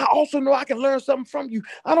 And I also know I can learn something from you.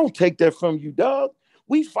 I don't take that from you, dog.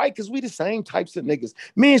 We fight because we the same types of niggas.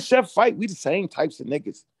 Me and Chef fight, we the same types of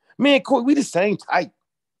niggas. Me and Corey, we the same type.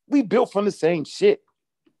 We built from the same shit.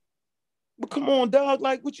 But come on, dog.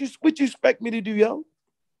 Like, what you expect me to do, yo?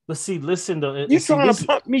 But see, listen, though. You trying to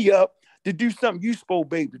pump me up to do something you supposed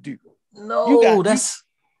babe to do. No,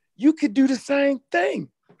 you could do the same thing.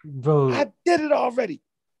 Bro. I did it already.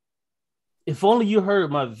 If only you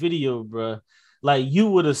heard my video, bro. Like, you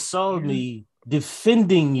would have saw me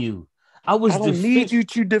defending you. I don't need you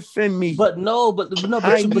to defend me. But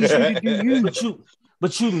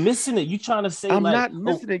you missing it. You trying to say I'm not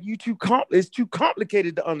missing it. It's too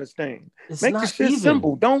complicated to understand. Make the shit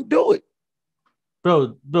simple. Don't do it.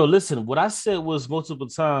 Bro, listen, what I said was multiple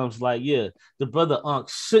times, like, yeah, the brother Unc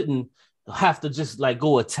shouldn't have to just like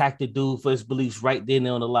go attack the dude for his beliefs right then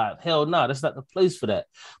and on the live. Hell no, that's not the place for that.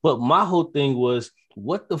 But my whole thing was,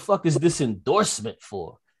 what the fuck is this endorsement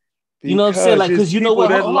for? You know what I'm saying? Like, because you know what?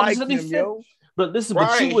 But listen,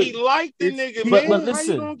 he liked the nigga, man. But listen,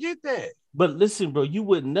 how you gonna get that? But listen, bro, you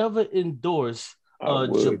would never endorse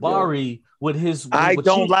Jabari with his. I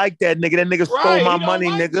don't like that nigga. That nigga stole my money,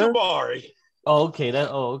 nigga. Jabari. Oh, okay.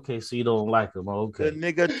 Okay. So you don't like him. Oh, okay. The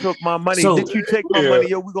nigga took my money. So, did you take my money?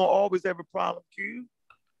 Yo, we gonna always have a problem, Q.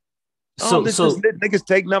 Niggas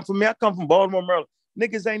take nothing from me. I come from Baltimore, Maryland.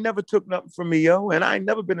 Niggas ain't never took nothing from me, yo. And I ain't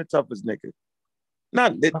never been the toughest nigga.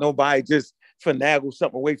 Not that nobody just finagle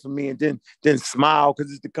something away from me and then smile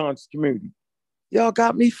because it's the conscious community. Y'all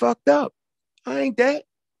got me fucked up. I ain't that.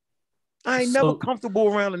 I ain't never comfortable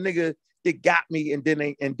around a nigga that got me and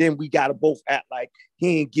then we gotta both act like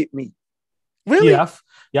he ain't get me. Really? Yeah,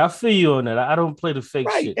 I feel you on that. I don't play the fake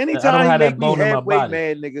shit. Anytime I don't have that bone in my body.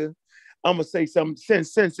 Mad, nigga, I'm gonna say something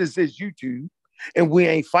since this is YouTube and we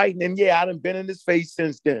ain't fighting. And yeah, I done been in his face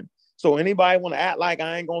since then. So anybody want to act like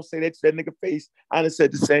I ain't gonna say that to that nigga face, I done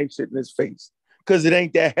said the same shit in his face. Cause it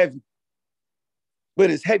ain't that heavy. But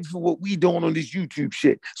it's heavy for what we doing on this YouTube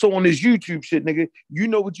shit. So on this YouTube shit, nigga, you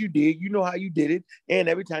know what you did, you know how you did it, and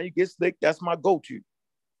every time you get slick, that's my go-to.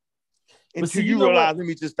 Until you realize, let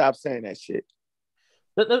me just stop saying that shit.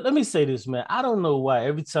 Let me say this, man. I don't know why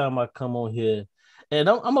every time I come on here, and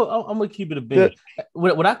I'm gonna keep it a bit.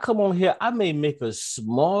 When I come on here, I may make a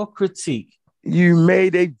small critique. You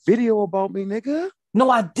made a video about me, nigga? No,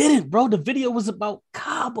 I didn't, bro. The video was about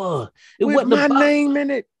Kaba. It wasn't my name in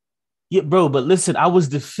it. Yeah, bro, but listen, I was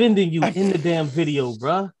defending you in the damn video,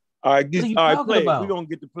 bro. All right, play it. We're gonna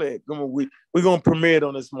get to play it. Come on, we're gonna premiere it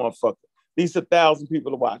on this motherfucker. These 1,000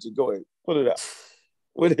 people to watch it. Go ahead, put it up.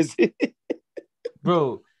 What is it?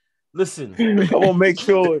 Bro, listen. I'm gonna make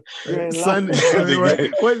sure Sunday.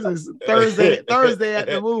 What is this? Thursday at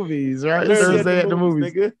the movies, right? Thursday at the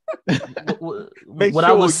movies, nigga. Make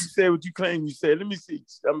sure you said what you claim you said. Let me see.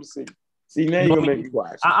 I'm gonna see. See, now you're gonna make me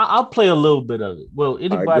watch. I'll play a little bit of it. Well,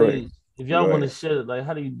 anybody, if y'all want to share it, like,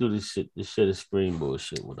 how do you do this shit? The share the screen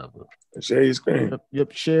bullshit, whatever. Share your screen.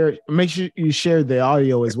 Yep, share. Make sure you share the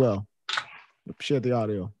audio as well. Share the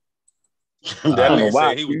audio. That nigga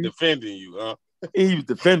said he was defending you, huh? He was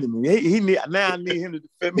defending me. Now I need him to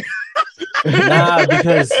defend me. Nah,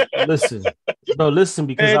 because listen, because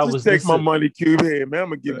man, I was take my money, Cube here, man. I'm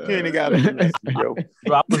gonna give Kenny got it, yo.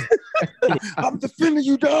 Bro, I'm defending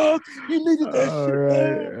you, dog. You needed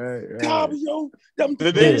that shit, man. Cobby, yo. I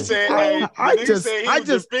just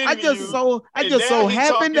so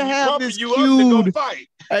happen to have this queued.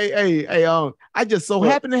 Hey, I just so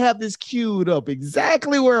happen to have this queued up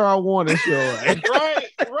exactly where I want to show it.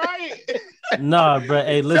 Right. Nah, bro.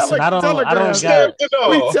 Hey, listen, I don't got.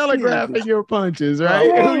 We telegraphing your punches, right?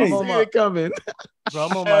 Bro, we see it coming. Bro,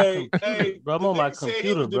 I'm on my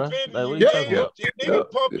computer, bro. Like, what are you talking about?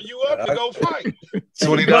 Nigga pumping you up to go fight.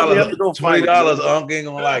 $20, Unc ain't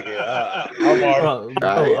gonna like it.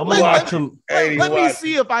 Let me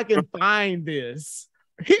see if I can find this.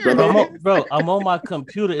 I'm on my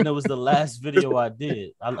computer, and it was the last video I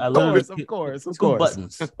did. I literally of course.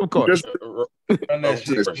 buttons. Of course.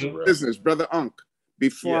 Business, brother Unc.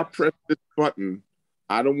 Before I press this button,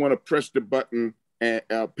 I don't want to press the button and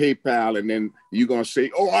PayPal, and then you're gonna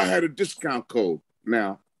say, "Oh, I had a discount code."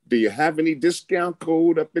 Now, do you have any discount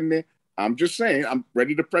code up in there? I'm just saying, I'm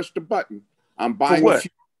ready to press the button. I'm buying a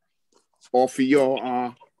few off of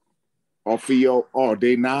your. Oh,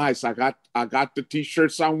 they nice. I got the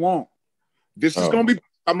t-shirts I want. This is gonna be.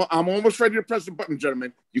 I'm almost ready to press the button,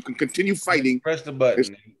 gentlemen. You can continue fighting. Press the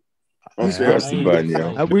button. Press the button,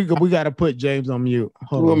 yo. We got to put James on mute.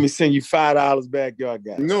 Let me send you $5 back, y'all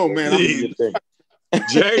got. No, man.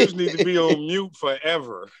 James needs to be on mute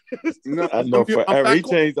forever. No, I know forever. He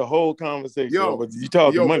changed the whole conversation. But you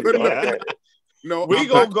talking money. No, we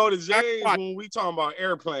gonna go to James when we talking about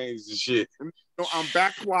airplanes and shit. No, I'm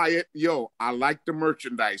back quiet. Yo, I like the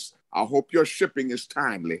merchandise. I hope your shipping is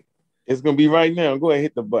timely. It's gonna be right now. Go ahead and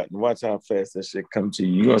hit the button. Watch how fast that shit come to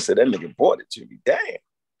you. You're gonna say that nigga bought it to me. Damn.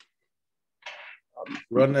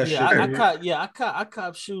 Run that shit. I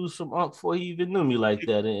cop shoes from Unc before he even knew me like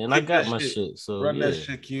that, and I got my shit. So run that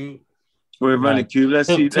shit, Q. We're running Q. Let's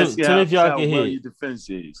see how if y'all can hear your defense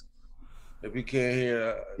is. If you can't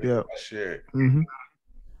hear, share it. Mm-hmm.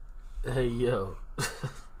 Hey yo.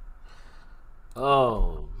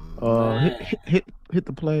 Oh man. Hit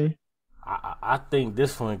the play. I think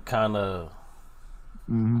this one kind of.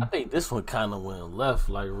 I think this one kind of went left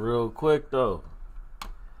like real quick though.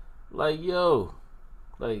 Like yo,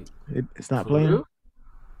 like it's not playing. Real?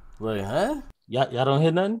 Like huh? Y'all don't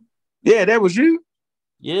hear nothing? Yeah, that was you.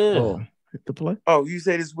 Yeah. Oh, hit the play. Oh, you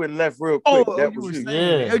said this went left real quick. That was you.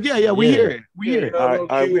 Yeah. We hear it. We hear it. All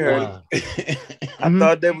right, we heard it. I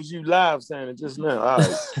thought that was you live saying it just now. All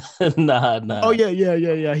right. Nah. Oh yeah.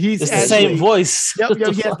 It's the same voice. Yep.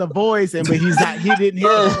 He has the voice, but he's not. He didn't hear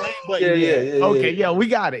the play button. Yeah. Okay, we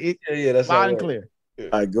got it. That's loud and clear.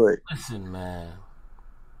 All right, go ahead. Listen, man.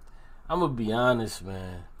 I'm gonna be honest,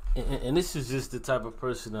 man. and this is just the type of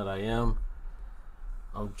person that I am.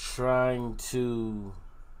 I'm trying to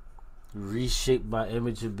reshape my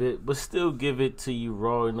image a bit, but still give it to you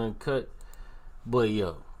raw and uncut. But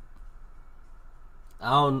yo,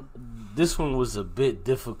 this one was a bit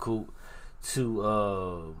difficult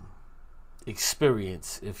to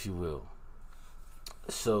experience, if you will.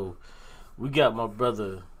 So we got my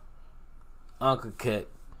brother Uncle Cat,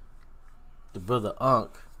 the brother Unc,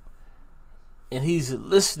 and he's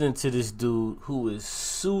listening to this dude who is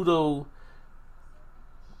pseudo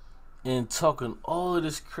and talking all of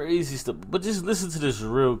this crazy stuff. But just listen to this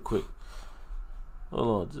real quick. Hold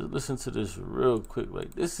on, just listen to this real quick.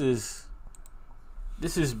 Like this is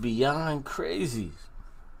beyond crazy.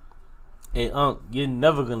 Hey, Unc, you're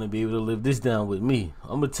never gonna be able to live this down with me.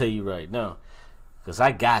 I'm gonna tell you right now, cause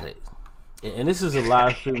I got it. And this is a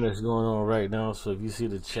live stream that's going on right now. So if you see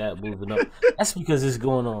the chat moving up, that's because it's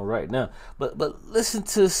going on right now. But listen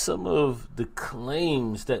to some of the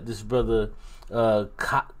claims that this brother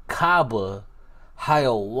Kaba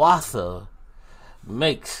Hiawatha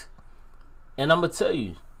makes. And I'm gonna tell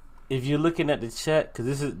you, if you're looking at the chat,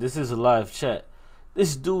 cause this is a live chat,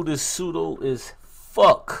 this dude is pseudo as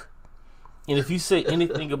fuck. And if you say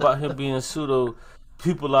anything about him being pseudo,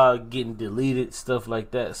 people are getting deleted, stuff like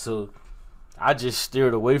that. So I just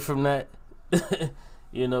steered away from that.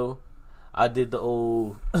 You know, I did the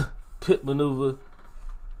old pit maneuver.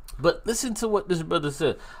 But listen to what this brother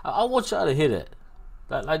said. I want y'all to hear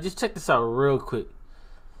that. Like, just check this out real quick.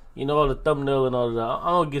 You know, all the thumbnail and all of that. I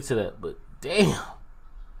don't get to that, but damn.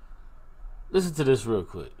 Listen to this real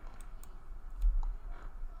quick.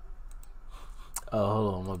 Oh,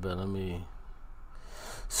 hold on, my bad. Let me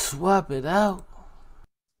swap it out.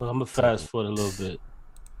 But I'm gonna fast forward a little bit.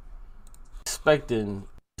 Expecting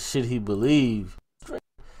shit he believe.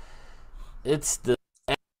 It's the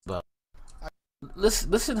about.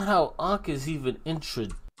 Listen how Unc is even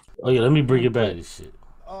introduced. Oh yeah, let me bring it back. This shit.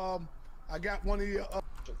 I got one of your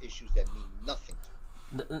issues that mean nothing.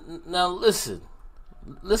 Now listen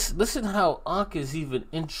how Unc is even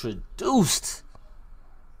introduced.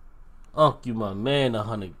 Unc, you my man,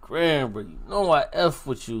 100 grand, bro. You know I F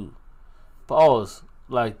with you. Pause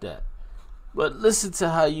like that. But listen to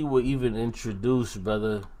how you were even introduced,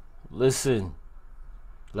 brother. Listen.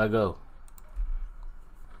 Let go.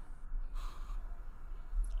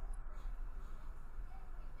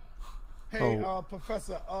 Hey,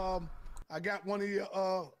 Professor, I got one of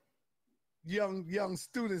your young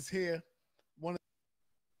students here.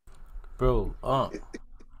 Bro,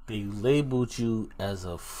 they labeled you as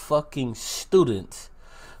a fucking student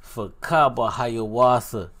for Kaba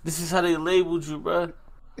Hiawatha. This is how they labeled you, bro.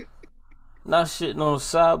 Not shitting on the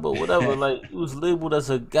side, but whatever. Like, he was labeled as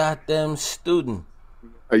a goddamn student.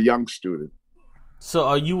 A young student. So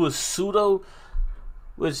are you a pseudo?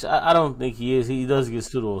 Which I don't think he is. He does get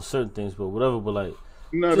pseudo on certain things, but whatever. But like,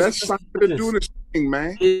 no, that's something to do this thing,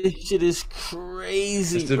 man. This shit is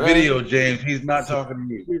crazy. It's the video, James. He's not talking to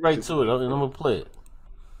me. Get right to it, and I'm gonna play it.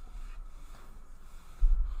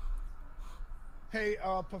 Hey,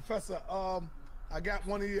 Professor, I got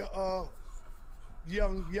one of your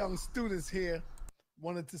young students here.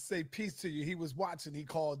 Wanted to say peace to you. He was watching. He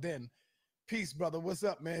called in. Peace, brother. What's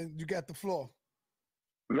up, man? You got the floor.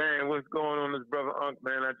 Man, what's going on, this brother Unc,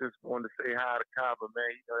 man? I just wanted to say hi to Kaba,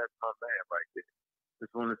 man. You know, that's my man right there.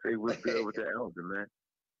 Just want to say what's good with the elder, man.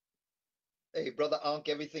 Hey, brother Unc,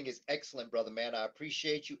 everything is excellent, brother, man. I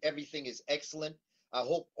appreciate you. Everything is excellent. I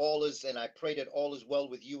hope all is, and I pray that all is well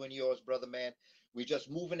with you and yours, brother, man. We're just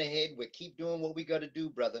moving ahead. We keep doing what we got to do,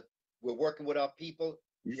 brother. We're working with our people,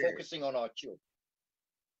 focusing on our children.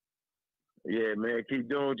 Yeah, man, keep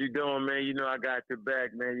doing what you're doing, man. You know I got your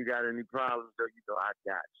back, man. You got any problems, though, you know I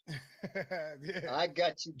got you. I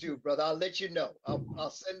got you too, brother. I'll let you know. I'll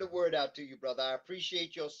send a word out to you, brother. I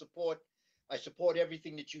appreciate your support. I support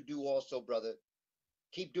everything that you do also, brother.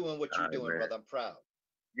 Keep doing what you're doing, man. Brother. I'm proud.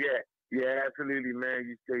 Yeah, absolutely, man.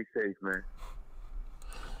 You stay safe, man.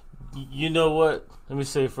 You know what? Let me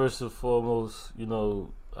say first and foremost, you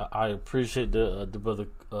know, I appreciate the brother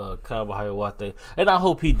Kaba Hiawatha, and I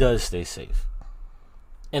hope he does stay safe.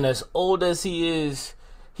 And as old as he is,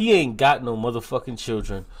 he ain't got no motherfucking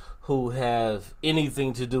children who have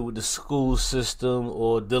anything to do with the school system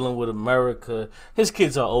or dealing with America. His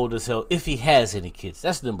kids are old as hell, if he has any kids.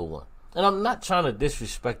 That's number one. And I'm not trying to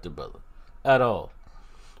disrespect the brother at all.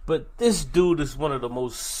 But this dude is one of the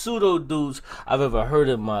most pseudo dudes I've ever heard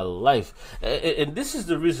in my life. And this is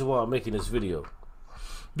the reason why I'm making this video.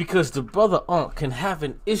 Because the brother Unc can have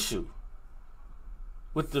an issue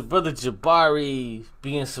with the brother Jabari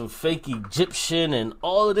being some fake Egyptian and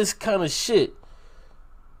all of this kind of shit.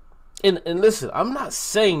 And listen, I'm not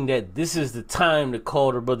saying that this is the time to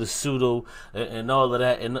call the brother pseudo and all of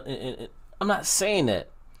that. And I'm not saying that.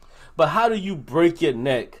 But how do you break your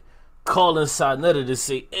neck calling Sonetta to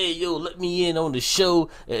say, hey, yo, let me in on the show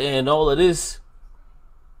and all of this,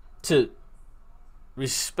 to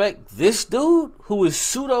respect this dude who is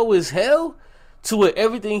pseudo as hell, to where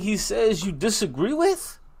everything he says you disagree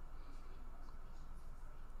with?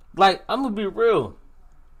 Like, I'm going to be real.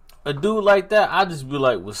 A dude like that, I just be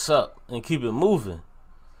like, what's up? And keep it moving.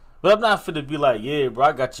 But I'm not finna be like, yeah, bro,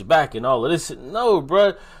 I got your back and all of this. No,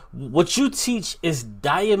 bro. What you teach is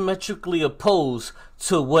diametrically opposed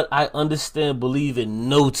to what I understand, believe, and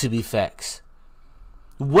know to be facts.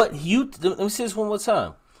 Let me say this one more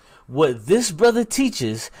time. What this brother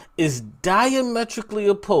teaches is diametrically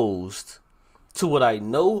opposed to what I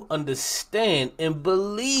know, understand, and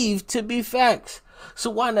believe to be facts.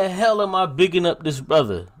 So why in the hell am I bigging up this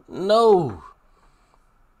brother? No.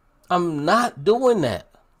 I'm not doing that.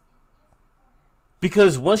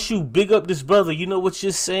 Because once you big up this brother, you know what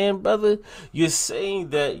you're saying, brother? You're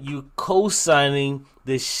saying that you co-signing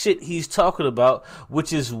the shit he's talking about,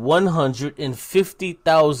 which is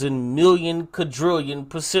 150,000 million quadrillion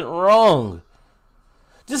 % wrong.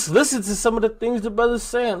 Just listen to some of the things the brother's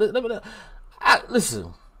saying.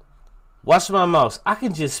 Listen, watch my mouse. I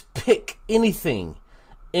can just pick anything.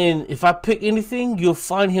 And if I pick anything, you'll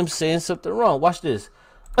find him saying something wrong. Watch this.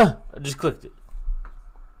 I just clicked it.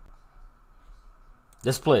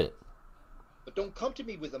 Let's play it. But don't come to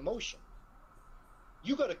me with emotion.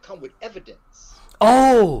 You got to come with evidence.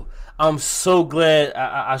 Oh, I'm so glad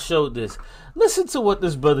I showed this. Listen to what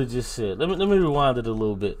this brother just said. Let me rewind it a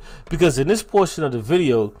little bit. Because in this portion of the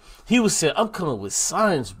video, he was saying, I'm coming with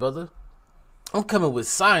science, brother. I'm coming with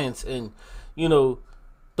science. And, you know,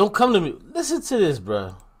 don't come to me. Listen to this,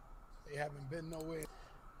 bruh. They haven't been nowhere.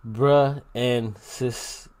 Bruh and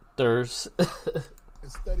sisters.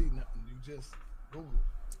 Study nothing. You just Google.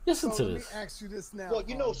 Listen to this. Let me ask you this now. Well,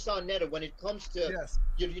 you know, Sonetta, when it comes to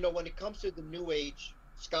you know, when it comes to the New Age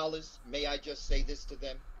scholars, may I just say this to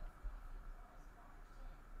them?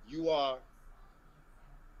 You are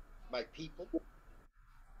my people.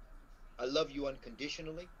 I love you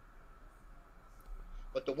unconditionally.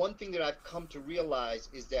 But the one thing that I've come to realize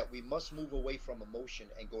is that we must move away from emotion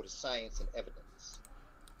and go to science and evidence.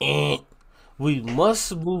 We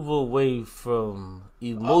must move away from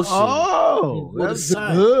emotion. Oh, that's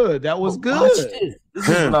good. That was good. Watch this. This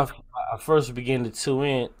is when I first began to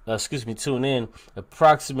tune in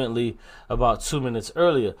approximately about 2 minutes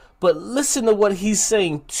earlier. But listen to what he's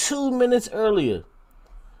saying 2 minutes earlier.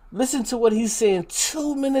 Listen to what he's saying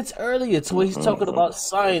 2 minutes earlier, to where he's talking about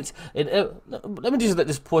science. And let me just let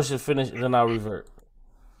this portion finish, and then I'll revert.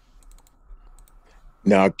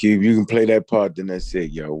 Now, Cube, you can play that part, then that's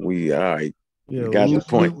it, yo. We all right. Yeah, got the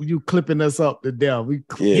point. You clipping us up to death.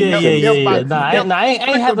 Yeah. Nah, I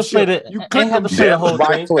ain't have to play the. You ain't have to play the whole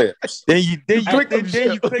thing. Then you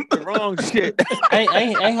click the wrong shit. I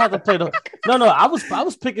ain't have to play the. No. I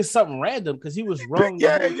was picking something random because he was wrong.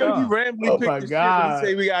 Yeah, you randomly picked the shit and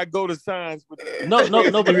say we gotta go to science. No,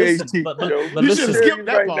 but listen, but you should skip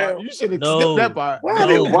that part. You should have skipped that part. Why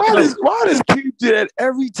does Cube do that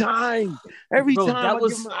every time? Every time I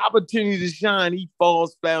give him an opportunity to shine, he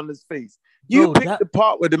falls flat on his face. You picked the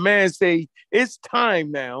part where the man say, it's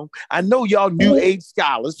time now. I know y'all New Age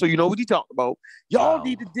scholars, so you know what he talking about. Y'all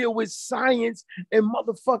need to deal with science and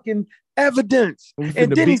motherfucking evidence.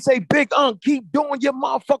 And then he say, Big Unc, keep doing your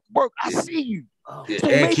motherfucking work. I see you. So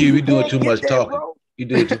and Q, you doing too much talking. You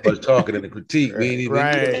doing too much talking in the critique. We ain't even.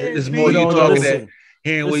 There's more you talking than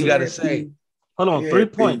hearing what you got to say. Hold on, 3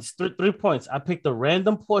 points. 3 points. I picked a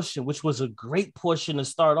random portion, which was a great portion to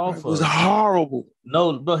start off. It was horrible.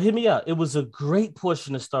 No, but hear me out. It was a great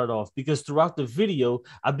portion to start off because throughout the video,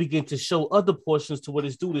 I began to show other portions to where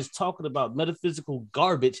this dude is talking about metaphysical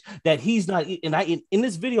garbage that he's not. And in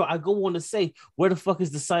this video, I go on to say, where the fuck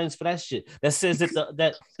is the science for that shit? That says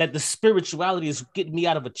that the spirituality is getting me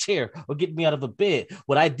out of a chair or getting me out of a bed.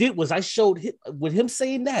 What I did was I showed him, with him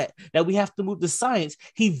saying that we have to move to science.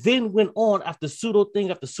 He then went on after pseudo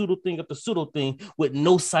thing after pseudo thing after pseudo thing with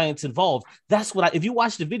no science involved. That's what if you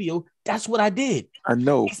watch the video, that's what I did. I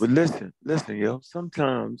know, but listen, yo.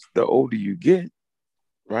 Sometimes the older you get,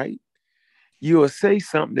 right, you will say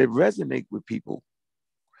something that resonates with people.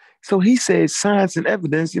 So he said science and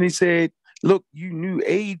evidence, and he said, look, you New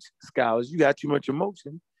Age scholars, you got too much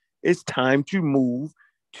emotion. It's time to move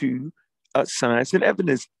to science and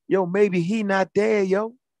evidence. Yo, maybe he not there,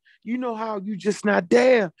 yo. You know how you just not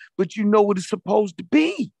there, but you know what it's supposed to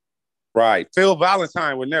be. Right. Phil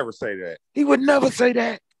Valentine would never say that. He would never say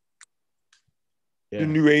that. Yeah. The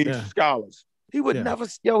New Age scholars. He would never,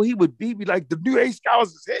 he would beat me like the new A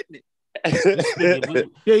Scouts is hitting it.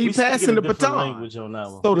 He passing the baton. Language on that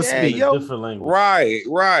one. So to speak. Different language.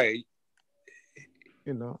 Right.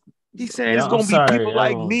 You know, he's saying it's gonna be people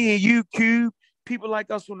like me and you, Cube, people like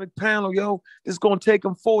us on the panel, that's gonna take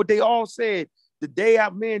them forward. They all said the day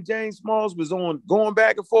me and James Smalls was on going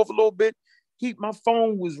back and forth a little bit, my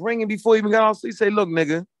phone was ringing before he even got off. He said, look,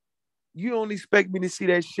 nigga, you don't expect me to see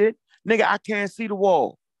that shit. Nigga, I can't see the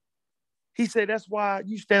wall. He said, that's why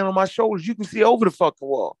you stand on my shoulders. You can see over the fucking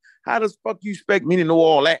wall. How the fuck you expect me to know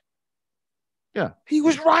all that? Yeah. He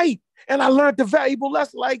was right. And I learned the valuable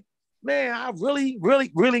lesson. Like, man, I really,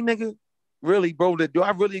 nigga, really, bro, do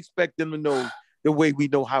I really expect them to know the way we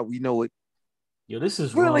know how we know it? Yo, this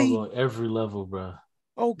is really wrong on every level, bro.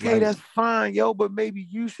 Okay, that's fine, but maybe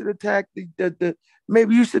you should attack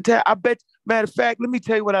maybe you should attack. I bet, matter of fact, let me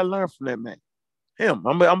tell you what I learned from that man. Him.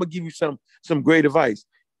 I'm gonna give you some great advice.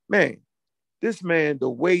 Man, this man, the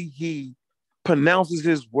way he pronounces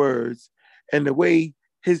his words and the way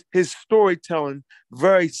his storytelling,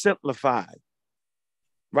 very simplified.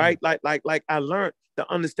 Right? Like I learned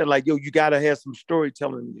to understand, like, you gotta have some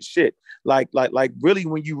storytelling in your shit. Like really,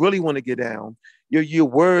 when you really want to get down, your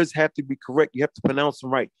words have to be correct. You have to pronounce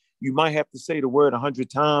them right. You might have to say the word 100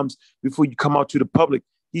 times before you come out to the public.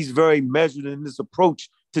 He's very measured in his approach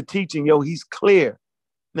to teaching. He's clear.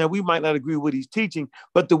 Now, we might not agree with what he's teaching,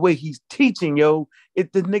 but the way he's teaching, the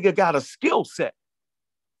nigga got a skill set.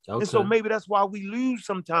 Okay. And so maybe that's why we lose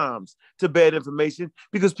sometimes to bad information,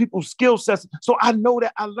 because people's skill sets. So I know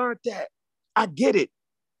that. I learned that. I get it.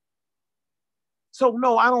 So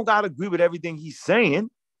no, I don't got to agree with everything he's saying.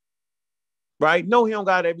 Right? No, he don't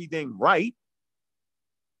got everything right.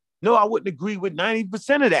 No, I wouldn't agree with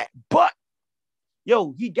 90% of that. But,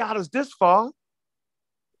 he got us this far.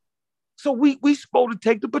 So we supposed to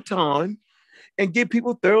take the baton and get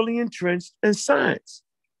people thoroughly entrenched in science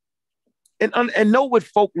and know what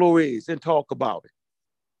folklore is and talk about it.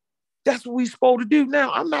 That's what we supposed to do.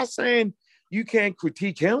 Now, I'm not saying you can't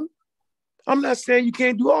critique him. I'm not saying you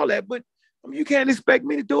can't do all that, but you can't expect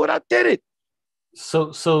me to do it. I did it.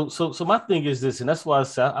 So my thing is this, and that's why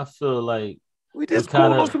I feel like we just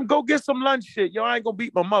go get some lunch shit. I ain't gonna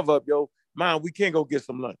beat my mother up, Mom, we can't go get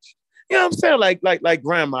some lunch. You know what I'm saying? Like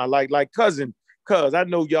grandma, like cousin, cuz I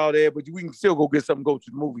know y'all there, but we can still go get something, go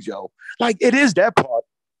to the movies, Like it is that part.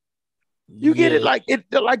 You get it? Like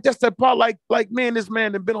that's that part, like me and this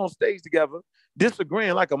man have been on stage together,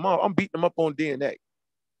 disagreeing like a mom. I'm beating him up on DNA.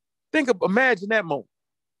 Imagine that moment.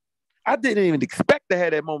 I didn't even expect to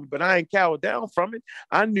have that moment, but I ain't cowered down from it.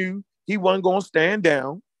 I knew he wasn't gonna stand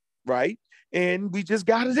down, right? And we just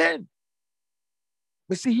got it in.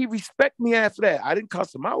 But see, he respect me after that. I didn't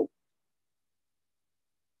cuss him out.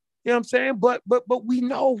 You know what I'm saying? But we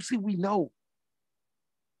know. See, we know.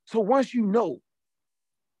 So once you know,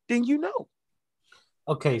 then you know.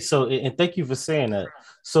 Okay, so and thank you for saying that.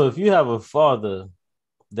 So if you have a father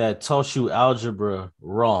that taught you algebra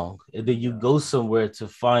wrong, and then you go somewhere to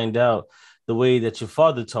find out the way that your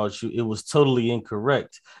father taught you, it was totally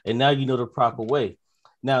incorrect, and now you know the proper way.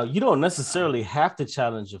 Now, you don't necessarily have to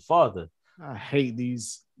challenge your father. I hate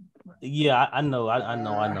these. Yeah, I know. I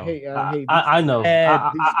know. I know. I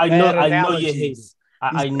know you hate it.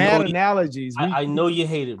 I know bad analogies. I know you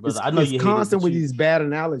hate it, brother. I know you hate it. Constant with these bad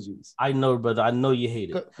analogies. I know, brother. I know you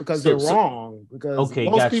hate it because they're wrong. Because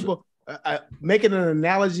most people making an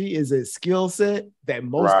analogy is a skill set that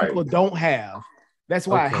most people don't have. That's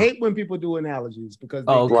why I hate when people do analogies, because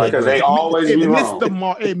they always miss the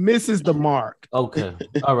mark. It misses the mark. Okay,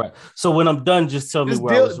 all right. So when I'm done, just tell me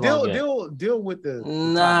where I was wrong at. Deal with the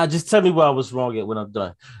Nah, just tell me where I was wrong at when I'm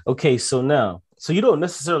done. Okay, so now, so you don't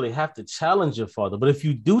necessarily have to challenge your father, but if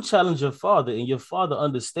you do challenge your father and your father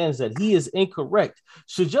understands that he is incorrect,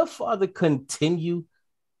 should your father continue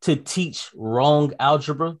to teach wrong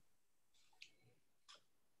algebra?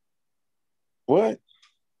 What?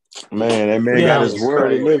 Man, that man got his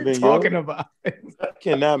world to live in. Talking about I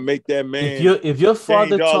cannot make that man. If your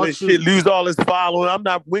father taught you, shit, lose all his following,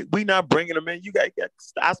 we not bringing him in. You got.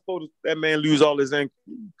 I suppose that man lose all his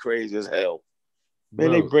income. Crazy as hell. Man,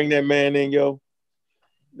 bro. They bring that man in, yo.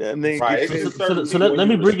 That nigga. So let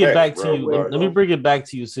me bring it back to you. Let me bring it back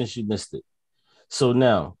to you since you missed it. So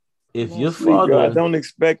now, if your father, I don't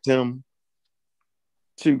expect him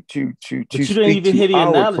to you didn't even hit the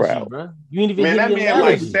analogy, crowd. Bro. You didn't even hit that the man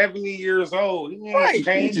analogy. like 70 years old.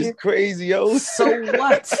 He's just crazy, yo. So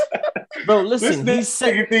what? Bro, listen, this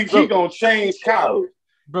nigga think he gonna change college.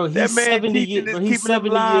 Bro, he's 70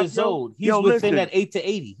 years old. He's within that 8 to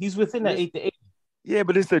 80. He's within that 8 to 80. Yeah,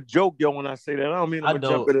 but it's a joke, yo. When I say that, I don't mean I'm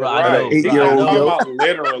gonna jump in it. Right, 8-year-old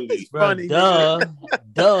literally. Funny, duh.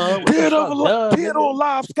 Dead on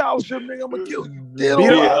live scholarship, nigga. I'm gonna kill you. Dead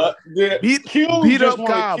on live. Beat up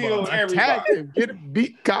Kaba. Attack him.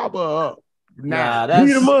 Beat Kaba up. Nah, that's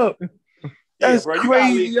beat him up. That's bro,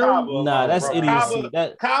 crazy, yo. Nah, that's idiocy.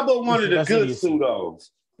 Kaba one of the good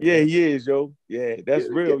pseudos. Yeah, he is, yo. Yeah, that's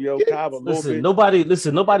real, yo. Kaba,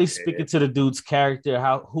 nobody's speaking to the dude's character,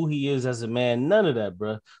 who he is as a man. None of that,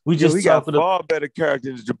 bro. We just got far better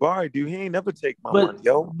character than Jabari, dude. He ain't never take my money,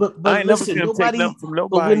 yo. But I ain't never seen him take nothing from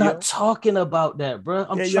nobody. But we're not talking about that, bro.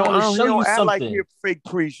 I'm trying to show you something. Like you're a fake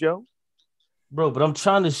priest, yo. Bro, but I'm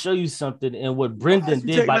trying to show you something, and what Brendan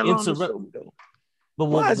did by interrupting. But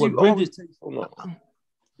what Brendan take so long?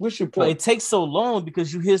 What's your point? It takes so long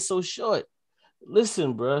because you hear so short.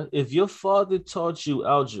 Listen, bro, if your father taught you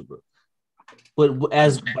algebra, but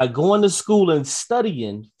by going to school and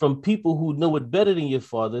studying from people who know it better than your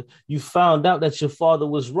father, you found out that your father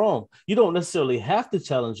was wrong. You don't necessarily have to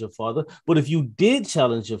challenge your father, but if you did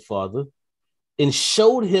challenge your father and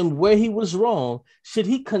showed him where he was wrong, should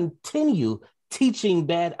he continue teaching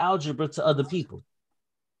bad algebra to other people?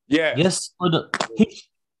 Yeah. Yes or no?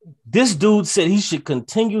 This dude said he should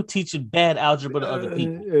continue teaching bad algebra to other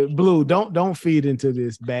people. Blue, don't feed into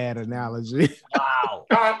this bad analogy. Wow.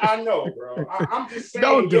 I know, bro. I'm just saying.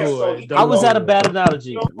 Don't do it. I was at a bad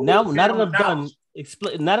analogy. Now that I'm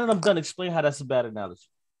done, explain how that's a bad analogy.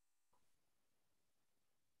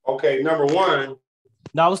 Okay, number one.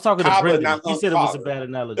 No, I was talking to Brendan. He said it was a bad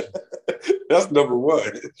analogy. That's number one.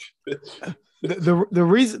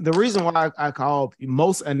 The reason why I call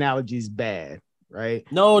most analogies bad. Right?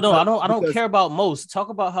 No, I don't care about most. Talk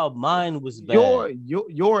about how mine was bad.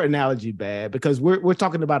 Your analogy bad because we're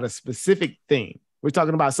talking about a specific thing. We're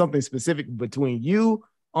talking about something specific between you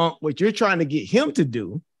on what you're trying to get him to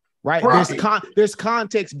do, right? There's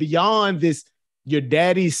context beyond this. Your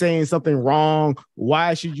daddy's saying something wrong.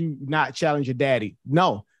 Why should you not challenge your daddy?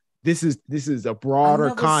 No, this is a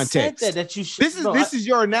broader context. That you should, this is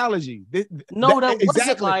your analogy. That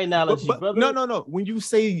wasn't my analogy, brother. No. When you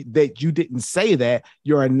say that you didn't say that,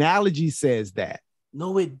 your analogy says that.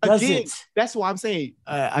 No, it doesn't. Again, that's why I'm saying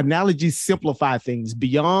analogies simplify things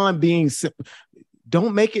beyond being simple.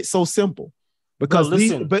 Don't make it so simple because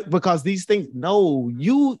these things. No,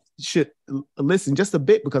 you should listen just a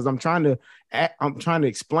bit because I'm trying to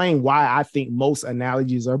explain why I think most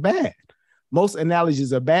analogies are bad. Most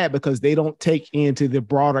analogies are bad because they don't take into the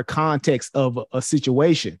broader context of a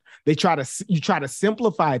situation. You try to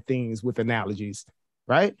simplify things with analogies,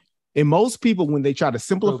 right? And most people, when they try to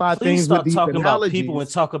simplify things with these talking analogies, about people and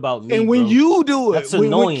talk about me. And when you do it, that's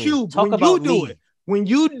annoying. When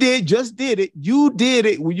you did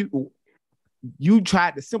it. When you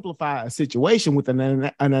tried to simplify a situation with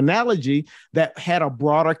an analogy that had a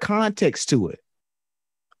broader context to it.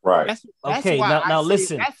 Right. That's okay. Now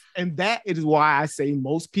listen. That is why I say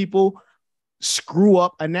most people screw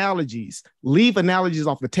up analogies. Leave analogies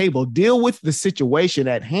off the table. Deal with the situation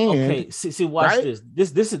at hand. Okay. See, watch right?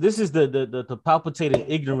 this. This is the palpitating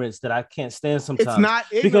ignorance that I can't stand sometimes. It's not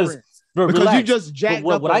ignorance. Because you just jacked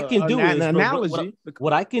up what I can do is analogy.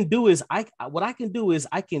 What I can do is I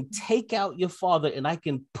can take out your father and I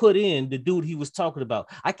can put in the dude he was talking about.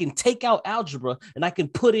 I can take out algebra and I can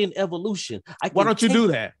put in evolution. Why don't you do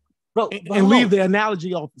that? Bro, and leave the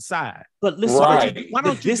analogy off the side. But listen, why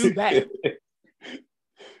don't you do that?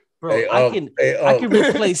 Bro, I can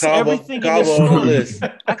replace everything in this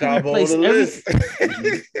story. I can replace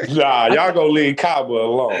everything. Nah, y'all gonna leave Kaba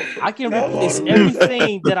alone. I can replace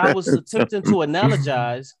everything that I was attempting to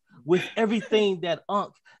analogize with everything that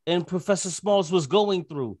Unc and Professor Smalls was going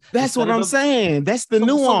through. That's what I'm saying. That's the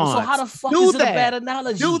nuance. So how the fuck is it a bad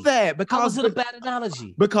analogy? Do that because how is it a bad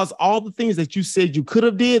analogy? Because all the things that you said you could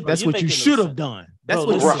have did, that's what you should have done. That's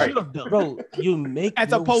what you should have done. Bro, you make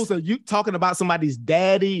as opposed to you talking about somebody's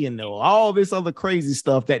daddy and all this other crazy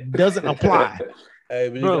stuff that doesn't apply. Hey,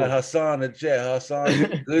 but you got Hassan in the chat.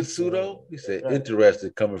 Hassan, good pseudo? He said,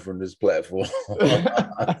 interested coming from this platform.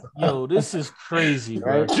 Yo, this is crazy,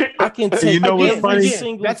 bro. I can take every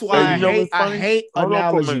single That's why I hate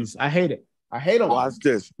analogies. I hate it. I hate them. Watch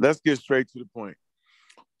this. Let's get straight to the point.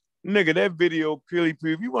 Nigga, that video clearly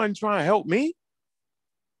proved you wasn't trying to help me.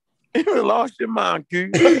 You would have lost your mind,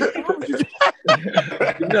 Q. You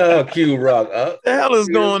know how Q Rock up. The hell is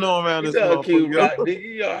going on around this motherfucker? Q Rock,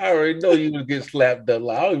 I already know you would get slapped up.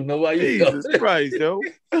 I don't even know why you Jesus Christ, yo.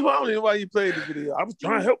 I don't even know why you played the video. I was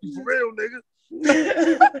trying to help you for real, nigga.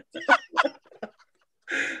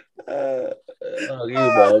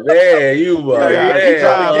 You my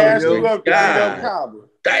man.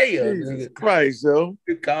 Damn, Jesus Christ, yo.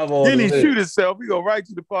 Then he shoot himself. He go right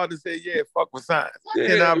to the part and say, yeah, fuck with science. I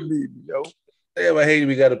cannot believe you, yo. Damn, I hate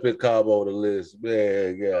we got to put Cabo on the list.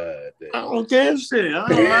 Man, God damn. I don't care shit. I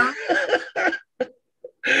don't mind.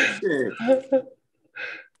 Shit.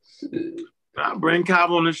 I'll bring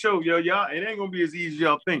Cabo on the show, yo. Y'all, it ain't gonna be as easy as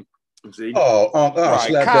y'all think. See? Right.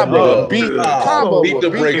 Slap Cabo beat the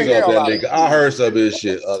brakes off that nigga. I heard some of his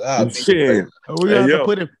shit. Shit. We're gonna have to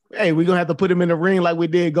put him. Hey, we're gonna have to put him in the ring like we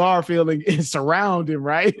did Garfield and surround him,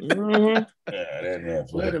 right?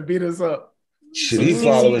 Mm-hmm. Let him beat us up. Shit,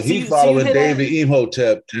 he following David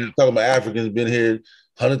Imhotep. He's talking about Africans been here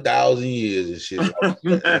 100,000 years and shit.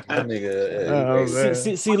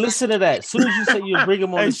 See, listen to that. As soon as you say you bring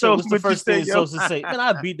him on the show, what's the first thing you're supposed to say? Man,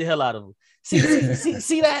 I beat the hell out of him.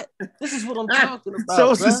 See that? This is what I'm talking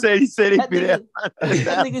about. So he said he'd be there.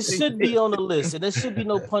 That nigga should be on the list, and there should be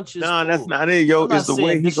no punches. No, that's not it, yo. It's the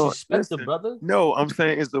way he gonna listen, brother. No, I'm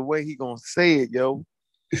saying it's the way he gonna say it, yo.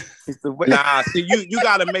 See, you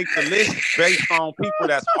got to make the list based on people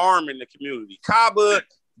that's harming the community. Kaba,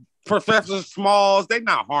 Professor Smalls, they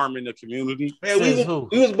not harming the community. Man, we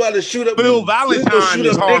was about to shoot up Bill Valentine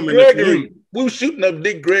is harming the community. We was shooting up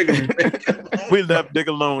Dick Gregory. We left Dick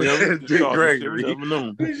alone, yo. Dick Gregory.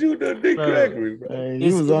 We shooting up Dick Gregory, bro.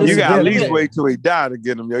 You got at least wait till he die to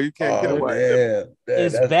get him, yo. You can't get away.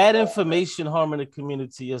 Is bad information harming the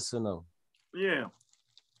community? Yes or no? Yeah.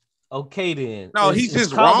 Okay, then. No, he's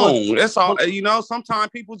just wrong. That's all. You know, sometimes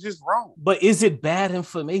people just wrong. But is it bad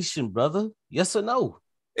information, brother? Yes or no?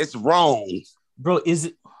 It's wrong, bro. Is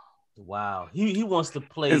it? Wow. He wants to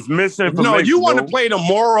play. It's misinformation. No, you want to play the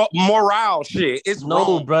morale shit. It's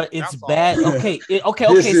wrong, bro. It's bad. Okay. Okay.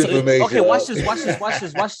 So, watch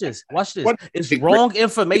this. It's wrong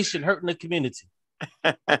information hurting the community.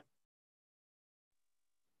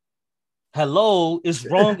 Hello, it's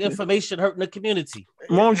wrong information hurting the community.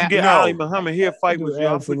 Why don't you get Ali Muhammad here fighting with you?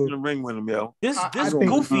 I'll put you in the ring with him, yo. This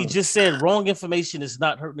goofy just said wrong information is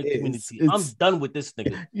not hurting the community. I'm done with this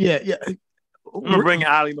nigga. Yeah. I'm gonna bring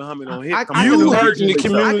Ali Muhammad on here. You hurting the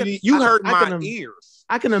community. You hurt my ears.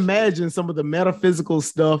 I can imagine some of the metaphysical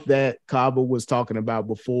stuff that Cabo was talking about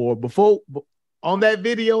before on that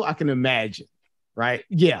video. I can imagine, right?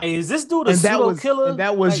 Yeah. Hey, is this dude a pseudo killer? And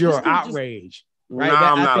that was your outrage. Right? No,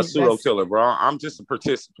 I'm not a pseudo killer, bro. I'm just a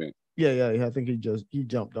participant. Yeah. I think he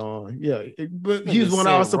jumped on. Yeah, but he's one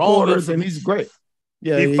of our supporters, and he's great.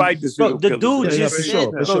 Yeah, he fight the pseudo the dude killer. just said,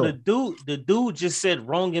 the dude just said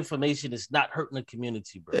wrong information is not hurting the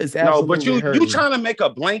community, bro. No, but you trying to make a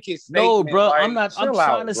blanket statement. No, bro, like, I'm not. I'm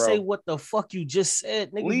trying to say what the fuck you just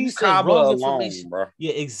said, nigga. Leave Kaba alone, bro.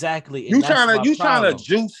 Yeah, exactly. You trying to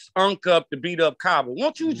juice Unk up to beat up Kaba?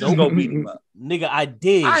 Won't you just go beat him up? Nigga, I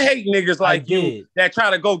did. I hate niggas like you that try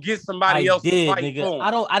to go get somebody else to fight nigga. for.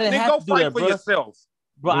 I didn't have to do that, bro. Yourself.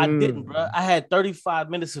 Bro, I didn't, bro. I had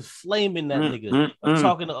 35 minutes of flaming that nigga. I'm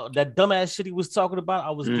talking that dumbass shit he was talking about.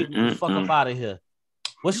 I was getting the fuck up out of here.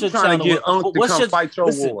 What's your channel? What's your fight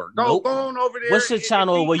your war? Go on over there. What's your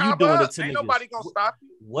channel where you doing it to niggas? Ain't nobody gonna stop you.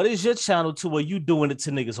 What is your channel to where you doing it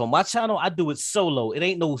to niggas? On my channel, I do it solo. It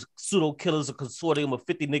ain't no pseudo killers or consortium of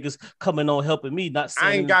 50 niggas coming on helping me. Not saying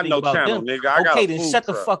I ain't got no about channel, them. nigga. I got okay, then shut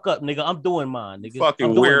the fuck up, nigga. I'm doing mine, nigga.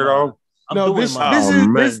 Fucking weirdo. No, this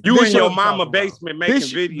is you in your mama basement making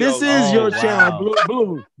videos. This is your channel,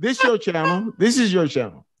 Blue. This your channel. This is your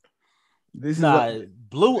channel. This is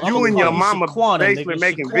Blue. You in your mama basement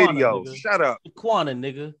making videos. Nigga. Shut up, Shaquana,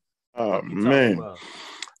 nigga. Oh man.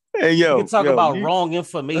 Hey yo, you can talk about wrong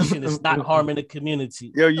information. It's not harming the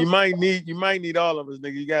community. Yo, you might need all of us,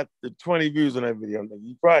 nigga. You got the 20 views on that video, nigga.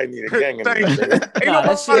 You probably need a gang of niggas. Ain't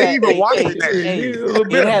nobody even watching that.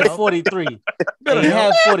 It had 43. It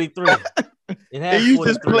had 43. And you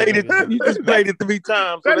just played it. You just played it 3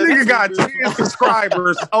 times. That nigga got 10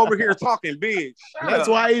 subscribers over here talking big. That's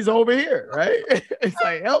why he's over here, right? It's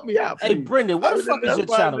like, help me out. Hey, Brendan, what the fuck is your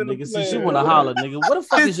channel, nigga? Since you want to holler, nigga, what the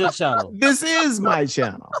fuck is your channel? This is my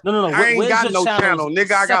channel. No. I ain't got no channel,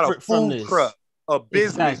 nigga. I got a food truck. A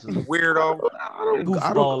business, weirdo.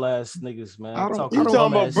 Goofball ass niggas, man. You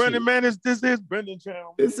talking about Brendan, man? This is Brendan's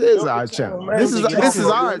channel. This is our channel. This is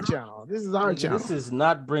our channel. This is our channel. This is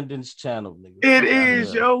not Brendan's channel, nigga. It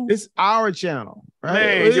is, yo. It's our channel, right?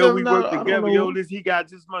 Man, yo, we work together, yo. He got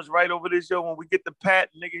this much right over this, yo. When we get the pat,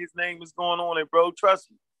 nigga, his name is going on it, bro.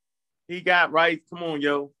 Trust me. He got right. Come on,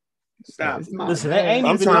 yo. Stop. Listen,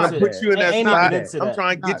 I'm trying to put you in that spot. I'm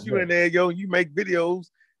trying to get you in there, yo. You make videos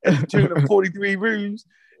at the tune of 43 views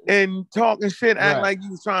and talking shit, act like you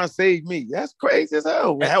was trying to save me. That's crazy as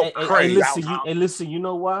hell. Crazy. Listen, you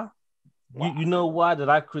know why? You know why that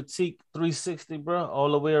I critique 360, bro,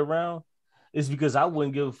 all the way around? It's because I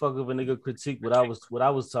wouldn't give a fuck if a nigga critique what I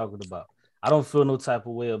was talking about. I don't feel no type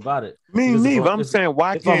of way about it. Me neither. I'm saying,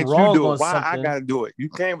 why can't you do it? Why I gotta do it? You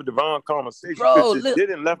came with the wrong conversation. Bro, just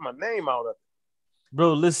didn't left my name out of it.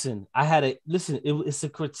 Bro, listen. It's a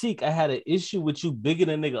critique. I had an issue with you bigging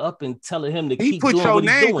a nigga up and telling him to keep doing what he's doing. He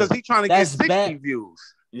put your name because he's trying to get 60 views.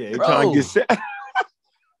 Yeah, he's trying to get.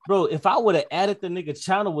 Bro, if I would have added the nigga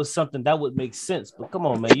channel with something, that would make sense. But come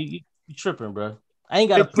on, man, you tripping, bro. I ain't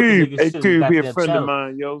gotta put the nigga shit in be a friend of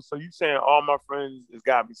mine, yo. So you saying all my friends has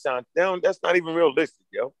got me signed down? That's not even realistic,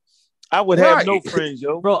 yo. I would have no friends,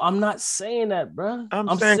 yo. Bro, I'm not saying that, bro.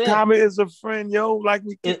 I'm saying Kaba is a friend, yo. Like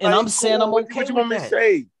we, and I'm saying I'm okay. What you want me to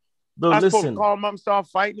say? Bro, I'm supposed to call him up and start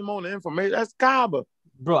fighting him on the information. That's Kaba.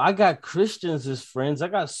 Bro, I got Christians as friends. I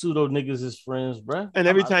got pseudo niggas as friends, bro. And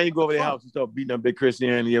every time you go over their house and start beating up big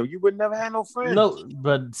Christianity, you would never have no friends. No,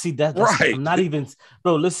 but see that's right. I'm not even,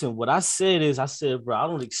 bro. Listen, what I said, bro, I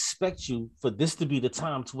don't expect you for this to be the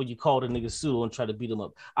time to where you call the nigga pseudo and try to beat him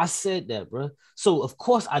up. I said that, bro. So of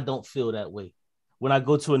course I don't feel that way. When I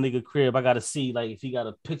go to a nigga crib, I gotta see like if he got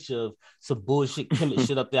a picture of some bullshit Kemet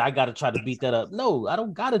shit up there, I gotta try to beat that up. No, I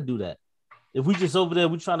don't gotta do that. If we just over there,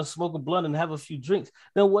 we trying to smoke a blunt and have a few drinks,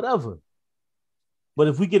 then whatever. But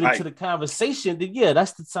if we get into the conversation, then yeah,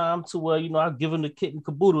 that's the time to where I'll give him the kit and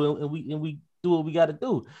caboodle and we do what we got to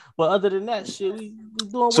do. But other than that, shit, we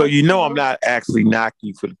doing. So I'm not actually knocking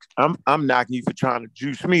you for. I'm knocking you for trying to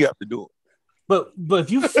juice me up to do it. But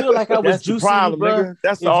if you feel like I was juicing you, bro, nigga.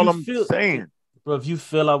 That's all I'm saying. Bro, if you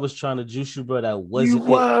feel I was trying to juice you, bro, that wasn't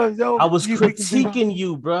it. I was critiquing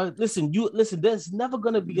you, bro. Listen, there's never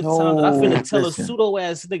gonna be a time that I'm finna tell a pseudo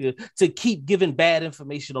ass nigga to keep giving bad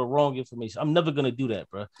information or wrong information. I'm never gonna do that,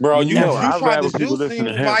 bro. Bro, you tried to juice him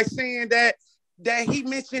by saying that he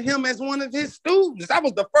mentioned him as one of his students. That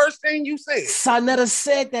was the first thing you said. Sonetta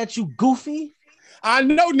said that, you goofy. I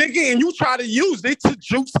know, nigga, and you try to use it to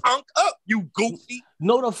juice Unc up, you goofy.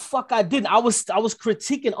 No, the fuck I didn't. I was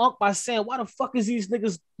critiquing Unc by saying, why the fuck is these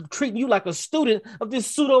niggas treating you like a student of this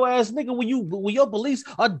pseudo ass nigga when your beliefs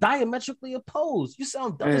are diametrically opposed? You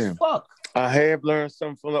sound dumb as fuck. I have learned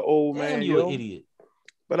something from the old man. You're an idiot.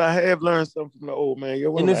 But I have learned something from the old man.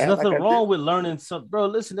 And there's nothing wrong with learning something, bro.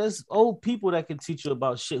 Listen, there's old people that can teach you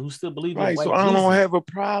about shit who still believe in white so I don't have a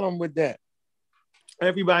problem with that.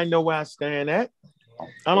 Everybody know where I stand at.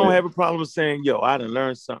 I don't have a problem with saying, I done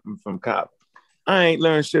learned something from Cop. I ain't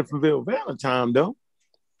learned shit from Bill Valentine, though.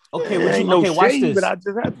 Okay, watch this. But I just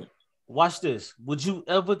haven't. Watch this. Would you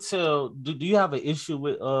ever tell, do you have an issue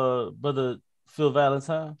with brother Phil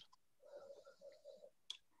Valentine?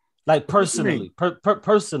 Like personally,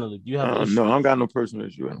 personally, do you have an issue? No, I don't got no personal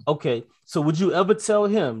issue. Okay, so would you ever tell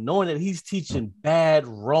him, knowing that he's teaching bad,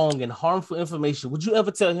 wrong, and harmful information, would you ever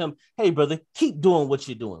tell him, hey, brother, keep doing what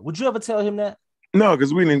you're doing? Would you ever tell him that? No,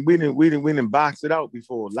 because we didn't box it out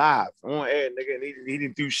before live on air, nigga, and he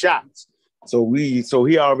didn't do shots. So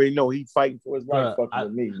he already know he fighting for his life fucking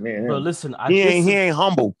with me, man. Bro, listen, he ain't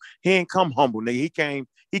humble. He ain't come humble, nigga.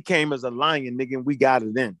 He came as a lion, nigga, and we got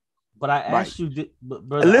it in. But I asked you,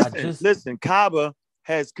 brother. Listen, Kaba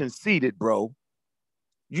has conceded, bro.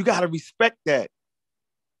 You gotta respect that.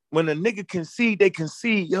 When a nigga concede, they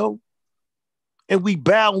concede, yo. And we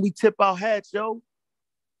bow and we tip our hats, yo.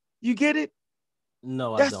 You get it?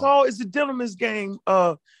 No, that's all. It's a gentleman's game,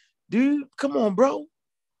 dude. Come on, bro.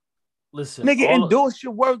 Listen, nigga, endorse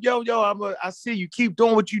your work, yo. I see you keep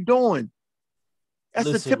doing what you doing.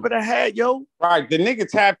 That's the tip of the hat, yo. Right, the nigga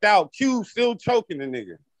tapped out. Q still choking the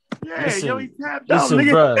nigga. Yeah, he tapped out,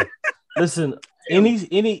 nigga. Bro. Listen, any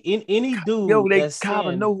dude. Yo, they kind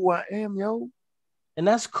of know who I am, yo. And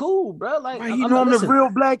that's cool, bro. Like, right, I'm the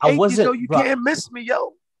real black atheist, yo. You can't miss me,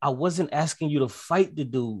 yo. I wasn't asking you to fight the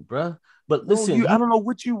dude, bro. But listen, I don't know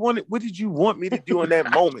what you wanted. What did you want me to do in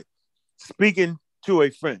that moment? Speaking to a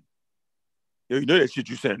friend. Yo, you know that shit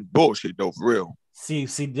you saying bullshit though, for real. See,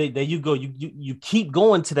 there you go. You keep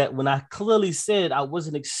going to that when I clearly said I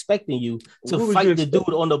wasn't expecting you to fight the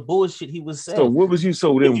dude on the bullshit he was saying. So what was you?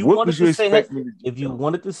 So then, what was you expecting me to do? If you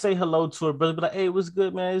wanted to say hello to her brother, be like, "Hey, what's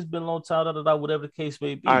good, man? It's been a long time." Whatever the case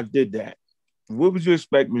may be. I did that. What would you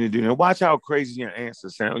expect me to do? Now watch how crazy your answer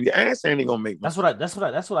sounds. Your answer ain't gonna make me. That's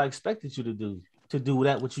what I expected you to do. To do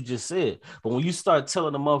that, what you just said. But when you start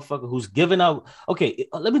telling the motherfucker who's giving out, okay,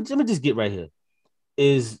 let me just get right here.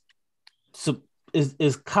 Is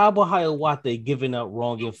Kaba Hiawatha giving out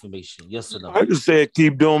wrong information? Yes or no? I just said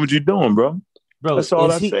keep doing what you're doing, bro. That's all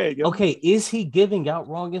I said. Yo. Okay, is he giving out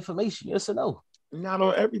wrong information? Yes or no? Not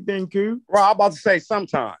on everything, Q. Bro, I'm about to say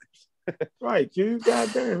sometimes. Right, Q.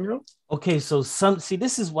 Goddamn, yo. Okay, so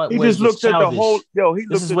this is what he just looks at the whole. Yo, he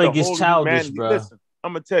looks at the whole. This is where it gets childish, bro. Listen,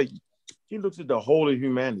 I'm gonna tell you. He looks at the whole of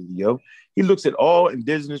humanity, yo. He looks at all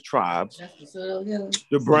indigenous tribes,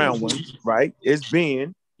 the brown ones, right? It's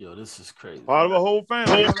being this is crazy. Part of a whole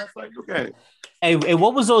family. That's like, look at it. Hey,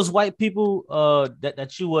 what was those white people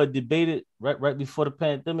that you debated right before the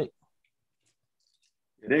pandemic?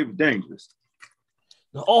 They were dangerous.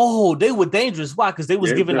 Oh, they were dangerous. Why? Because they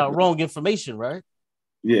was giving out wrong information, right?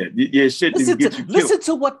 Yeah, shit. Listen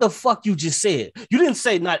to what the fuck you just said. You didn't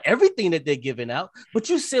say not everything that they're giving out, but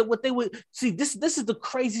you said what they would see. This is the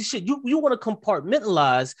crazy shit. You want to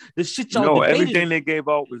compartmentalize the shit y'all. No, everything they gave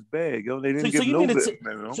out was bad, yo. They didn't give no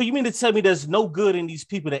good. So you mean to tell me there's no good in these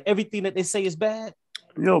people, that everything that they say is bad?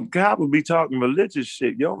 Yo, God would be talking religious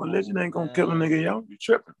shit. Yo, religion ain't gonna kill a nigga, yo. You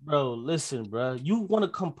tripping. Bro, listen, bro. You want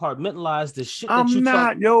to compartmentalize the shit that you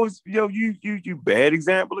not, yo, you bad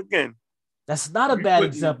example again. That's not a bad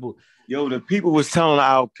example. Yo, the people was telling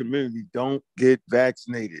our community, don't get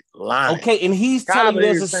vaccinated. Lying. Okay, and he's telling you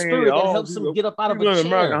there's a spirit that helps him get up out of a chair.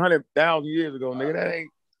 America 100,000 years ago, nigga.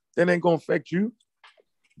 That ain't gonna affect you.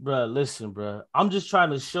 Bro, listen, bro. I'm just trying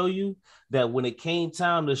to show you that when it came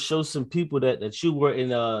time to show some people that you were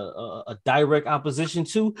in a direct opposition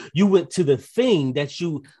to, you went to the thing that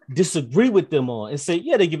you disagree with them on and say,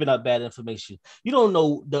 yeah, they're giving out bad information. You don't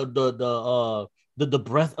know the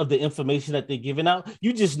breadth of the information that they're giving out.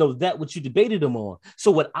 You just know that what you debated them on.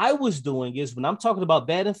 So what I was doing is, when I'm talking about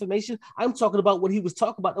bad information, I'm talking about what he was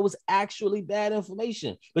talking about that was actually bad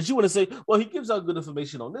information. But you want to say, well, he gives out good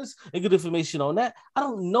information on this and good information on that. I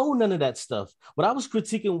don't know none of that stuff. What I was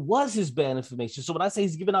critiquing was his bad information. So when I say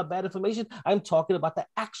he's giving out bad information, I'm talking about the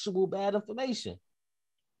actual bad information.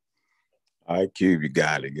 All right, Cube, you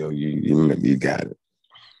got it, yo. You got it.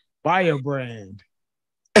 Firebrand.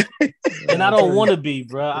 And I don't want to be,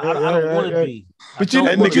 bro. I don't want to be. But you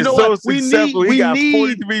know what? We need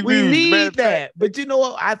that. But you know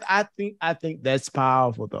what? I think that's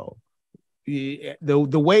powerful, though.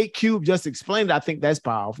 The way Cube just explained it, I think that's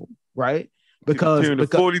powerful, right? Because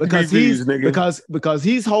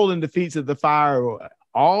he's holding the feet to the fire.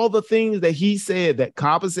 All the things that he said that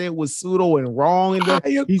Copper said was pseudo and wrong, and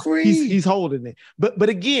he's holding it. But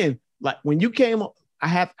again, like when you came up. I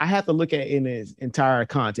have to look at it in its entire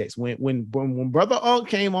context. When Brother Unk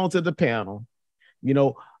came onto the panel, you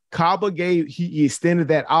know, Kaba he extended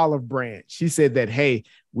that olive branch. He said that, hey,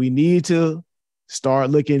 we need to start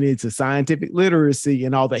looking into scientific literacy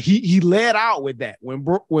and all that. He led out with that. When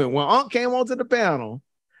Unk came onto the panel,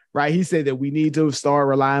 right, he said that we need to start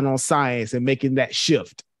relying on science and making that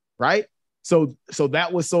shift, right? So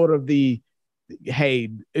that was sort of the, hey,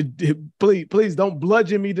 please don't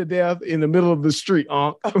bludgeon me to death in the middle of the street,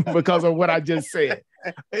 because of what I just said.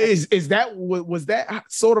 Was that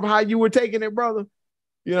sort of how you were taking it, brother?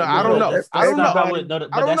 You know, I don't know. That's not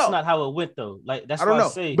how it went, though. Like, that's what I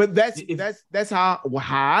say. But that's how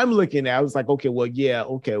I'm looking at it. I was like, okay, well,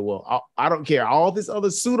 I don't care. All this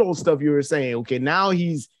other pseudo stuff you were saying. Okay, now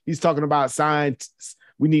he's talking about science.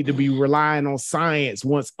 We need to be relying on science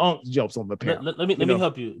once Unk jumps on the panel. Let me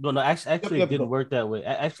help you. No, actually, it didn't work that way.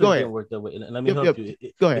 Actually, it didn't work that way. And let me help you.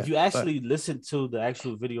 Go ahead. If you actually listen to the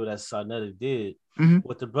actual video that Sarnetta did,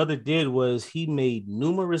 what the brother did was he made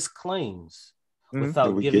numerous claims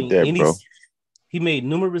without giving any. He made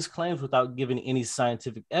numerous claims without giving any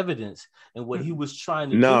scientific evidence. And what he was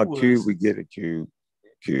trying to do was, Cube, we get it, Cube.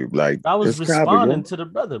 Like, I was responding to the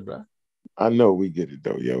brother, bro. I know we get it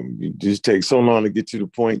though, yo. You just take so long to get to the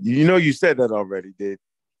point. You know, you said that already, did.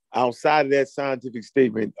 Outside of that scientific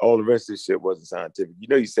statement, all the rest of the shit wasn't scientific. You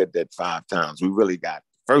know, you said that 5 times. We really got it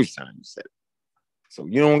the first time you said it. So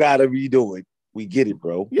you don't gotta redo it. We get it,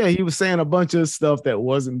 bro. Yeah, he was saying a bunch of stuff that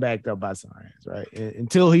wasn't backed up by science, right?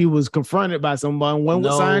 Until he was confronted by someone with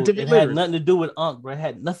scientific literacy. It had nothing to do with Unk, bro. It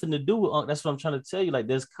had nothing to do with Unk. That's what I'm trying to tell you. Like,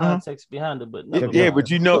 there's context behind it, but but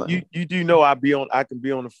you know, you do know I can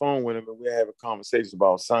be on the phone with him and we have a conversation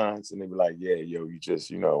about science, and they be like, yeah, yo, you just,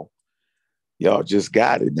 you know, y'all just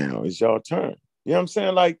got it now. It's y'all turn. You know what I'm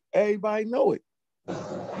saying? Like, everybody know it.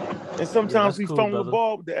 And sometimes we phone the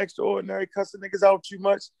ball with the extraordinary, cussing niggas out too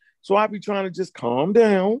much. So I be trying to just calm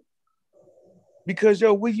down, because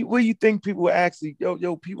yo, where you think people are actually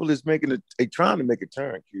people is making trying to make a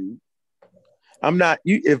turn, Q. I'm not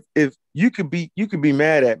you. If you could be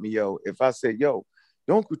mad at me, yo, if I say, yo,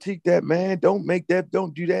 don't critique that man, don't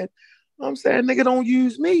do that. I'm saying, nigga, don't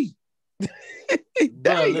use me.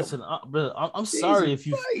 Bro, listen, bro, I'm sorry if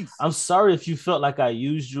you felt like I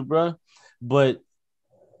used you, bro, but.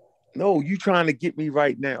 No, you trying to get me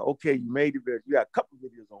right now. Okay, you made the video. You got a couple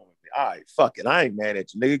videos on me. All right, fuck it. I ain't mad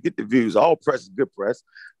at you, nigga. Get the views. All press is good press.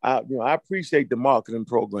 I appreciate the marketing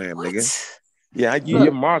program, nigga. Yeah,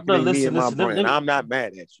 you're marketing me and my brand. I'm not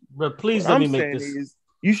mad at you. But please let me make this.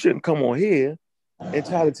 you shouldn't come on here and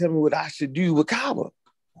try to tell me what I should do with Kaba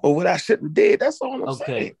or what I shouldn't have did. That's all I'm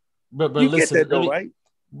saying. But you listen, get that though, right?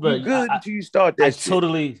 But you good until you start that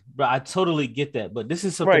shit. I totally get that. But this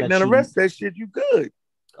is something right now. The rest of that shit, you good.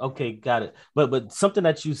 Okay, got it. But something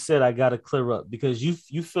that you said, I gotta clear up because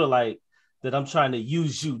you feel like that I'm trying to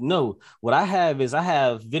use you. No, what I have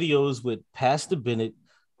videos with Pastor Bennett,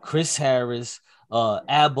 Chris Harris,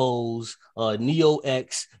 Abos, Neo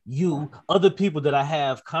X, you, other people that I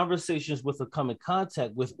have conversations with or come in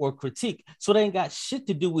contact with or critique. So they ain't got shit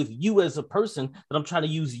to do with you as a person that I'm trying to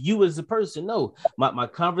use you as a person. No, my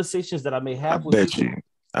conversations that I may have with you.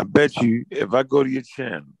 I bet you if I go to your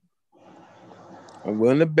channel, I'm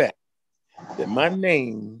willing to bet that my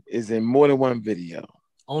name is in more than one video.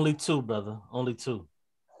 Only 2, brother. Only 2.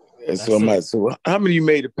 And so how many you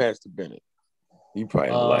made of Pastor Bennett? You probably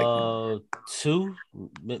don't like him. 2,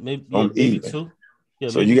 maybe 2. Yeah,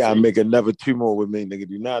 so you gotta make another 2 more with me, nigga.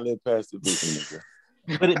 Do not let Pastor Bennett, nigga.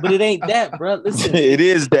 but it ain't that, bro. Listen, it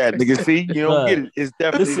is that, nigga. See, you don't get it. It's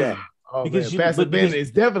definitely that. Oh, because Pastor Bennett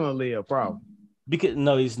is definitely a problem. Because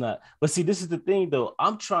no, he's not. But see, this is the thing, though.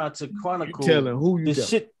 I'm trying to chronicle this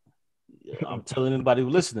shit. I'm telling anybody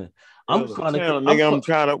who's listening. I'm chronicling. I'm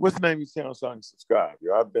trying to. What's the name of your channel so I can subscribe?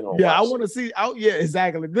 Yo, I've been on. Yeah, I want to see. Oh, yeah,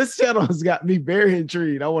 exactly. This channel has got me very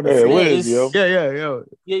intrigued. I want to see. What is, yo? Yeah.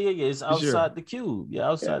 It's outside the cube. Yeah,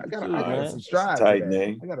 outside the cube, man. I gotta subscribe. Tight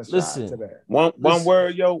name. I gotta listen to that. One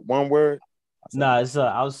word, yo. One word. Nah, it's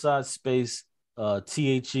outside space.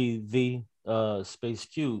 THEV space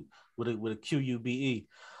cube with a QUBE.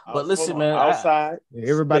 But listen, man. Outside.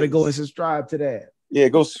 Everybody go and subscribe to that. Yeah,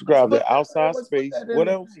 go subscribe to Outside Space. What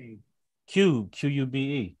else? Cube,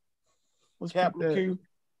 QUBE. What's Capital Q?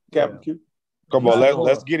 Capital Q. Come on,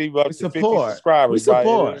 let's get him up to 50 subscribers. We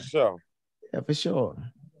support. The show. Yeah, for sure.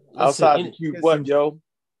 Outside the Cube, what, yo?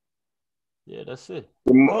 Yeah, that's it.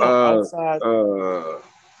 Good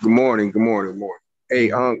morning. Hey,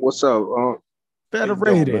 what's up?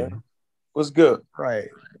 Federated. What's good? Right.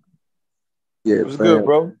 Yeah, what's good,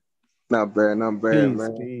 bro? Not bad,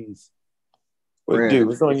 man. Peace. What dude?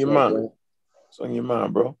 What's on your mind? What's on your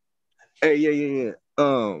mind, bro? Hey, yeah.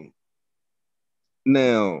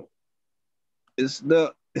 Now it's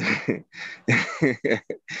the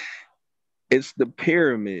it's the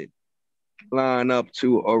pyramid line up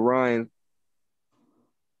to Orion.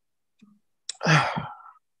 I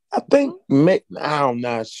think I'm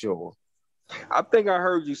not sure. I think I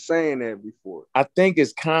heard you saying that before. I think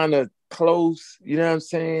it's kind of close. You know what I'm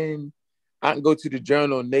saying? I can go to the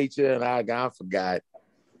Journal of Nature and I forgot.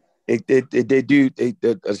 One of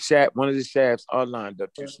the shafts are lined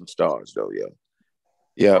up to some stars though, yo.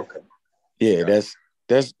 Yeah. Okay. Yeah,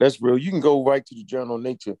 that's real. You can go right to the Journal of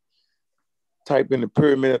Nature, type in the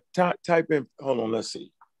pyramid, type in, hold on, let's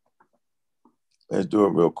see. Let's do it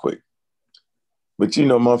real quick. But you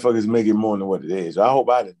know, motherfuckers make it more than what it is. I hope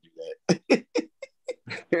I didn't do that.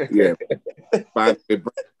 Yeah. I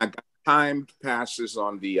got timed passes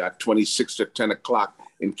on the 26th at 10 o'clock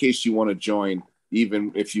in case you want to join,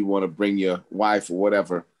 even if you want to bring your wife or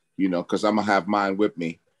whatever, you know, because I'm going to have mine with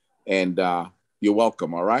me. And you're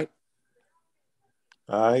welcome, all right?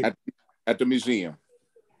 All right. At the museum.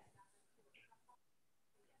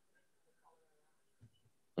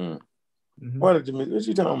 Mm-hmm. What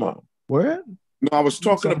you talking about? Where? No, I was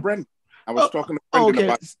talking to Brendan. Talking to Brendan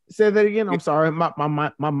about. Say that again. I'm sorry.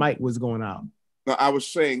 My mic was going out. No, I was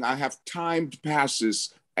saying I have timed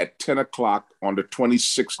passes at 10 o'clock on the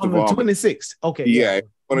 26th of August. 26th. Okay. Yeah. If you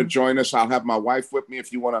want to join us, I'll have my wife with me.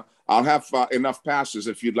 If you want to, I'll have enough passes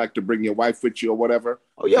if you'd like to bring your wife with you or whatever.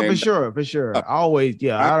 Oh yeah, for sure. Always,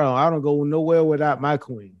 yeah. I don't go nowhere without my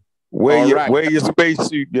queen. Wear your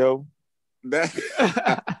spacesuit, yo.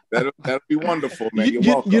 That'll be wonderful, man. You're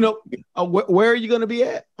welcome. You know, where are you going to be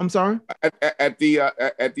at? I'm sorry. At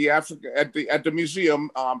the museum.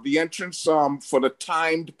 The entrance for the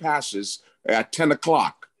timed passes at 10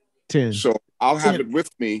 o'clock. 10. So I'll have it with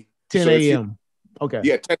me. 10 a.m. Okay.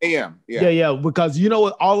 Yeah, 10 a.m. Yeah. Because you know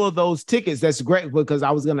what, all of those tickets. That's great because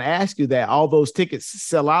I was going to ask you that all those tickets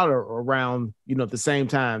sell out around the same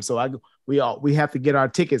time. So we have to get our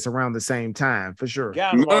tickets around the same time for sure.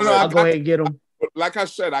 I'll go ahead and get them. Like I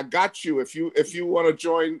said, I got you. If you want to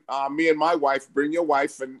join me and my wife, bring your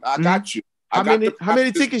wife, and I got you. How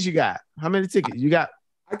many tickets you got? How many tickets you got?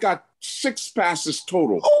 I got 6 passes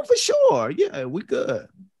total. Oh, for sure. Yeah, we good.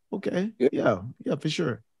 Okay. Yeah, for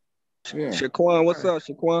sure. Yeah. Shaquan, what's up,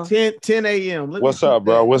 Shaquan? 10 a.m. What's up,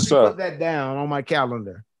 bro? What's up? Put that down on my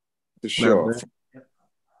calendar. For sure.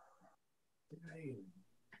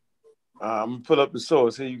 I'm going to put up the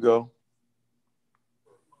source. Here you go.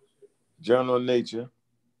 Journal of Nature.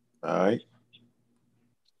 All right.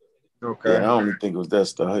 Okay. Yeah, I don't even think it was that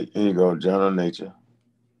stuff. Here you go, Journal Nature.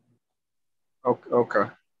 Okay.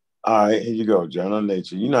 All right, here you go, Journal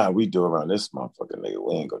Nature. You know how we do around this motherfucking nigga.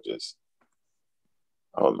 We ain't gonna just.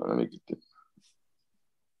 Hold on, let me get this.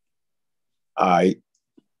 All right.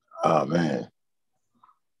 Oh man.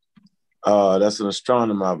 That's an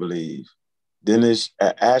astronomer, I believe. Dennis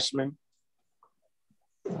Ashman.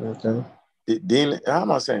 Okay. How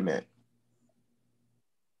am I saying that?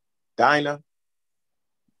 Dinah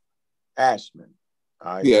Ashman.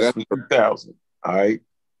 All right. Yeah, that's 2000. All right.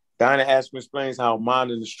 Dinah Ashman explains how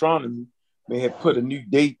modern astronomy may have put a new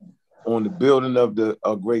date on the building of the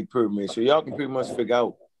Great Pyramid. So y'all can pretty much figure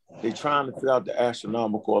out, they're trying to figure out the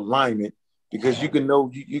astronomical alignment, because you can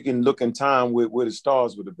know, you can look in time where the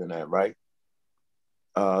stars would have been at, right?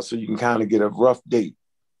 So you can kind of get a rough date.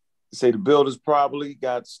 Say the builders probably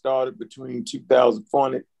got started between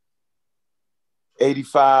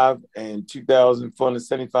 2485 and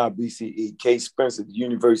 2475 BCE. K. Spencer, the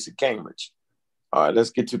University of Cambridge. All right, let's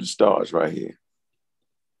get to the stars right here.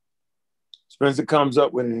 Spencer comes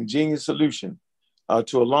up with an ingenious solution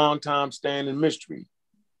to a long time standing mystery,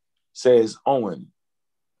 says Owen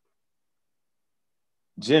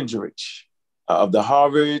Gingerich of the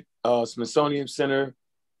Harvard Smithsonian Center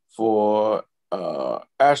for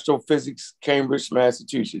Astrophysics, Cambridge,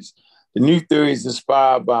 Massachusetts. The new theory is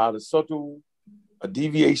inspired by the subtle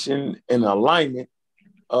deviation and alignment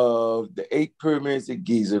of the 8 pyramids at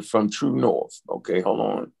Giza from true north. Okay, hold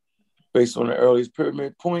on. Based on the earliest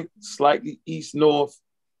pyramid point, slightly east-north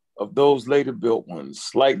of those later built ones,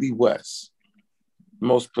 slightly west. The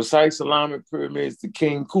most precise alignment pyramid is the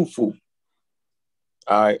King Khufu.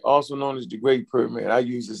 All right, also known as the Great Pyramid. I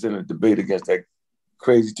use this in a debate against that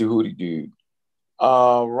crazy Tahuti dude.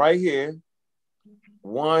 Right here,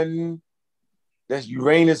 one, that's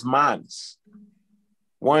Uranus minus.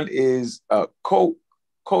 One is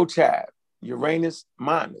Kochab, Uranus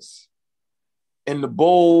minus. In the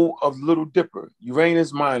bowl of Little Dipper,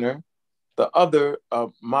 Uranus minor. The other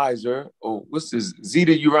Miser, what's this?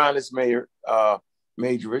 Zeta Uranus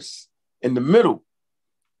Majoris. In the middle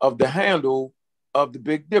of the handle of the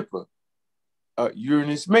Big Dipper,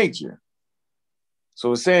 Uranus major.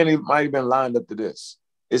 So it's saying it might have been lined up to this.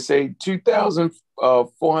 It's a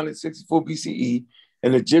 2464 BCE.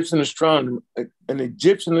 An Egyptian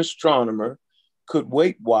astronomer could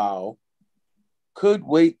wait while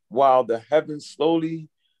the heavens slowly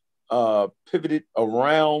pivoted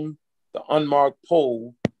around the unmarked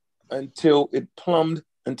pole until the plumb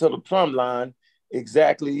line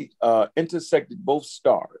exactly intersected both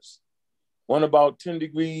stars. One about 10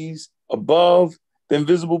 degrees above the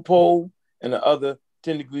invisible pole and the other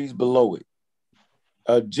 10 degrees below it.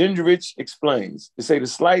 Gingerich explains, they say the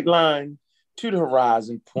slight line to the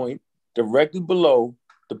horizon point directly below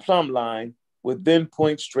the plumb line would then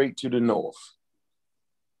point straight to the north.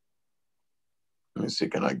 Let me see,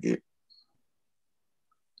 can I get?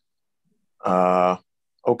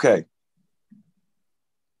 Okay.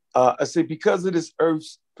 I say because of this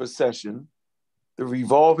Earth's precession, the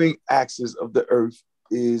revolving axis of the Earth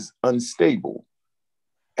is unstable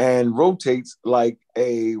and rotates like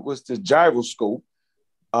a gyroscope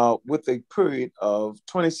with a period of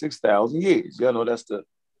 26,000 years. Y'all know that's the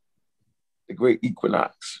great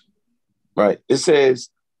equinox, right? It says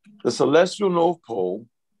the celestial North Pole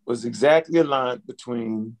was exactly aligned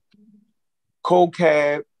between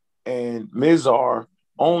Kochab and Mizar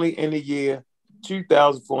only in the year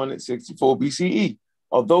 2464 BCE.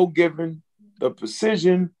 Although given the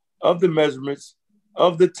precision of the measurements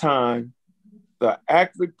of the time, the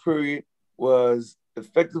accurate period was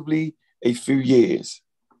effectively a few years.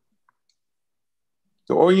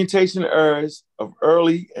 The orientation errors of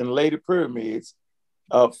early and later pyramids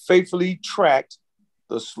faithfully tracked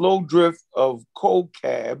the slow drift of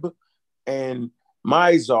Kochab and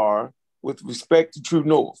Mizar with respect to true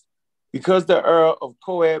north. Because the error of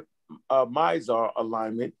Kochab Mizar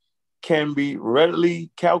alignment can be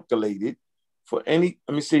readily calculated for any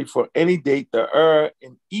date, the error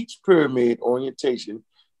in each pyramid orientation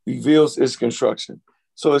reveals its construction.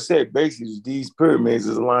 So it said basically these pyramids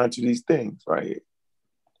is aligned to these things right here.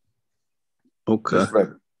 Okay. Right.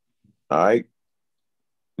 All right.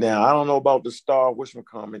 Now I don't know about the star Wishman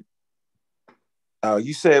comment.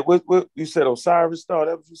 You said what you said Osiris star,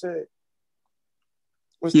 that what you said?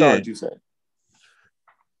 What star did you say?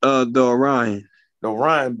 The Orion. The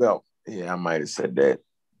Orion belt. Yeah, I might have said that.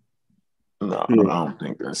 No, I don't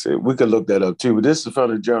think that's it. We could look that up too. But this is from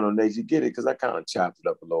the Journal Nature. Get it? Because I kind of chopped it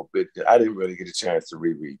up a little bit. I didn't really get a chance to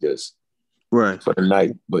reread this for the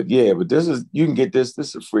night. But yeah, but this is, you can get this. This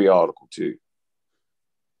is a free article too.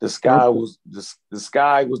 The sky was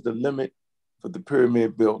the limit for the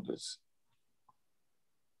pyramid builders.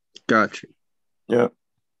 Gotcha. Yep.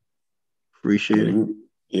 Appreciate it.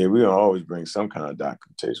 Yeah, we gonna always bring some kind of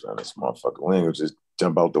documentation around this motherfucker. We ain't gonna just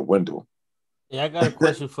jump out the window. Yeah, I got a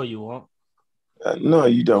question for you, Wonk. No,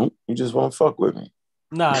 you don't. You just won't fuck with me.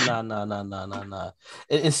 Nah.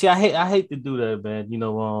 And see, I hate to do that, man.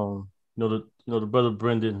 The brother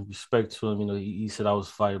Brendan, respect to him. He said I was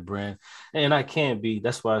Firebrand, and I can't be.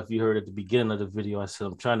 That's why if you heard at the beginning of the video, I said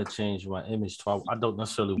I'm trying to change my image. I don't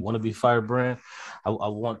necessarily want to be Firebrand. I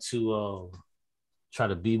want to try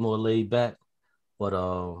to be more laid back, but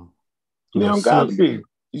you don't gotta be.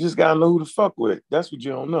 You just gotta know who to fuck with. That's what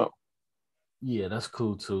you don't know. Yeah, that's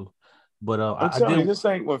cool too. But I'm telling you, this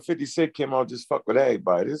ain't when 50 Cent came out just fuck with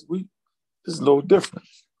everybody. This is a little different.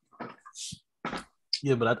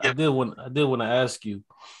 Yeah, but I did want to ask you.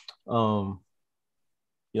 I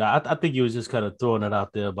think you was just kind of throwing it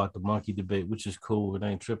out there about the monkey debate, which is cool. It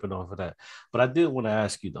ain't tripping off of that. But I did want to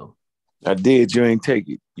ask you though. I did. You ain't take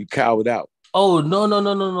it. You cowered out. Oh no,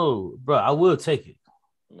 bro! I will take it.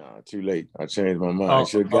 No, too late. I changed my mind.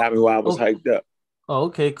 Should have got me while I was hyped up. Oh,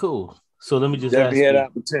 okay, cool. So let me just ask you. If you had an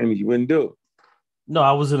opportunity, you wouldn't do it. No,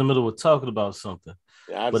 I was in the middle of talking about something.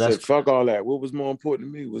 Yeah, I said, fuck all that. What was more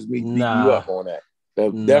important to me was me beating you up on that.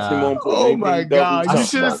 Definitely more important. Oh my God! You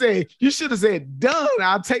should have said, "Done.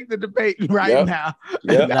 I'll take the debate right now."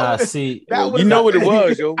 Yep. See, you know what it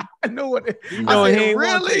was, yo. I know what. You know, said,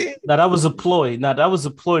 really? That was a ploy. That was a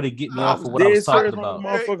ploy to get me off of what I was talking about.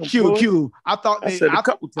 Q. I thought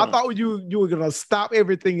I thought you were gonna stop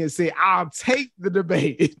everything and say, "I'll take the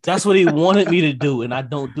debate." That's what he wanted me to do, and I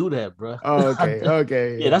don't do that, bro. Oh,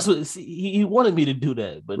 okay. Yeah, that's what he wanted me to do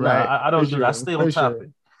that, but right. No, I don't do that. I stay on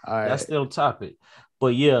topic. All right. I stay on topic.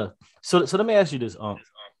 But yeah, so let me ask you this,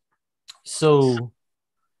 So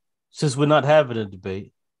since we're not having a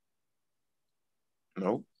debate,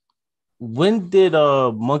 no. When did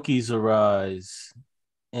monkeys arise,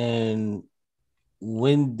 and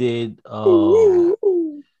when did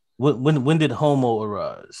when did Homo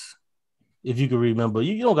arise? If you can remember,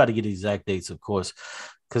 you don't got to get exact dates, of course,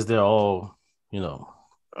 because they're all, I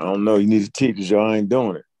don't know. You need to teach us. Y'all ain't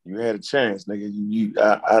doing it. You had a chance,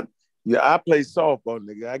 nigga. I played softball,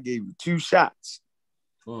 nigga. I gave you 2 shots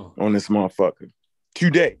on this motherfucker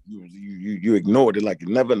today. You ignored it like you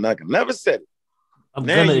never said it. I'm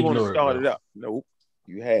gonna ignore it. Start it up. Nope,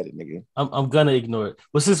 you had it, nigga. I'm gonna ignore it.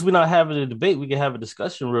 But since we're not having a debate, we can have a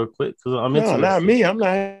discussion real quick because I'm interested. No, not me. I'm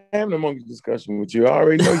not having a monkey discussion with you. I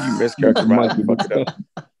already know you mischaracterized. Fuck it up.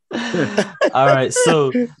 All right,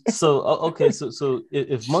 so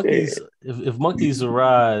if monkeys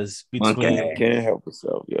arise between can't help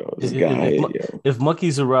itself, yo. If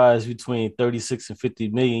monkeys arise between 36 and 50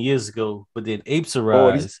 million years ago, but then apes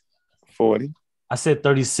arise 40. I said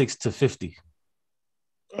 36 to 50.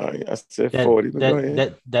 I said 40.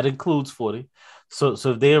 That includes 40. So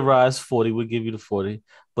if they arise 40, we'll give you the 40.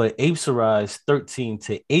 But apes arise 13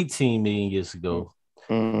 to 18 million years ago.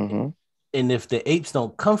 Mm-hmm. And if the apes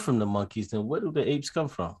don't come from the monkeys, then where do the apes come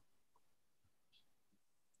from?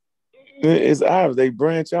 It's obvious. They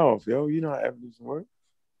branch off, yo. You know how evolution works.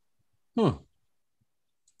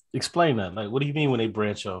 Explain that. Like, what do you mean when they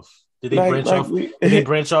branch off? Did they branch off? Did they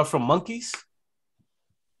branch off from monkeys?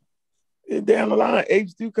 Down the line,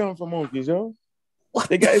 apes do come from monkeys, yo. What?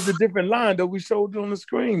 It's a different line though. We showed it on the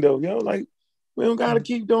screen though, yo. Like, we don't gotta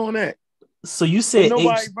keep doing that. So you said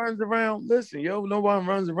nobody runs around. Listen, yo, nobody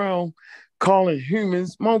runs around calling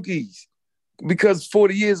humans monkeys because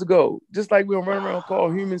 40 years ago, just like we don't run around call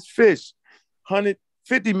humans fish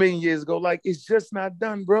 150 million years ago. Like, it's just not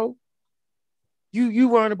done, bro. You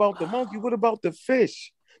worrying about the monkey. What about the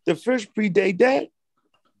fish? The fish predate that.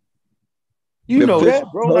 You know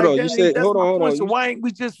that, bro. Hold on. So why ain't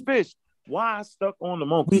we just fish? Why stuck on the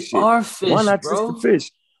monkey shit? We are fish. Why not bro? just the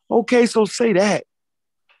fish? Okay, so say that.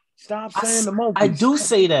 Stop saying the monkeys. I do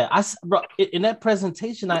say that. Bro, in that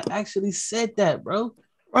presentation, I actually said that, bro.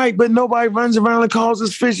 Right, but nobody runs around and calls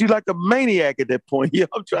us fish. You like a maniac at that point. Yeah,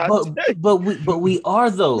 I'm trying to tell you. But we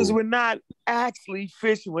are though. Because we're not actually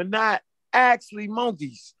fish. We're not actually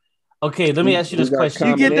monkeys. Okay, let me ask you this question.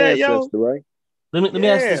 You get that, yo? Right? Let me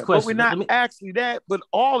ask this question. But we're not actually that, but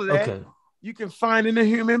all of that you can find in the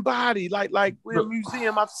human body. Like we're a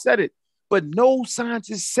museum. I've said it. But no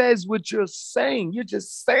scientist says what you're saying. You're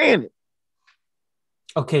just saying it.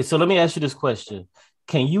 Okay, so let me ask you this question.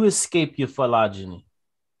 Can you escape your phylogeny?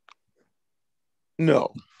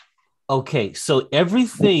 No. Okay, so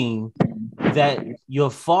everything that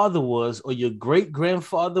your father was or your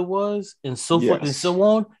great-grandfather was and so forth and so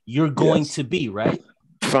on, you're going to be, right?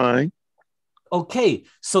 Fine. Okay,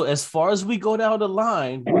 so as far as we go down the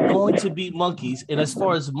line, we're going to be monkeys, and as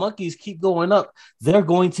far as monkeys keep going up, they're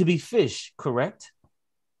going to be fish, correct?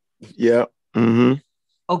 Yeah. Mm-hmm.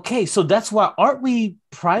 Okay, so that's why, aren't we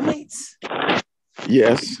primates?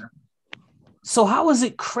 Yes. So how is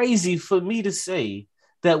it crazy for me to say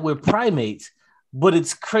that we're primates, but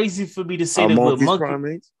it's crazy for me to say that we're monkeys?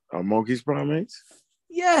 Primates? Are monkeys primates?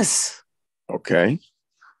 Yes. Okay.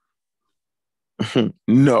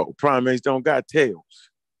 No, primates don't got tails.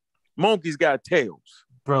 Monkeys got tails.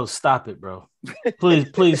 Bro, stop it, bro.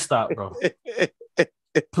 Please stop, bro.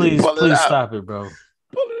 Please stop it, bro.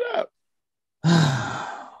 Pull it up.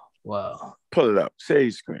 Wow. Pull it up.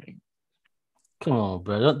 Shade screen. Come on,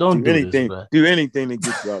 bro. Don't do anything. This, bro. Do anything to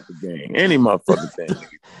get you out the game. Any motherfucking thing.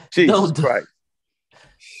 Jesus Christ.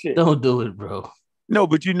 Shit. Don't do it, bro. No,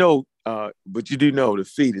 but you do know the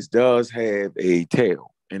fetus does have a tail.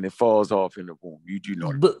 And it falls off in the womb. You do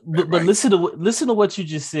know that. But right? listen to what you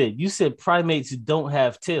just said. You said primates don't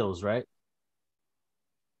have tails, right?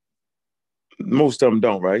 Most of them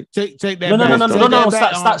don't, right? Take that.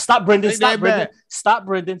 No. Stop, Brendan. Stop,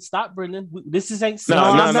 Brendan. This ain't. No.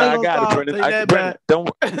 I got it,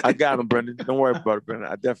 Brendan. I got him, Brendan. Don't worry about it, Brendan.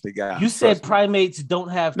 I definitely got him. You said primates don't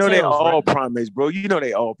have tails. No, they're all right? primates, bro. You know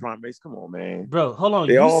they all primates. Come on, man. Bro, hold on.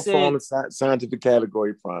 They all fall in the scientific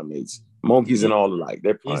category primates. Monkeys and all alike.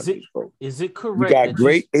 They're primates, bro. Is it correct? You got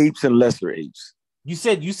great apes and lesser apes. You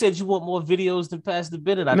said you want more videos than Pastor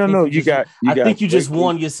Bennett. I think you just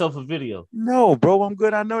won yourself a video. No, bro, I'm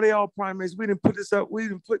good. I know they all primates. We didn't put this up.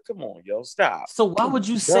 Come on, yo, stop. So why would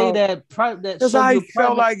you say that? Because I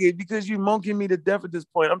felt like it. Because you monkeying me to death at this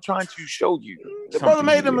point. I'm trying to show you. The brother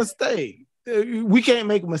made a mistake. We can't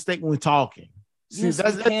make a mistake when we're talking. See, yes,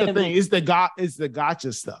 that's the thing. It's the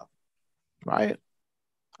gotcha stuff, right?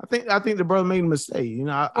 I think the brother made a mistake. You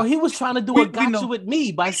know, he was trying to do a gotcha with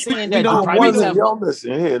me by saying that.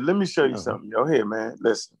 Listen here. Let me show you something, yo. Here, man.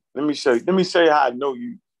 Listen. Let me show you how I know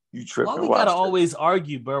you tripping. Why we gotta always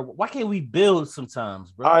argue, bro? Why can't we build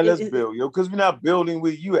sometimes, bro? All right, let's build, yo. Because we're not building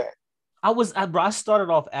where you at. I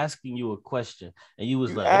started off asking you a question, and you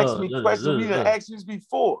was asked me questions. We didn't ask you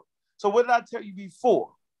before. So what did I tell you before?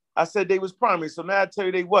 I said they was primates. So now I tell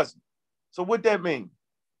you they wasn't. So what that mean?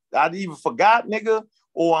 I either forgot, nigga,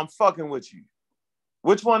 or I'm fucking with you.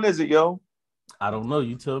 Which one is it, yo? I don't know.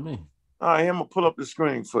 You tell me. All right, I'm gonna pull up the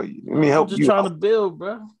screen for you. Let me help you. I'm just trying to build,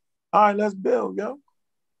 bro. All right, let's build, yo.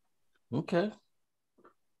 Okay.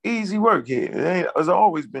 Easy work here. It's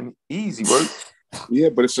always been easy work. Yeah,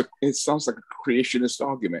 but it sounds like a creationist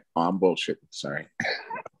argument. Oh, I'm bullshit. Sorry.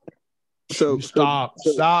 So stop,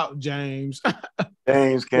 James.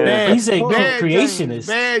 James can. He's a creationist.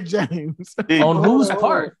 Bad James. On whose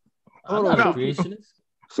part? I'm not a creationist.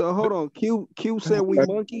 So hold on. Q said we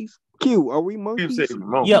monkeys. Q, are we monkeys?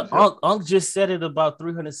 Yeah, Unc just said it about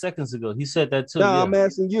 300 seconds ago. He said that too. No, I'm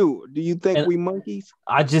asking you. Do you think we monkeys?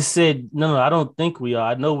 I just said no. I don't think we are.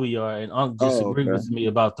 I know we are, and Unc disagreed with me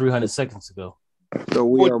about 300 seconds ago. So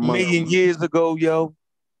we are 40 million years ago, yo.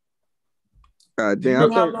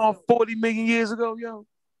 Damn. How long? 40 million years ago, yo.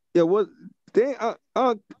 Yeah. What? I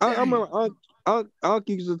remember Unc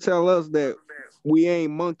used to tell us that we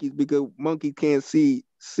ain't monkeys because monkeys can't see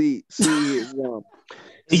his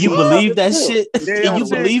Do you believe that shit? You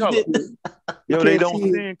believed it? Yo, they don't see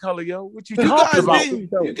in color, yo. What you talking about?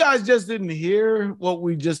 You guys just didn't hear what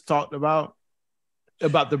we just talked about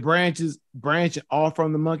the branches branching off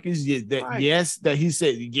from the monkeys. Yes, that he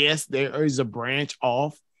said yes, there is a branch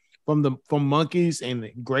off from monkeys and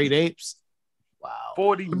great apes. Wow,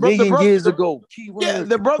 40 million years ago. Yeah,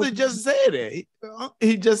 the brother just said it.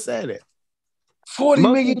 He just said it. 40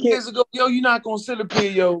 million years ago, yo. You're not gonna sit up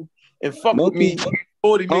here, yo, and fuck with me.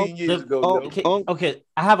 40 million years ago. Okay,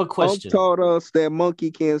 I have a question. Unc taught us that monkey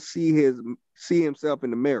can't see himself in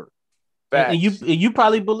the mirror. And you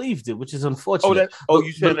probably believed it, which is unfortunate.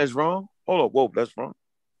 You saying that's wrong? Hold up, whoa, that's wrong.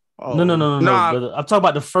 No, brother. I'm talking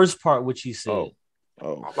about the first part, which he said.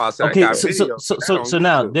 Okay, so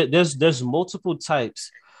now there's multiple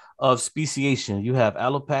types of speciation. You have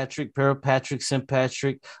allopatric, parapatric,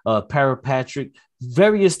 sympatric, parapatric,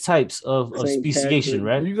 various types of speciation,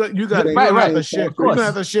 right? You got right. You're gonna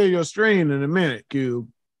have to share your screen in a minute, Q.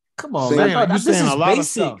 Come on, man. You're saying a lot basic, of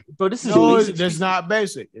stuff. Bro, this is basic. It's not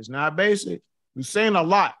basic. It's not basic. You're saying a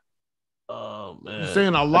lot. Oh man, you're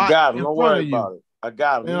saying a lot. I got him. Don't worry about it. I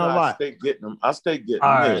got him. I stay getting them. I stay getting them.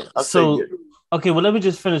 All right. Okay, well, let me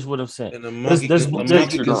just finish what I'm saying. And the monkey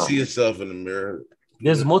can see itself in the mirror.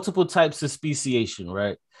 There's multiple types of speciation,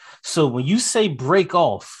 right? So when you say break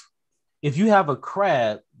off, if you have a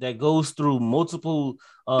crab that goes through multiple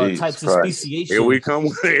types of speciation. Here we come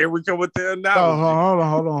with the analogy.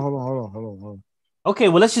 Hold on. Okay,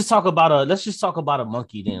 well, let's just talk about a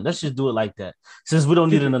monkey then. Let's just do it like that, since we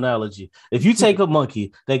don't need an analogy. If you take a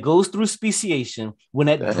monkey that goes through speciation, when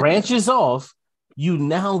that branches off, you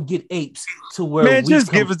now get apes to where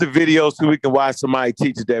just give us the video so we can watch somebody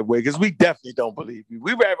teach it that way, because we definitely don't believe you.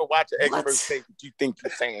 We rather watch an expert say what you think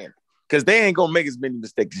you're saying, because they ain't gonna make as many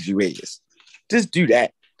mistakes as you is. Just do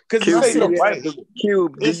that. Because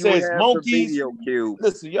it says monkeys.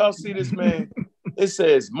 Listen, y'all see this, man? It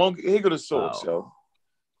says monkey. Here go the source, yo.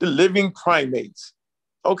 The living primates.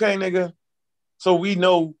 Okay, nigga. So we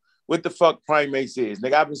know what the fuck primates is.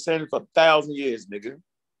 Nigga, I've been saying it for 1,000 years, nigga.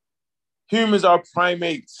 Humans are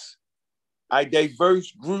primates, a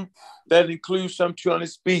diverse group that includes some 200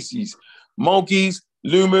 species. Monkeys,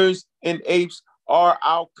 lemurs, and apes are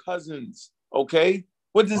our cousins. Okay?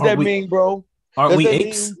 What does that mean, bro? Aren't we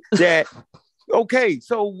apes? That okay,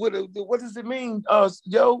 so what does it mean?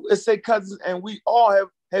 It say cousins, and we all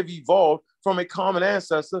have evolved from a common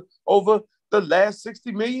ancestor over the last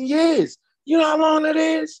 60 million years. You know how long that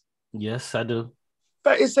is? Yes, I do.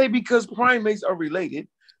 But it say because primates are related,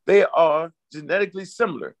 they are genetically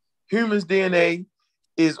similar. Humans' DNA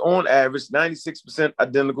is on average 96%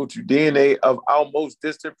 identical to DNA of our most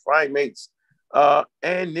distant primates,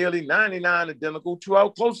 and nearly 99% identical to our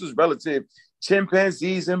closest relative,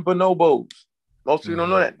 chimpanzees and bonobos. Most people don't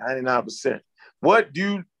know that, 99%. What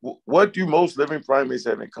do most living primates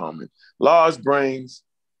have in common? Large brains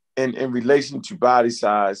in relation to body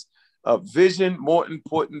size, vision more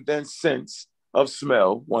important than sense of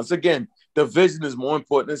smell. Once again, the vision is more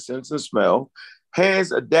important than sense of smell.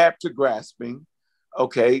 Hands adapt to grasping.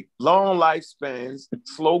 Okay, long lifespans,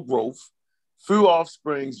 slow growth, few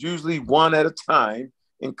offsprings, usually one at a time,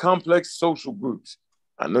 in complex social groups.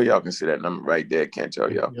 I know y'all can see that number right there, can't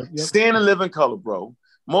y'all? Yep. Stand and live in color, bro.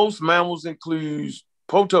 Most mammals include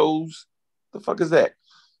potos. The fuck is that?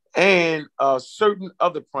 And certain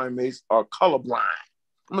other primates are colorblind.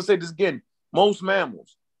 I'm gonna say this again. Most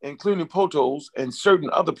mammals, including potos and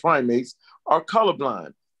certain other primates, are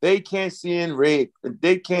colorblind. They can't see in red.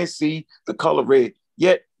 They can't see the color red.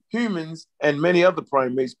 Yet humans and many other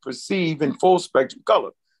primates perceive in full spectrum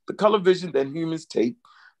color. The color vision that humans take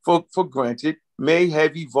for granted may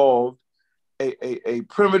have evolved a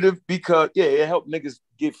primitive because it helped niggas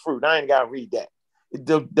get fruit. I ain't gotta read that.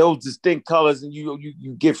 Those distinct colors and you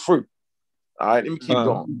get fruit. All right, let me keep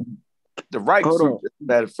going. The right fruit, as a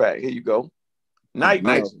matter of fact. Here you go. Night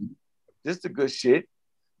vision. This is the good shit.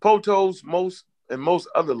 Potos, most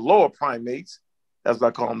other lower primates, that's what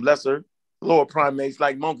I call them, lesser lower primates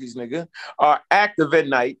like monkeys, nigga, are active at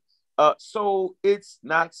night. So it's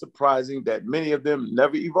not surprising that many of them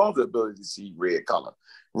never evolved the ability to see red color.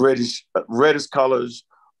 Reddish colors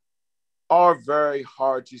are very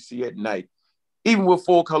hard to see at night, even with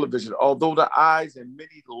full color vision. Although the eyes in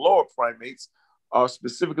many lower primates are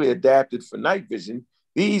specifically adapted for night vision,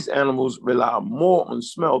 these animals rely more on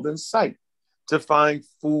smell than sight to find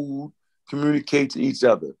food, communicate to each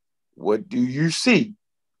other. What do you see?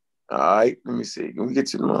 All right, let me see. Let me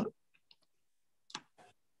get you the one.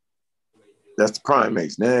 That's the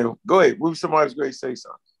primates. Now, go ahead. What somebody's going to say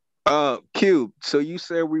something? Cube. So you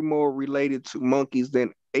said we're more related to monkeys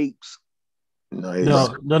than apes?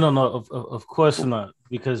 No. Of course not.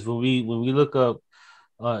 Because when we look up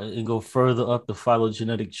and go further up the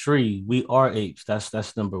phylogenetic tree, we are apes.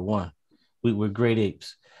 That's number one. We're great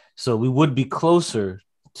apes. So we would be closer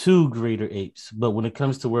to greater apes. But when it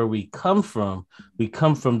comes to where we come from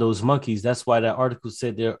those monkeys. That's why that article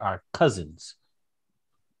said they're our cousins.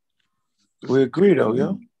 We agree though,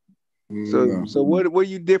 yo. So what are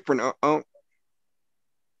you different?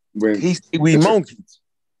 We monkeys.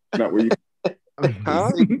 Not where you.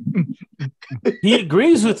 Huh? He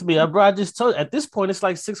agrees with me. I just told you, at this point it's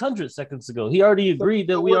like 600 seconds ago. He already agreed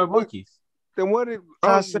that we are monkeys. Then what did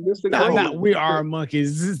we are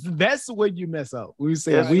monkeys? That's when you mess up. We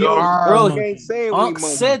say we are monkeys. Unc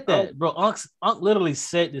said that, bro. Unc literally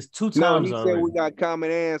said this 2 times he already. Said we got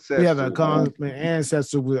common ancestors. We have a common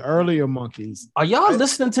ancestor with earlier monkeys. Are y'all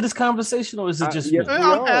listening to this conversation, or is it just me?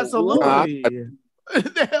 Absolutely.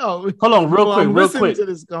 Hold on, real quick. To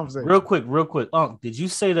this conversation. Real quick. Unc, did you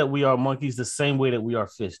say that we are monkeys the same way that we are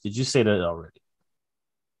fish? Did you say that already?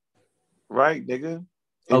 Right, nigga.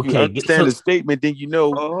 If okay, you understand the statement, then you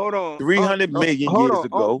know. Hold on. 300 million years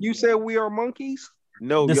ago. You said we are monkeys?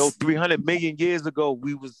 No, 300 million years ago,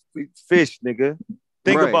 we was fish, nigga.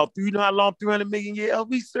 Think about, you know how long 300 million years? Are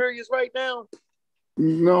we serious right now?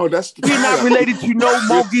 No, that's we're not related to no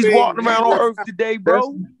monkeys walking around on Earth today,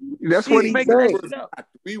 bro. That's what he's saying.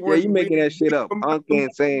 Yeah, you making that shit up. Unc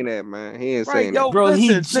ain't saying that, man. He ain't saying that. Bro,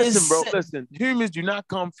 listen. Humans do not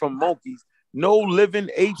come from monkeys. No living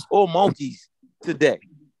apes or monkeys today.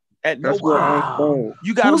 At no point.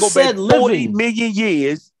 You got to go back 40 million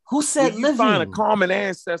years. Who said living? Find a common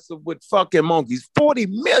ancestor with fucking monkeys. 40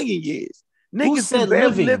 million years. Niggas said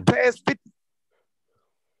living? Live past 50.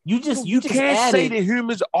 You can't added. say that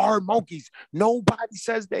humans are monkeys. Nobody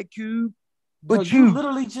says that, Cube. But bro, you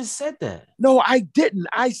literally just said that. No, I didn't.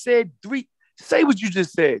 I said 3. Say what you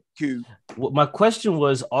just said, Q. Well, my question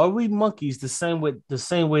was, are we monkeys the same way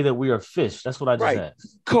that we are fish? That's what I just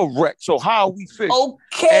asked. Correct. So how are we fish?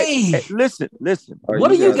 Okay. Listen.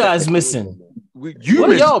 What are you guys missing? What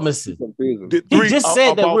are y'all missing? He just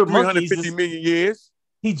said that we're monkeys. 350 million years.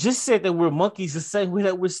 He just said that we're monkeys the same way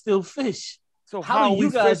that we're still fish. So how do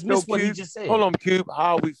you guys miss what he just said? Hold on, Cube.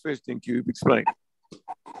 How are we fish then, Cube? Explain.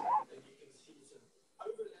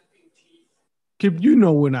 Cube, you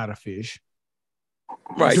know we're not a fish.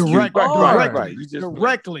 Right. Directly.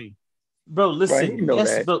 Directly. Bro, listen.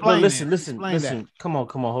 Right, Listen. Come on.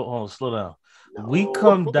 Hold on. Slow down. We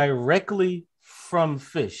come directly from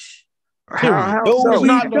fish. How no, so?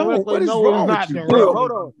 Not directly. What is no, wrong not with you, directly. bro?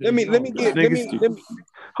 Hold on. Let me hold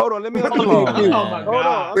on. Let me Hold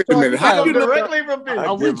on. Wait a minute. How you directly from fish?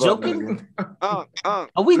 Are we joking? Are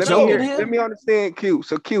we joking here? Let me understand, Cube.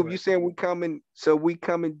 So, Cube, you saying we coming?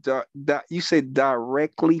 You said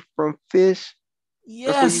directly from fish?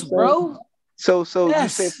 Yes, bro. So you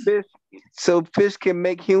said fish. So fish can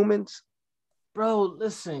make humans? Bro,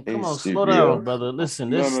 listen. Come on, slow down, brother.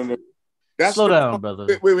 Listen, No. Slow down,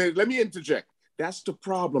 brother. Wait. Let me interject. That's the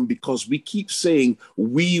problem because we keep saying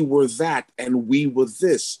we were that and we were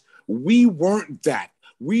this. We weren't that.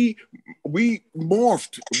 We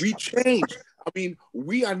morphed. We changed. I mean,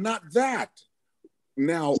 we are not that.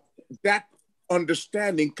 Now, that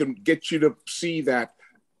understanding can get you to see that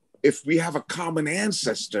if we have a common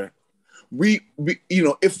ancestor,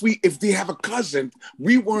 if they have a cousin,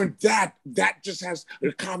 we weren't that. That just has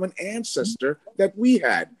a common ancestor that we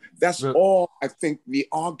had. That's all I think the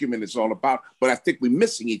argument is all about. But I think we're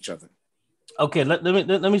missing each other. Okay, let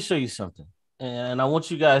me show you something, and I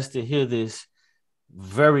want you guys to hear this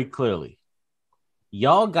very clearly.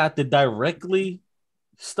 Y'all got the directly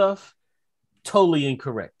totally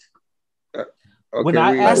incorrect. Okay, when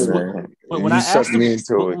I asked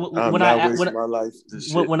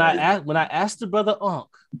the brother Unc,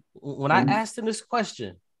 when I asked him this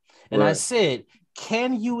question, and I said,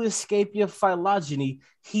 "Can you escape your phylogeny?"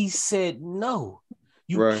 He said, "No,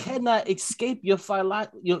 you cannot escape your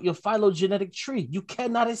phylogenetic tree. You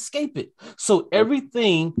cannot escape it. So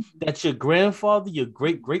everything that your grandfather, your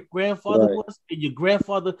great-great-grandfather was, and your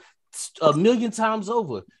grandfather." A million times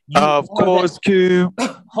over. Of course, Cube.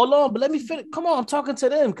 Hold on, but let me finish. Come on, I'm talking to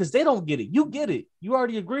them because they don't get it. You get it. You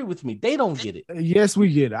already agree with me. They don't get it. Yes,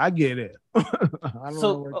 we get it. I get it.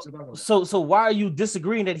 So why are you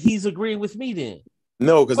disagreeing that he's agreeing with me then?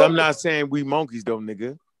 No, because I'm not saying we monkeys though,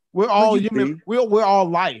 nigga. We're all human. We're all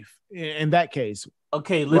life in that case.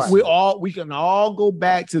 Okay, listen. We can all go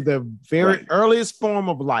back to the very earliest form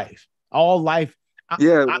of life. All life. We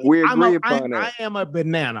agree upon that. I am a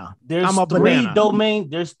banana. There's three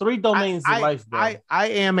domains in life, bro. I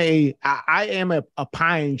am a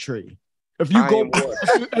pine tree. If you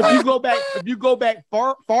go back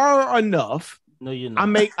far enough, no, you're not.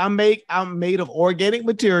 I'm made of organic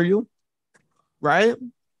material, right?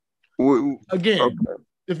 Again,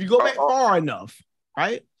 if you go back far enough,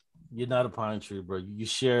 right? You're not a pine tree, bro. You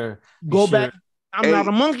share. Back. I'm not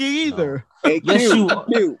a monkey either. No. Hey, yes, you are.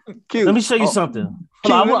 Q. Let me show you something.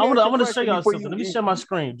 I want to show y'all something. Let me share my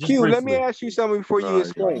screen. Let me ask you something before you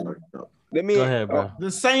explain. Go ahead, bro.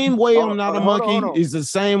 The same way I'm not a monkey is the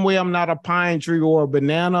same way I'm not a pine tree or a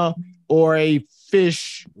banana or a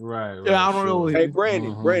fish. Right. I don't know. Hey,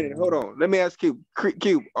 Brandon, hold on. Let me ask you,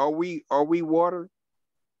 Q. Are we water?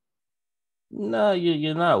 No,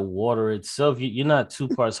 you're not water itself. You're not 2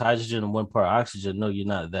 parts hydrogen and 1 part oxygen. No, you're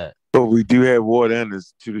not that. But we do have water in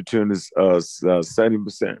us to the tune of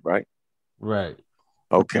 70%, right? Right.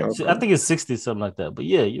 Okay. I think it's 60 something like that. But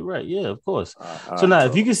yeah, you're right. Yeah, of course. So now,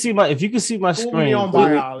 if you can see my screen,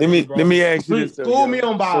 let me ask you this. Fool me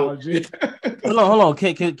on biology. Hold on.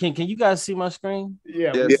 Can you guys see my screen?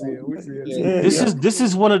 Yeah, we see it. This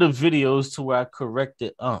is one of the videos to where I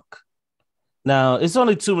corrected Unc. Now, it's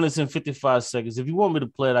only 2 minutes and 55 seconds. If you want me to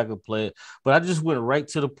play it, I can play it. But I just went right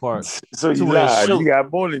to the part. So you lied. You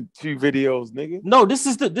got more than 2 videos, nigga. No, this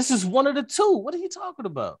is one of the 2. What are you talking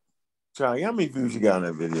about? Charlie, how many views you got on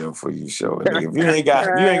that video for you show it? Nigga? If you ain't got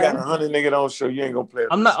 100, nigga, don't show. You ain't gonna play.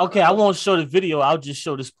 I'm not okay. I won't show the video. I'll just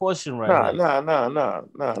show this portion right here. Nah. I'm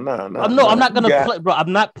not gonna play, bro.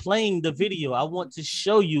 I'm not playing the video. I want to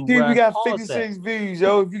show you. Dude, we got 56 views,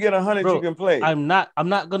 yo. If you get 100, you can play. I'm not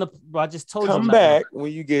gonna. Bro, I just told you. Come back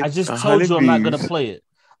when you get. I just told you I'm not gonna play it.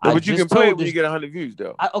 No, but you can play it when you get 100 views,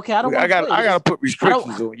 though. I gotta put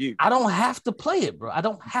restrictions on you. I don't have to play it, bro. I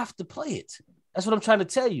don't have to play it. That's what I'm trying to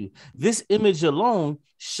tell you. This image alone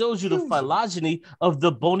shows you the phylogeny of the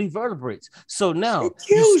bony vertebrates. So now it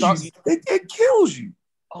kills you. It kills you.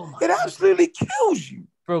 Oh my! It absolutely kills you,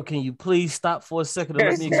 bro. Can you please stop for a second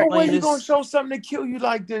and let me explain no way this? You gonna show something to kill you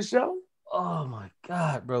like this, yo? Oh my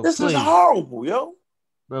God, bro! This is horrible, yo.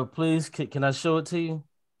 Bro, please, can I show it to you?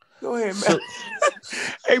 Go ahead, man.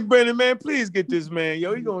 Hey, Brandon, man, please get this man,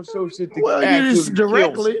 yo. He gonna show shit to it's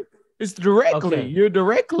directly. It's directly. Okay. You're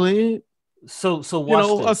directly. So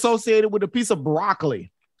watch this. Associated with a piece of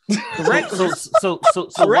broccoli. Directly. So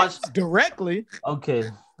watch directly. Okay.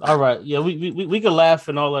 All right. Yeah, we can laugh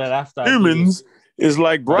and all of that after. Humans is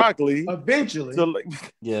like broccoli. Eventually.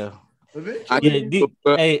 Yeah. Eventually.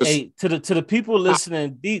 Hey, to the people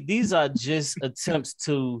listening, these are just attempts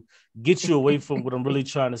to get you away from what I'm really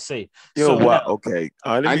trying to say. Yo, what? Okay.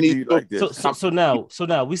 All right, let me do you like this. So now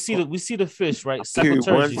we see the fish, right? Cube,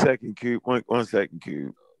 1 second, Cube. One second,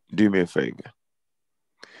 Cube. Do me a favor.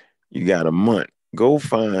 You got a month. Go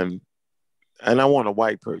find, and I want a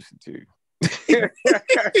white person too.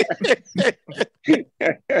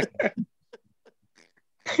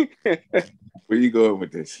 Where you going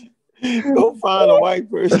with this? Go find a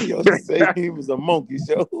white person. You'll say he was a monkey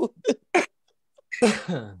show.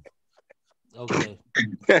 Okay.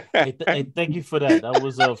 Hey, thank you for that. That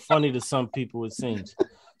was funny to some people, it seems.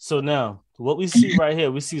 So now, what we see right here,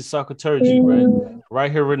 we see sarcoturgy,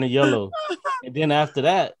 right here in the yellow. And then after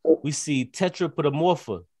that, we see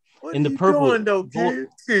tetrapodimorpha in the purple. Doing, though,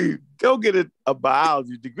 kid? Go get a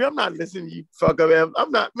biology degree. I'm not listening to you, fuck up. I'm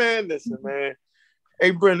not, man, listen, man. Hey,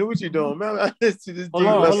 Brenda, what you doing, man? I listen to this dude.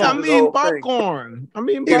 I mean popcorn.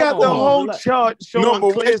 You got the whole chart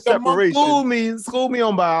showing clear separation. School me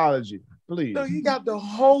on biology, please. No, you got the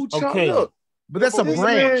whole chart. Okay. Look, but that's a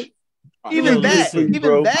branch. Even that's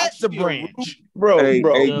a branch, bro. Hey,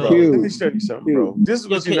 Let Q. me show you something, bro. This is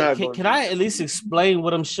what you're not going to Can I at least explain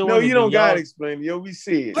what I'm showing? No, you don't gotta explain. Yo, we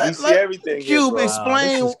see it. We see everything. Cube,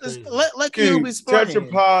 explain. Let Cube explain.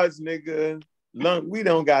 Tetrapods, nigga. We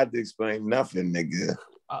don't got to explain nothing, nigga.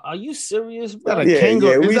 Are you serious, bro? Is that a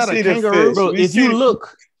kangaroo? Is that a kangaroo? Bro, if you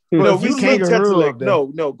look. No, we see Tetralik.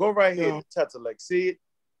 No, go right here. Tetralik. See it?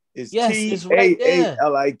 It's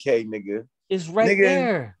T-A-A-L-I-K, nigga. It's right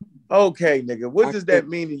there. Okay, nigga. What does that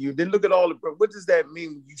mean to you? Then look at all the. What does that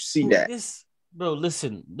mean when you see that? Bro,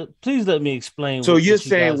 listen. Please let me explain. So you're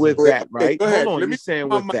saying with that, right? Hold on. You're saying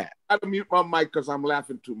with that. I gotta mute my mic because I'm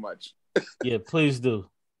laughing too much. Yeah, please do.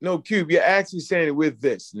 No, Cube. You're actually saying it with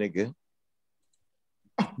this, nigga.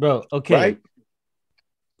 Bro, okay. Right?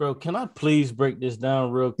 Bro, can I please break this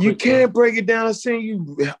down real quick? You can't break it down. I'm saying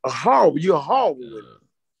you're horrible with it.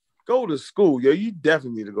 Go to school, yo. You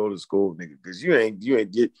definitely need to go to school, nigga, because you ain't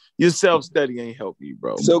your self-study ain't helping you,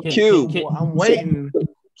 bro. So Cube, I'm waiting.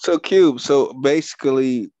 So Cube, so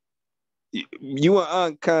basically you and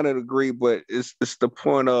Unc kind of agree, but it's the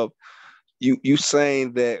point of you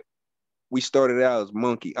saying that we started out as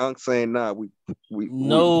monkey. Unc saying we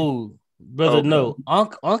no, brother, okay. No.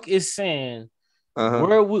 Unc is saying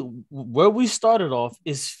where we started off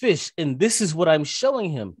is fish, and this is what I'm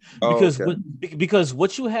showing him because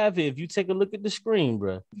what you have here, if you take a look at the screen,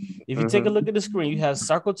 bro, if you take a look at the screen, you have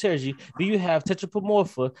sarcotergy, then you have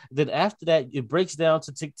tetrapomorpha, then after that it breaks down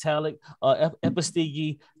to tiktaalik,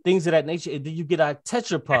 epistege, things of that nature, and then you get our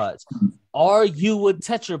tetrapods. Are you a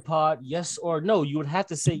tetrapod? Yes or no? You would have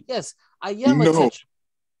to say yes. I am a tetrapod.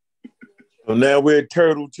 Well, now we're a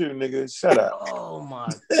turtle too, nigga. Shut up. Oh my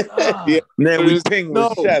god. Yeah, now we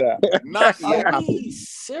penguins. Shut up. Are you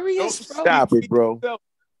serious, bro? Stop it, bro.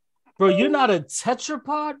 Bro, you're not a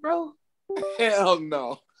tetrapod, bro? Hell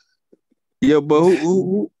no. Yeah, but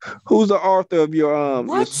who's the author of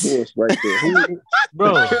your source right there?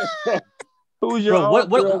 Bro. Who's your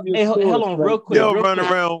author? Hey, hold on, real quick. Yo, run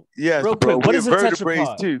around. Yes, real quick. What is a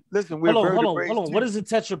tetrapod? Too. Listen, we're hold on. What is a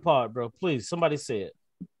tetrapod, bro? Please, somebody say it.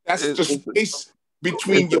 That's the space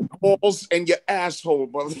between your balls and your asshole,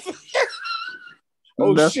 brother.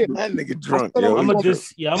 Shit, that nigga drunk. Yo. I'm gonna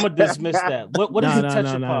dismiss that. What is a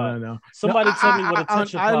tetrapod? No. Somebody tell me what a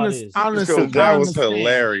tetrapod is. Honestly, that was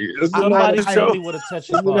hilarious. Somebody tell me what a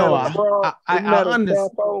tetrapod is.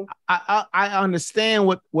 I understand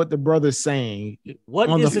what the brother's saying. What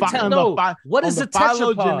is a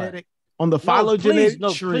tetrapod? on the phylogenetic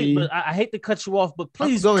tree. Please, but I hate to cut you off, but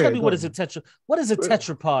please tell me what is a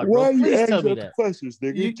tetrapod, bro? Please tell me that. Questions,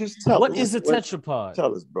 nigga. You just tell what is a tetrapod?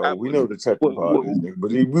 Tell us, bro. We know the tetrapod is, nigga,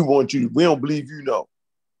 but we want you. We don't believe you know.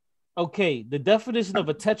 Okay, the definition of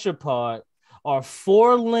a tetrapod are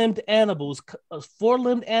four-limbed animals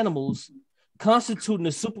constituting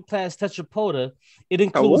the superclass Tetrapoda. It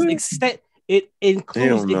includes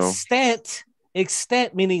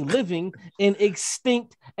extant meaning living, and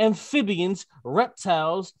extinct amphibians,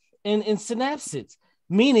 reptiles, and synapsids,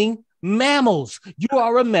 meaning mammals. You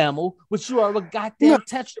are a mammal, but you are a goddamn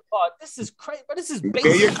tetrapod. This is crazy, but this is basic.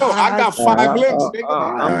 There you go. I got 5 limbs,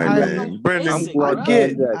 nigga. Brendan,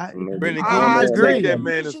 I agree. That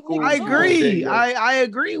man to school. I agree. I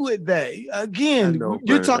agree with that. Again,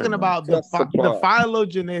 you're talking about the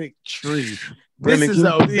phylogenetic tree. This is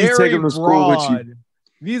a very broad.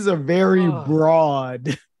 These are very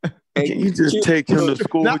broad. Can you just take him to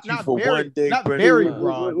school with you for one day? Not very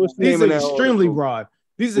broad. These are extremely broad.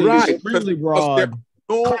 These are extremely broad.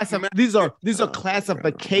 These are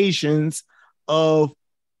classifications of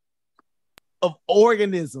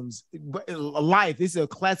organisms, life. This is a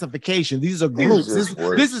classification. These are groups.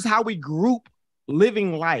 This is how we group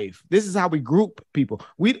living life. This is how we group people.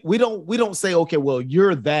 We don't say, okay, well,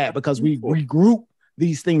 you're that, because we group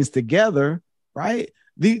these things together, right?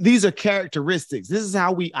 These are characteristics. This is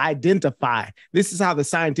how we identify. This is how the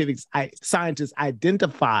scientists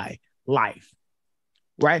identify life,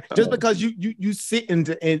 right? Just because you sit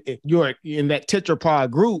you're in that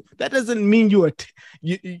tetrapod group, that doesn't mean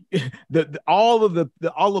all of the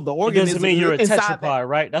organisms. It doesn't mean you're a tetrapod,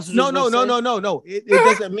 right? That's what no.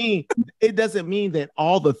 It doesn't mean that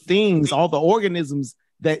all the things, all the organisms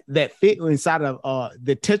that fit inside of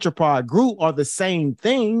the tetrapod group are the same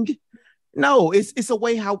thing. No, it's a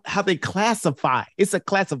way how they classify. It's a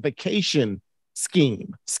classification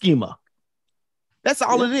schema. That's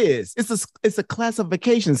all it is. It's a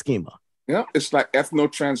classification schema. Yeah, it's like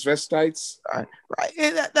ethnotransvestites. Right.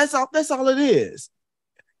 And that's all it is.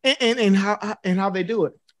 And how they do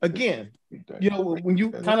it. Again, when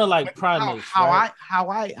you kind of like primates. How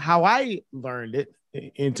I learned it,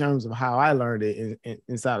 in terms of how I learned it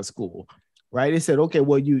inside of school. Right? They said, okay,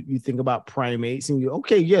 well, you think about primates and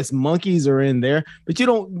yes, monkeys are in there, but you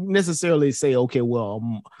don't necessarily say, okay,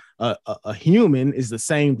 well, a human is the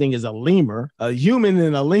same thing as a lemur. A human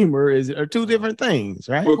and a lemur are two different things,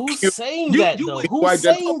 right? Who's saying that, though? Who's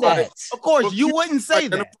saying that? Of course, you wouldn't say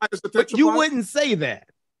that. But you wouldn't say that,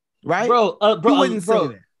 right? Bro,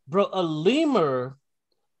 a lemur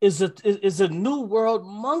is a New World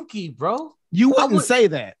monkey, bro. You wouldn't say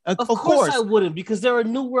that. Of course I wouldn't, because they're a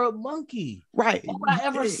New World monkey. Right. Why would I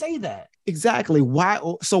ever say that? Exactly. Why?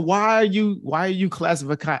 So why are you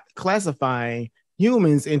classifying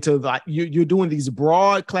humans into, like, you're doing these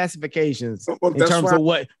broad classifications in terms of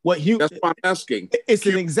what humans? That's what I'm asking. It's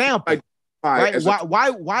an example. Right?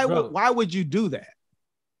 Why would you do that?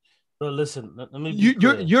 But listen, let me. You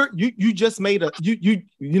just made you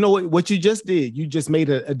know what you just did? You just made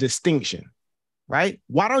a distinction. Right?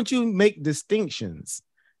 Why don't you make distinctions?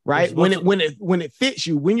 Right? When it fits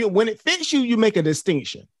you, when it fits you, you make a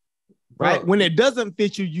distinction. Right? Bro, when it doesn't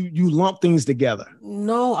fit you, you lump things together.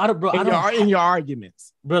 No, I don't, bro. In your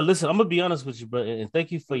arguments. Bro, listen, I'm gonna be honest with you, bro, and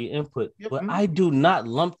thank you for your input. Yep. But I do not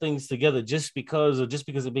lump things together just because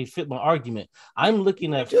it may fit my argument. I'm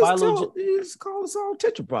looking at you just call us all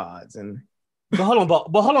tetrapods and. But hold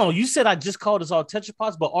on. You said I just called us all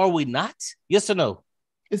tetrapods, but are we not? Yes or no?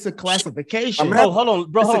 It's a classification. Hold on,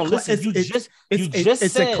 bro. Hold on. Listen,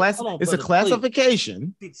 it's a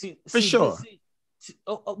classification for sure.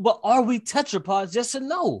 But are we tetrapods? Yes or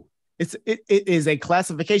no? It is a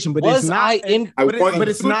classification, but it's not.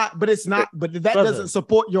 But that doesn't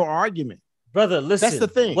support your argument. Brother, listen. That's the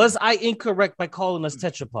thing. Was I incorrect by calling us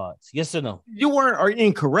tetrapods? Yes or no? You weren't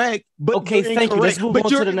incorrect. But okay, thank you. Let's move on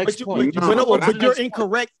to the next point. But you're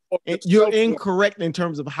incorrect. You're incorrect in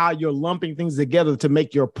terms of how you're lumping things together to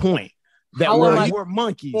make your point. That we're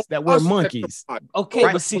monkeys. That we're monkeys. Okay,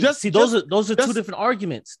 right? But see, those are two different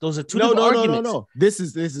arguments. Those are two different arguments. No. This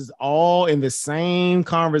is all in the same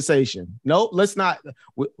conversation. Nope. Let's not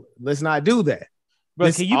do that. Bro,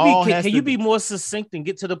 can you be more succinct and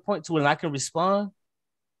get to the point to when I can respond?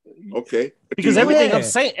 Okay. Because everything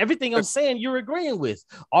I'm saying, you're agreeing with.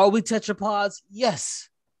 Are we tetrapods? Yes.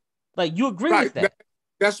 Like, you agree with that.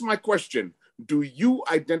 That's my question. Do you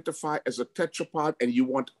identify as a tetrapod and you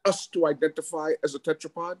want us to identify as a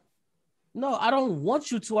tetrapod? No, I don't want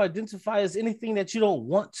you to identify as anything that you don't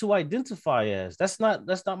want to identify as. That's not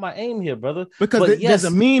my aim here, brother. Because it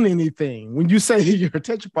doesn't mean anything. When you say you're a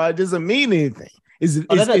tetrapod, it doesn't mean anything.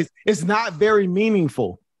 It's not very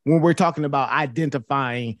meaningful. when we're talking about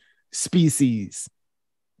identifying species,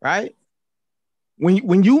 right?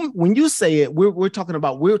 When you say it, we're talking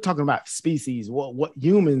about species, what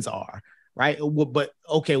humans are, right? But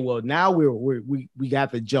okay, well now we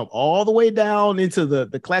got to jump all the way down into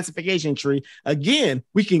the classification tree again.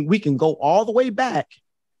 We can go all the way back,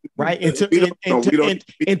 right? In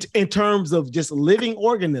terms of just living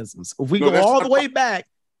organisms. If we go all the way back,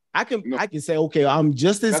 I can say, okay, I'm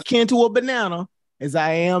just as kin to a banana as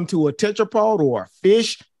I am to a tetrapod or a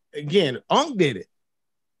fish. Again, Unc did it.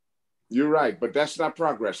 You're right, but that's not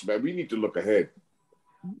progress, man. We need to look ahead.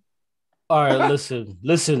 All right, listen.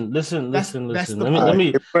 Let me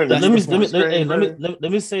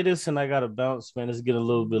say this, and I gotta bounce, man. It's getting a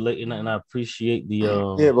little bit late, and I appreciate the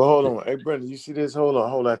Yeah, but hold on, hey Brendan, you see this?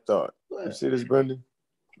 Hold that thought. You see this, Brendan?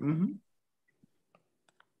 Mm-hmm.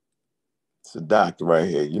 It's a doctor right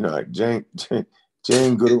here. You know, like Jane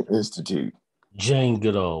Goodall Institute. Jane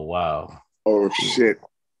Goodall. Wow. Oh shit.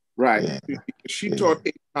 Right. Yeah. She taught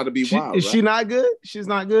how to be wild. Is she not good? She's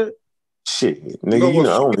not good. Shit, nigga, you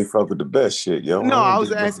know I only fuck with the best shit, yo. No, I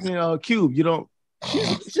was asking Cube. You don't.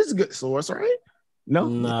 She's a good source, right? No,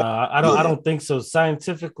 I don't think so.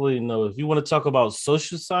 Scientifically, no. If you want to talk about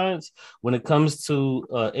social science, when it comes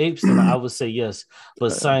to apes, then I would say yes.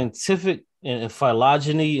 But scientific and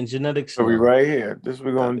phylogeny and genetics. So we right here. This is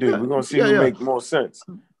what we're gonna do. We're gonna see who make more sense.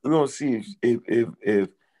 We're gonna see if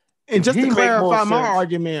and just to clarify my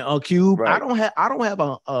argument, Cube, right. I don't have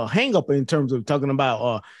a hang up in terms of talking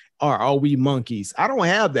about are we monkeys? I don't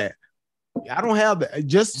have that. I don't have that.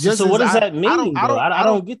 Just so what does that mean? I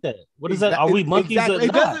don't get that. What is that? Are we monkeys? Exactly.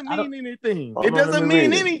 It doesn't mean anything. It doesn't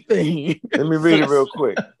mean anything. Let me read it real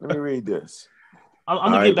quick. Let me read this.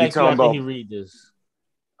 I'm gonna get back to you after he read this.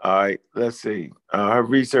 All right, let's see. Her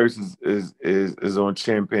research is on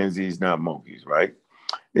chimpanzees, not monkeys, right?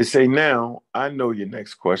 It say now, I know your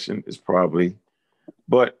next question is probably,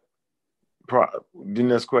 but the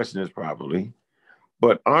next question is probably,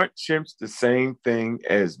 but aren't chimps the same thing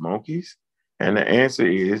as monkeys? And the answer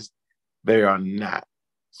is they are not.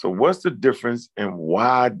 So what's the difference and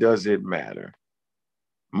why does it matter?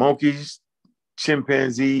 Monkeys,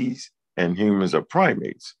 chimpanzees, and humans are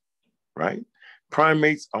primates, right?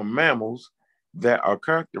 Primates are mammals that are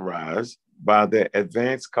characterized by their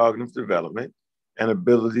advanced cognitive development and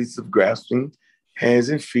abilities of grasping hands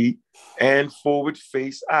and feet and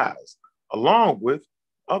forward-faced eyes, along with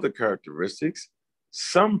other characteristics.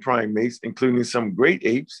 Some primates, including some great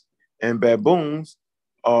apes and baboons,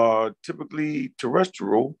 are typically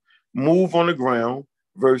terrestrial, move on the ground,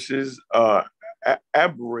 versus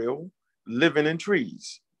arboreal, living in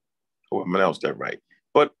trees. Oh, I'm pronounced that right.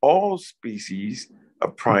 But all species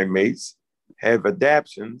of primates have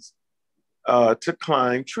adaptations to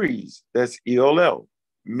climb trees. That's ELL.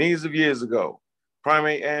 Millions of years ago,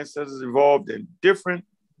 primate ancestors evolved in different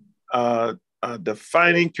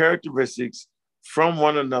defining characteristics from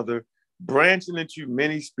one another, branching into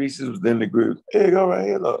many species within the group. Here you go, right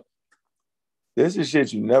here, look. This is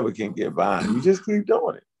shit you never can get by. You just keep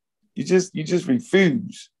doing it. You just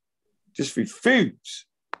refuse. Just refuse.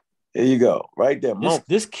 Here you go, right there.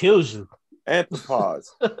 This kills you. Anthropods.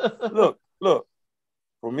 Look.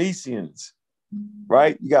 Prometheans,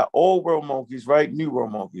 right? You got old world monkeys, right? New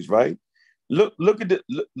world monkeys, right? Look at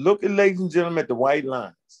ladies and gentlemen, at the white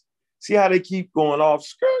lines. See how they keep going off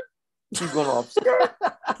skirt, keep going off skirt,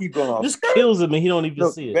 keep going off. This kills him, and he don't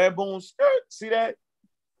even see it. Baboon skirt, see that?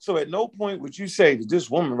 So at no point would you say that this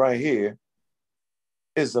woman right here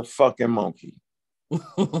is a fucking monkey.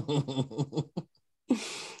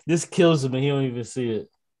 This kills him, and he don't even see it.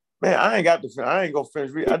 Man, I ain't gonna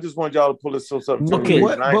finish reading. I just want y'all to pull this up. Okay,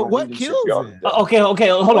 but what kills it? Okay, hold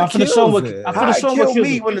on. I'm finna show him what kills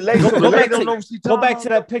it. Go back to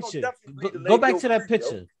that picture. Go back to that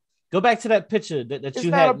picture. Go back to that picture that you had. It's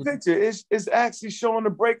not a picture. It's actually showing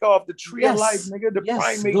the break off the tree of life, nigga. The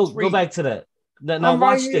primate tree. Go back to that. Now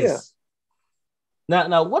watch this.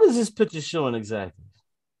 Now, what is this picture showing exactly?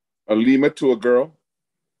 A lemur to a girl.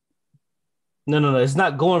 No. It's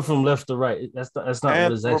not going from left to right. That's not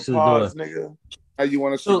what it's actually doing. Nigga. How you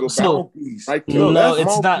want us to go back? No,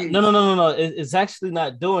 it's not. No. It's actually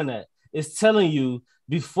not doing that. It's telling you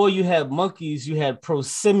before you had monkeys, you had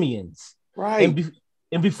prosimians. Right.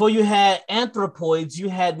 And before you had anthropoids, you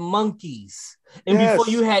had monkeys. And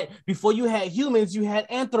before you had humans, you had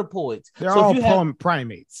anthropoids. They're all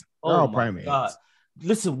primates. They're all primates. God.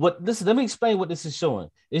 Listen, let me explain what this is showing.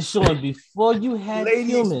 It's showing before you had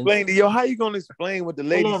humans. Explain to yo, how you gonna explain what the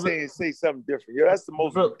lady say and say something different? Yo, that's the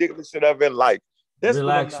most ridiculous shit I've ever in life. That's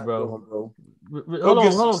relax, bro. Hold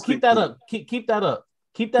on. Keep that up. Keep that up.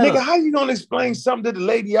 Keep that nigga, up. how you gonna explain something that the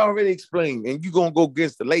lady already explained and you gonna go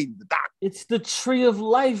against the lady, the doctor? It's the tree of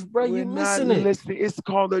life, bro. You're missing it. Listening. It's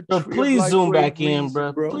called a tree please of life. Zoom back in,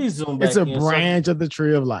 bro. Please zoom back in. It's a branch of the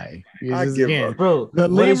tree of life. I give up. Bro, the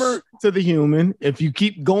lemur to the human. If you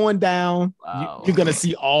keep going down, you're gonna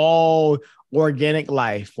see all organic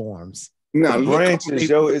life forms. No, the branches,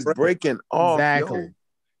 yo, is breaking off. Exactly. Yo.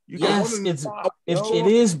 Yes, it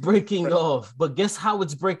is breaking off, but guess how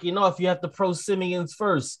it's breaking off? You have the prosimians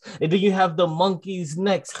first, and then you have the monkeys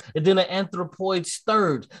next, and then the anthropoids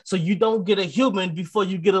third. So you don't get a human before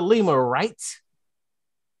you get a lemur, right?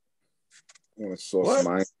 What?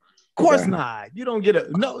 Of course not. You don't get a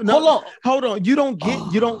no. Hold on. You don't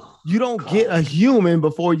get a human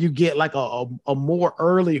before you get like a more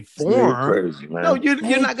early form. Crazy, man. No,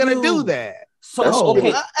 you're not gonna do that. So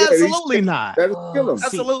okay, absolutely not. Kill him.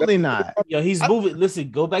 Absolutely not. Yo, he's moving.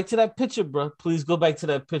 Listen, go back to that picture, bro. Please go back to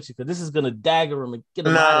that picture because this is gonna dagger him and get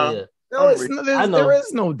him out of here. There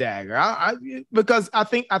is no dagger. Because I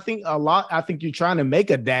think you're trying to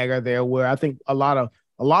make a dagger there where I think a lot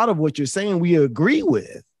of what you're saying we agree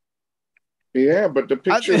with. Yeah, but the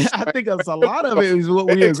picture. I think a lot of it is what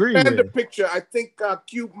we agree with. The picture, I think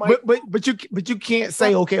Cube might. But you can't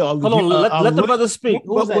say okay. Hold on, let the brother speak.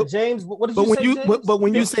 Who was that, James? What did you say? But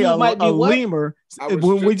when you say a lemur,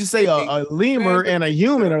 when you say a lemur and a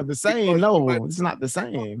human are the same, no, it's not the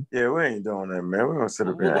same. Yeah, we ain't doing that, man. We're gonna sit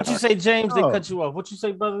up here. What you say, James? They cut you off. What you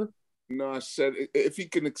say, brother? No, I said if he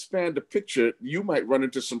can expand the picture, you might run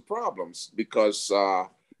into some problems because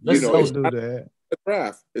let's do that.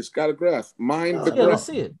 Graph. It's got a graph. Mind the graph. graph. Let's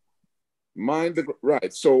see it. Mind the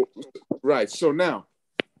right. So now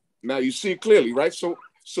you see it clearly, right? So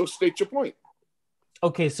state your point.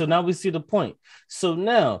 Okay, so now we see the point. So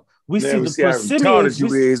now we see the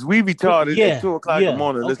prosimians. We retarded at 2:00 in the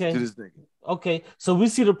morning. Listen to this thing. Okay, so we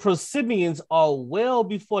see the prosimians are well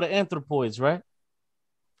before the anthropoids, right?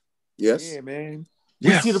 Yes. Yeah, man.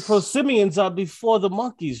 We see the prosimians are before the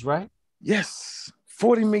monkeys, right? Yes.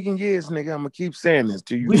 40 million years, nigga. I'm gonna keep saying this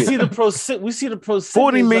to you. We see the prosimians.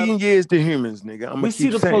 40 million years to humans, nigga. I'm gonna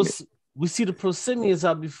keep saying it. We see the prosimians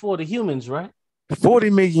are before the humans, right? 40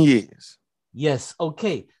 million years. Yes.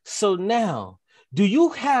 Okay. So now, do you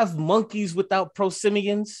have monkeys without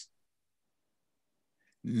prosimians?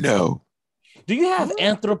 No. Do you have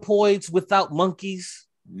anthropoids without monkeys?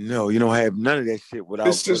 No, you don't have none of that shit without.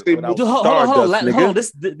 Hold on.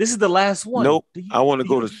 This is the last one. Nope. I want to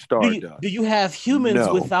go to Stardust. Do you have humans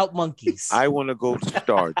without monkeys? I want to go to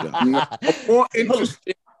Stardust. More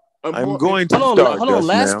interesting. I'm going to Stardust. Hold on.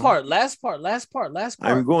 Last now. part.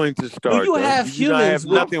 I'm going to Stardust. Do you have humans? I have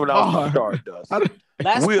nothing without Stardust.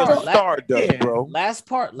 We are Stardust, bro. Last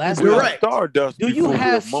part. Stardust. Do you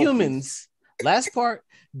have humans? Last part.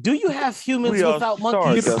 Do you have humans without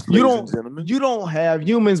monkeys? You don't have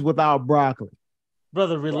humans without broccoli.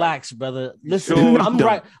 Brother, relax, brother. Listen, I'm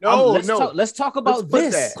right. Let's talk about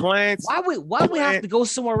this. Plants. Why we have to go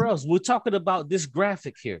somewhere else? We're talking about this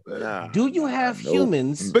graphic here. Do you have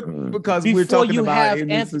humans? Because we're talking about it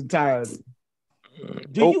in its entirety.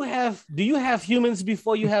 Do you have humans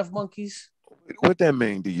before you have monkeys? What that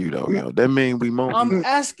mean to you, though? Yo? That mean we monkeys? I'm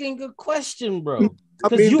asking a question, bro.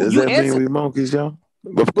 Does that mean we monkeys, yo?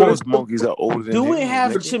 Of course, monkeys are older than Do we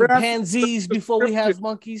have chimpanzees before we have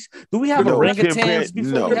monkeys? Do we have orangutans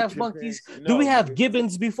before we have monkeys? Do we have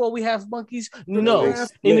gibbons before we have monkeys? No. And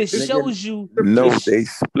it shows you. No, they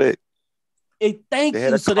split. Thank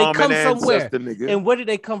you. So they come from where? And where did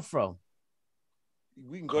they come from?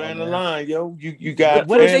 We can go down the line, yo. You got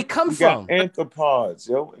where did they come from? Anthropods,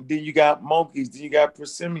 yo. And then you got monkeys. Then you got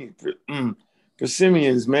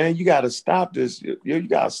prosimians, man. You got to stop this. Yo, you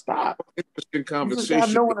got to stop. Interesting conversation. You got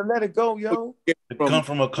to know when to let it go, yo. It come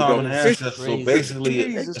from a common ancestor. So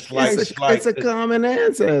basically, it's a common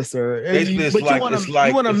ancestor.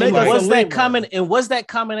 Was that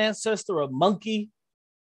common ancestor a monkey?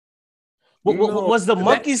 Was the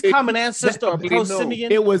monkey's common ancestor a prosimian?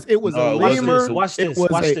 It was a lemur. Watch this.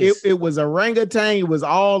 It was orangutan. It was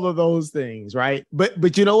all of those things, right?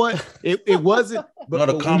 But you know what? It wasn't. Not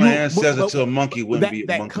a common ancestor to a monkey wouldn't be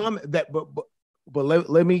a monkey. But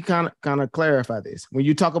let me kind of clarify this. When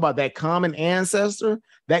you talk about that common ancestor,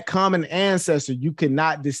 you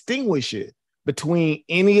cannot distinguish it between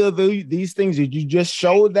any of these things that you just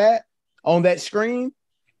showed that on that screen.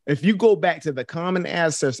 If you go back to the common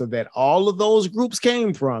ancestor that all of those groups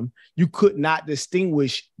came from, you could not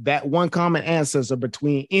distinguish that one common ancestor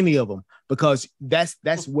between any of them because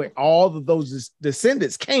that's where all of those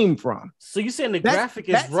descendants came from. So you're saying the graphic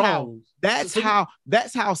is wrong? That's how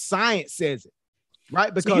science says it,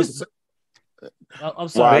 right? Because I'm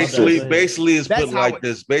sorry. Basically, it's put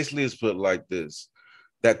like this.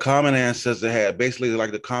 that common ancestor had basically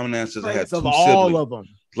like the common ancestor had two all siblings. Of them.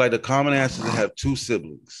 Like the common ancestor have two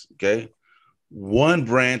siblings. Okay, one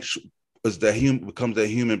branch is becomes the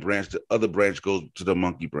human branch. The other branch goes to the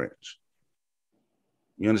monkey branch.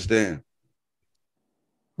 You understand?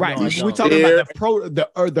 Right. No, we're talking about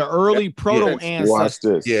the early proto ancestors. Watch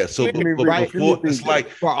this. Yeah. So before it's like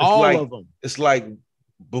for all of them. It's like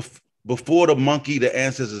before the monkey, the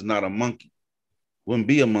ancestor is not a monkey. Wouldn't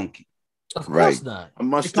be a monkey. Of course not. I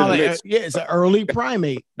must admit, it's an early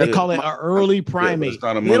primate. They call it an early primate.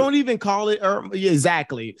 They don't even call it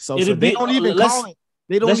exactly. So they don't even call it.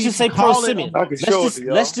 They don't let's just say prosimian.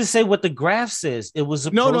 Let's just say what the graph says. It was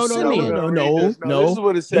a prosimian. No. This is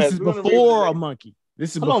what it says. This is before a monkey.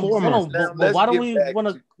 This is before a monkey. But why do we want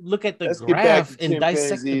to look at the graph and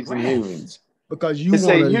dissect the graph? Because you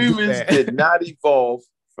say humans did not evolve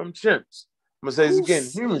from chimps. I'm gonna say this again.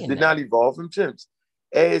 Humans did not evolve from chimps,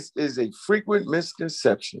 as is a frequent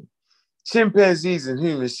misconception. Chimpanzees and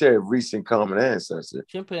humans share a recent common ancestor.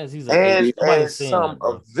 Chimpanzees and some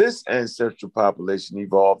of this ancestral population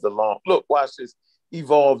evolved along. Look, watch this.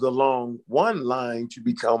 Evolved along one line to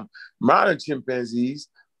become modern chimpanzees.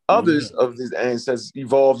 Others of these ancestors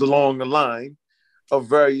evolved along the line of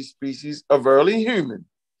various species of early human,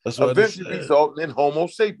 eventually resulting in Homo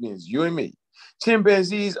sapiens, you and me.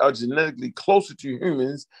 Chimpanzees are genetically closer to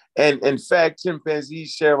humans, and in fact,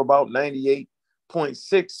 chimpanzees share about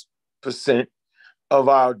 98.6% of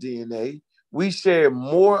our DNA. We share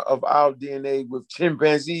more of our DNA with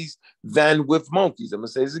chimpanzees than with monkeys. I'm gonna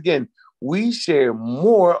say this again. We share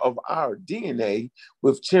more of our DNA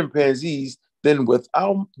with chimpanzees than with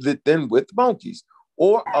monkeys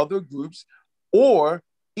or other groups, or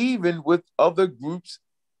even with other groups.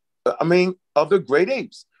 Other great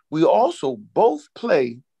apes. We also both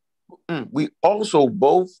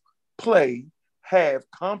have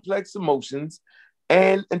complex emotions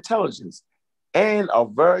and intelligence, and are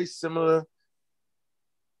very similar.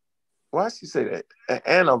 Why should you say that?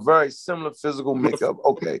 And a very similar physical makeup.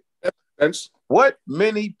 Okay. What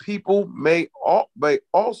many people may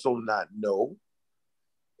also not know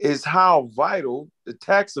is how vital the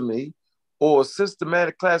taxonomy or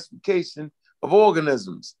systematic classification of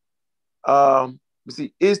organisms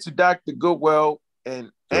is to Dr. Goodwell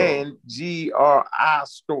and GRI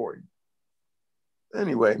story.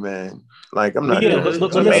 Anyway, man, like I'm not. It's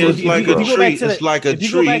like a tree. It's like a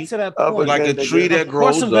tree. Like a tree that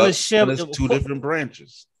grows up. And it's two different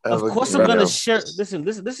branches. Of course, I'm going to share.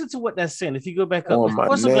 Listen to what that's saying. If you go back up, of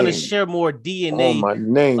course, I'm going to share more DNA. My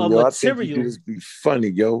name, yo. Material. I think you just be funny,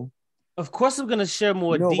 yo. Of course, I'm going to share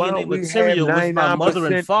more DNA material with my mother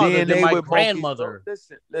and father than my grandmother.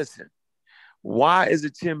 Listen. Why is a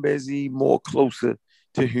chimpanzee more closer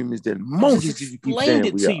to humans than monkeys? I just explained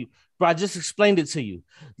it to you. Bro, I just explained it to you.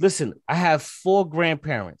 Listen, I have 4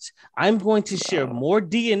 grandparents. I'm going to share more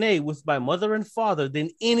DNA with my mother and father than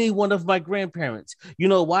any one of my grandparents. You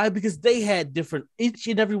know why? Because they had each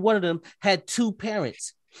and every one of them had 2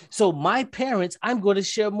 parents. So my parents, I'm going to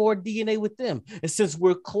share more DNA with them. And since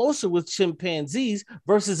we're closer with chimpanzees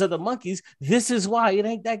versus other monkeys, this is why it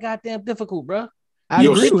ain't that goddamn difficult, bro. I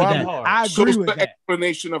agree with that. I agree with that.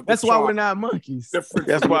 Explanation of that's why we're not monkeys.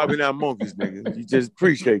 That's why we're not monkeys, nigga. You just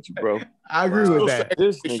appreciate you, bro. I agree with that.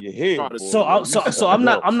 This nigga here. So I'm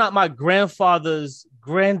not my grandfather's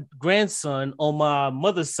grandson on my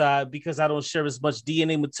mother's side because I don't share as much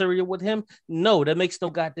DNA material with him. No, that makes no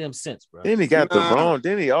goddamn sense, bro. Then he got the wrong.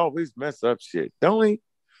 Then he always mess up shit, don't he?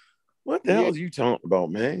 What the hell are you talking about,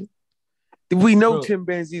 man? We know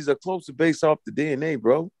chimpanzees are closer based off the DNA,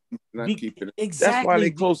 bro. Exactly. That's why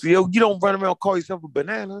they close. Yo, you don't run around and call yourself a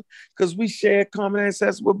banana because we share common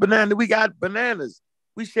ancestors with banana. We got bananas.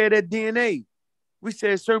 We share that DNA. We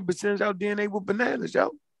share a certain percentage of our DNA with bananas,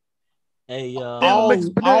 yo. Hey,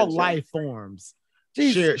 all life forms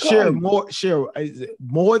share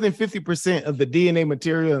more than 50% of the DNA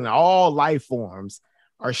material in all life forms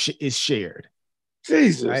is shared.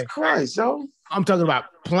 Jesus Christ, yo. I'm talking about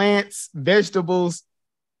plants, vegetables,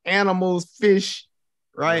 animals, fish.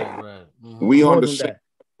 Right. Mm-hmm. We on the same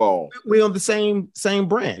ball. We're on the same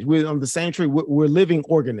branch. We're on the same tree. We're living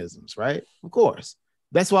organisms, right? Of course.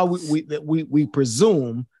 That's why we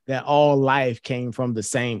presume that all life came from the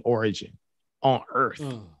same origin on Earth,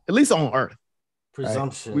 at least on Earth.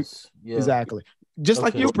 Presumptions. Right? Exactly. Just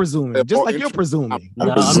like you're presuming. Just like you're presuming.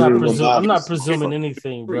 No, I'm not presuming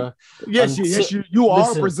anything, bro. Yes, you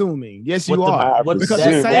are presuming. Yes, you are. Because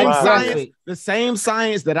the same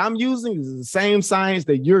science that I'm using is the same science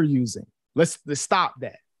that you're using. Let's stop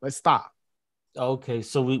that. Let's stop. Okay,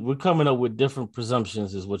 so we're coming up with different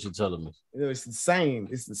presumptions, is what you're telling me. It's the same.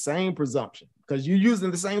 It's the same presumption because you're using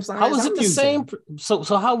the same science. How is it the same? So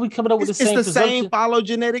how are we coming up with the same? It's the same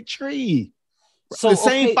phylogenetic tree. So the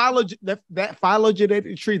same that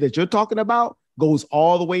phylogenetic tree that you're talking about goes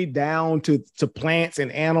all the way down to plants and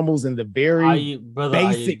animals and the very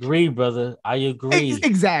basic. I agree, brother. I agree.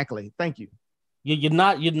 Exactly. Thank you. You're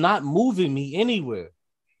not moving me anywhere.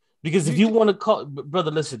 Because if you want to call,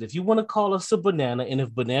 brother, listen, if you want to call us a banana, and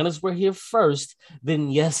if bananas were here first,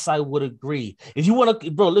 then yes, I would agree. If you want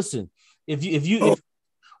to, bro, listen, what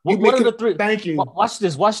are the three? Thank you. Watch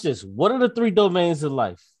this. What are the three domains of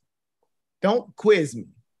life? Don't quiz me.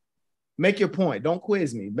 Make your point. Don't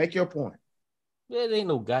quiz me. Make your point. It ain't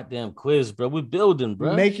no goddamn quiz, bro. We're building,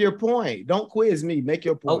 bro. Make your point. Don't quiz me. Make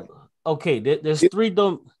your point. Okay, there's three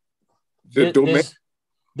domains.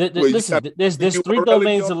 Listen, there's three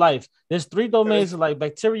domains of life. There's three domains of life: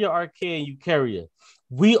 bacteria, archaea, and eukarya.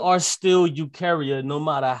 We are still eukarya, no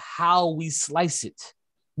matter how we slice it.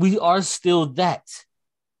 We are still that.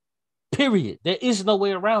 Period. There is no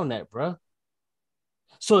way around that, bro.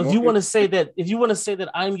 So if you want to say that,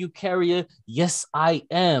 I'm eukarya, yes, I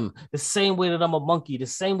am. The same way that I'm a monkey, the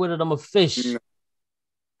same way that I'm a fish.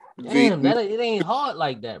 Damn, it ain't hard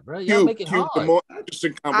like that, bro. Y'all make it hard. The more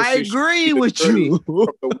interesting I agree with you. From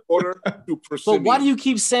the water to but why do you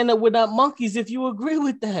keep saying that we're not monkeys if you agree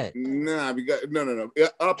with that? Nah, we got no.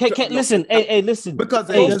 Listen, hey, listen.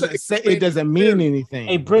 Because it doesn't mean anything.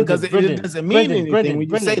 Hey, Brendan, it doesn't mean anything when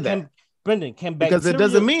you say that. Brendan, because it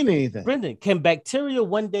doesn't mean anything. Brendan, can bacteria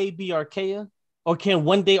one day be archaea? Or can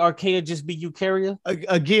one day archaea just be eukarya?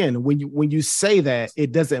 Again, when you say that,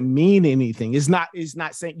 it doesn't mean anything. It's not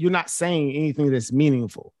saying you're not saying anything that's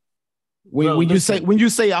meaningful. When you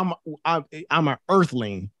say I'm an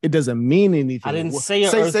earthling, it doesn't mean anything. I didn't say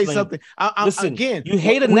say something. Listen, again, you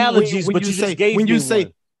hate analogies, but you just gave me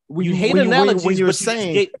one. You hate analogies, but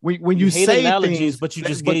you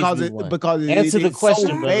just gave me one. Because answer the question,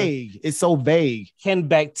 so vague. It's so vague. Can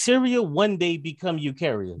bacteria one day become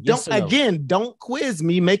eukarya? Yes or no? Again, don't quiz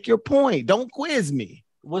me. Make your point. Don't quiz me.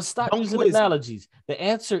 Well, stop using analogies. The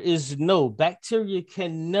answer is no. Bacteria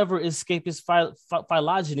can never escape its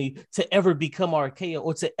phylogeny to ever become archaea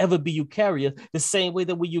or to ever be eukarya, the same way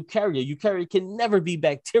that we're eukarya. Eukarya can never be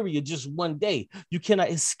bacteria just one day. You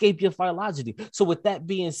cannot escape your phylogeny. So with that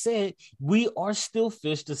being said, we are still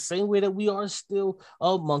fish the same way that we are still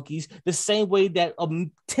monkeys, the same way that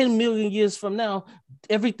 10 million years from now,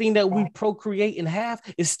 everything that we procreate and have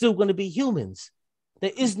is still going to be humans.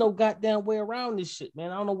 There is no goddamn way around this shit, man.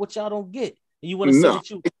 I don't know what y'all don't get. You want to say what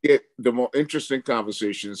you get? The more interesting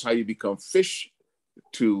conversation is how you become fish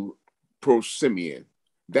to prosimian.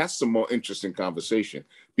 That's the more interesting conversation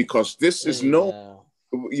because this is known.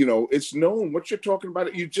 You know, it's known what you're talking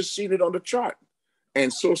about. You've just seen it on the chart,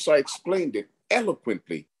 and Sosa explained it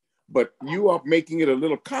eloquently. But you are making it a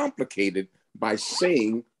little complicated by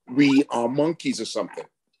saying we are monkeys or something.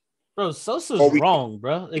 Bro, Sosa's wrong,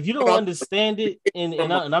 bro. If you don't understand it, and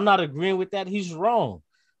I'm not agreeing with that, he's wrong.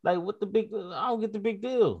 Like, what the big? I don't get the big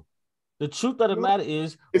deal. The truth of the matter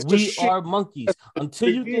is, we are monkeys. Until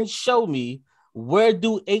you can show me where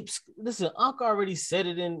do apes? Listen, Unc already said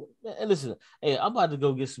it in. Listen, hey, I'm about to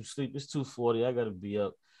go get some sleep. It's 2:40. I gotta be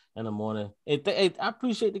up in the morning. Hey, I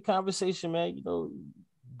appreciate the conversation, man. You know,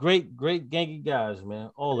 great gang of guys,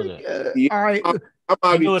 man. All of that. All right,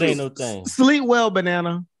 I know it ain't no thing. Sleep well,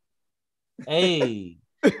 banana. Hey.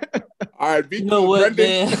 All right, you know what,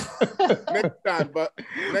 man? Next time,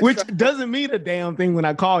 which doesn't mean a damn thing when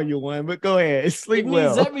I call you one, but go ahead. Sleep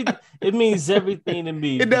well. It means everything to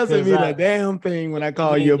me. It doesn't mean a damn thing when I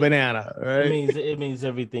call you a banana, right? It means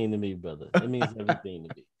everything to me, brother. It means everything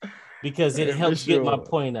to me. Because it helps get my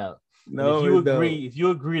point out. No, if you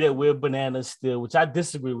agree that we're bananas still, which I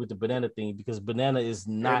disagree with the banana thing because banana is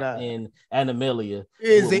not in Animalia.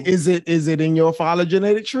 Is it in your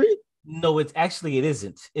phylogenetic tree? No, it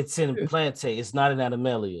isn't. It's in Plantae. It's not in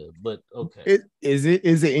Animalia, but okay. Is it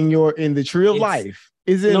in the tree of life?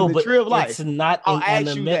 Is it in the tree of life? It's not in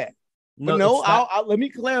Animalia. No, let me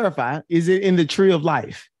clarify. Is it in the tree of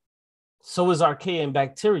life? So is archaea and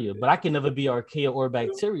bacteria, but I can never be archaea or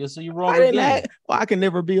bacteria, so you're wrong again. I can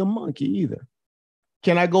never be a monkey either.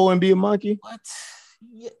 Can I go and be a monkey? What?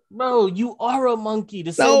 Yeah, bro, you are a monkey.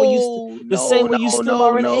 The same way you still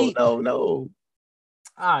are an ape. No.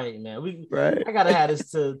 All right, man. I gotta have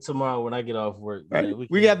this to tomorrow when I get off work. Right.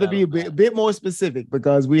 We have to be a bit more specific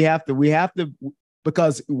because we have to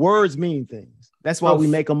because words mean things. That's why we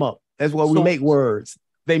make them up. That's why we make words.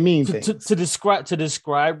 They mean to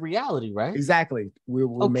describe reality, right? Exactly. We're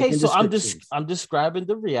okay, so I'm describing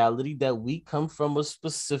the reality that we come from a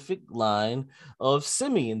specific line of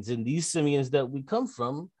simians, and these simians that we come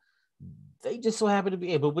from, they just so happen to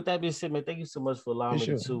be. But with that being said, man, thank you so much for allowing me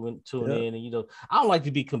to tune in. And I don't like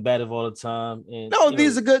to be combative all the time. And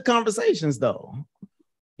these are good conversations, though.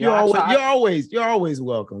 You're always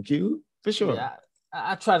welcome, Q, for sure. Yeah,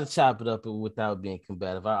 I try to chop it up without being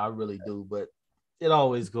combative. I really do, but it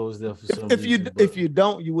always goes there for some reason. If you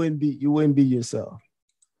don't, you wouldn't be yourself.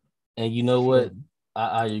 And you know what?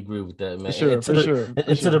 I agree with that, man. For sure.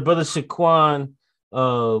 To the brother Shaquan,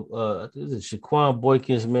 is it Shaquan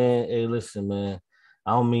Boykins, man? Hey, listen, man.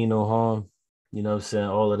 I don't mean no harm. You know what I'm saying?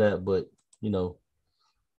 All of that, but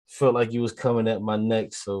felt like you was coming at my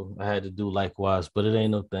neck, so I had to do likewise. But it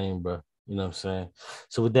ain't no thing, bro. You know what I'm saying?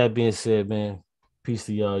 So with that being said, man, peace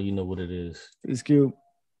to y'all. You know what it is. Peace, Q.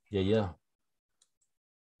 Yeah.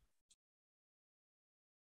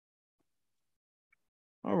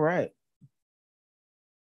 All right.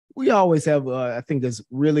 We always have, I think, there's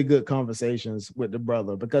really good conversations with the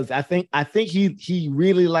brother, because I think he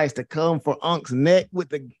really likes to come for Unc's neck with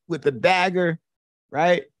the dagger,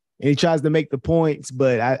 right? And he tries to make the points,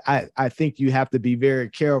 but I think you have to be very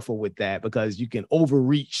careful with that, because you can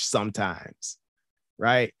overreach sometimes,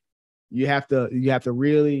 right? You have to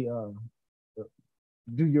really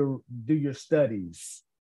do your studies,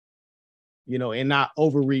 and not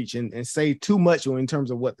overreach and say too much in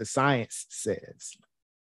terms of what the science says.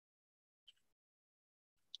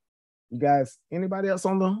 You guys, anybody else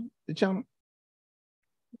on the channel?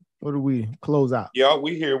 Or do we close out? Yeah,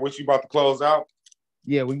 we here. What you about to close out?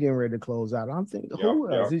 Yeah, we're getting ready to close out. I'm thinking,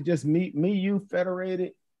 who else? It's just me, you,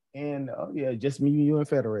 Federated, and just me, you, and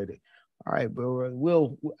Federated. All right, but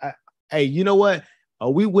hey, you know what?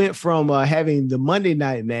 We went from having the Monday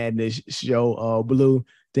Night Madness show, Blue,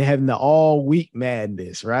 to having the all week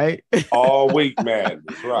madness, right? All week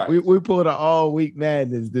madness, right? we pulled an all week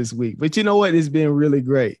madness this week, but you know what? It's been really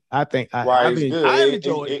great. I think I've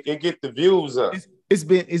enjoyed it. It get the views up.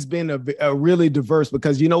 It's been a really diverse,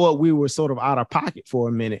 because you know what? We were sort of out of pocket for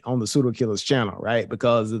a minute on the Pseudo Killers channel, right?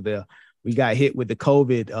 Because of we got hit with the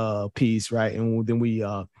COVID piece, right? And then we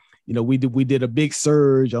did a big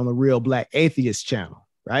surge on the Real Black Atheist channel,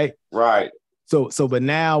 right? Right. But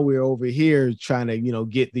now we're over here trying to,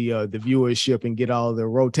 get the viewership and get all the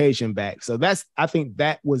rotation back. So I think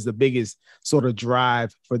that was the biggest sort of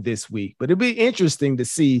drive for this week. But it'd be interesting to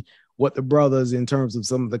see what the brothers, in terms of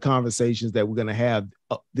some of the conversations that we're going to have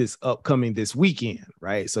this weekend,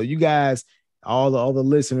 right? So you guys, all the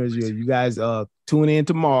listeners, you guys tune in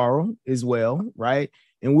tomorrow as well, right?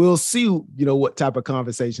 And we'll see, what type of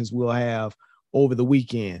conversations we'll have over the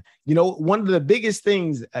weekend. One of the biggest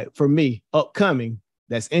things for me upcoming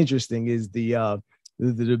that's interesting is the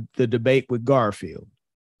debate with Garfield,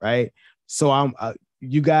 right? So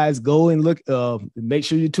you guys go and look, make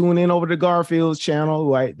sure you tune in over to Garfield's channel,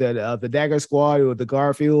 right? The Dagger Squad or the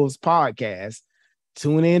Garfield's podcast.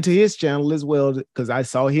 Tune into his channel as well, because I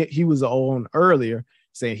saw he was on earlier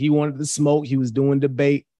saying he wanted to smoke. He was doing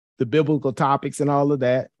debate, the biblical topics and all of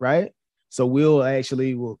that, right? So we'll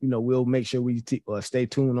make sure we stay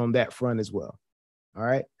tuned on that front as well. All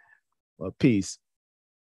right. Well, peace.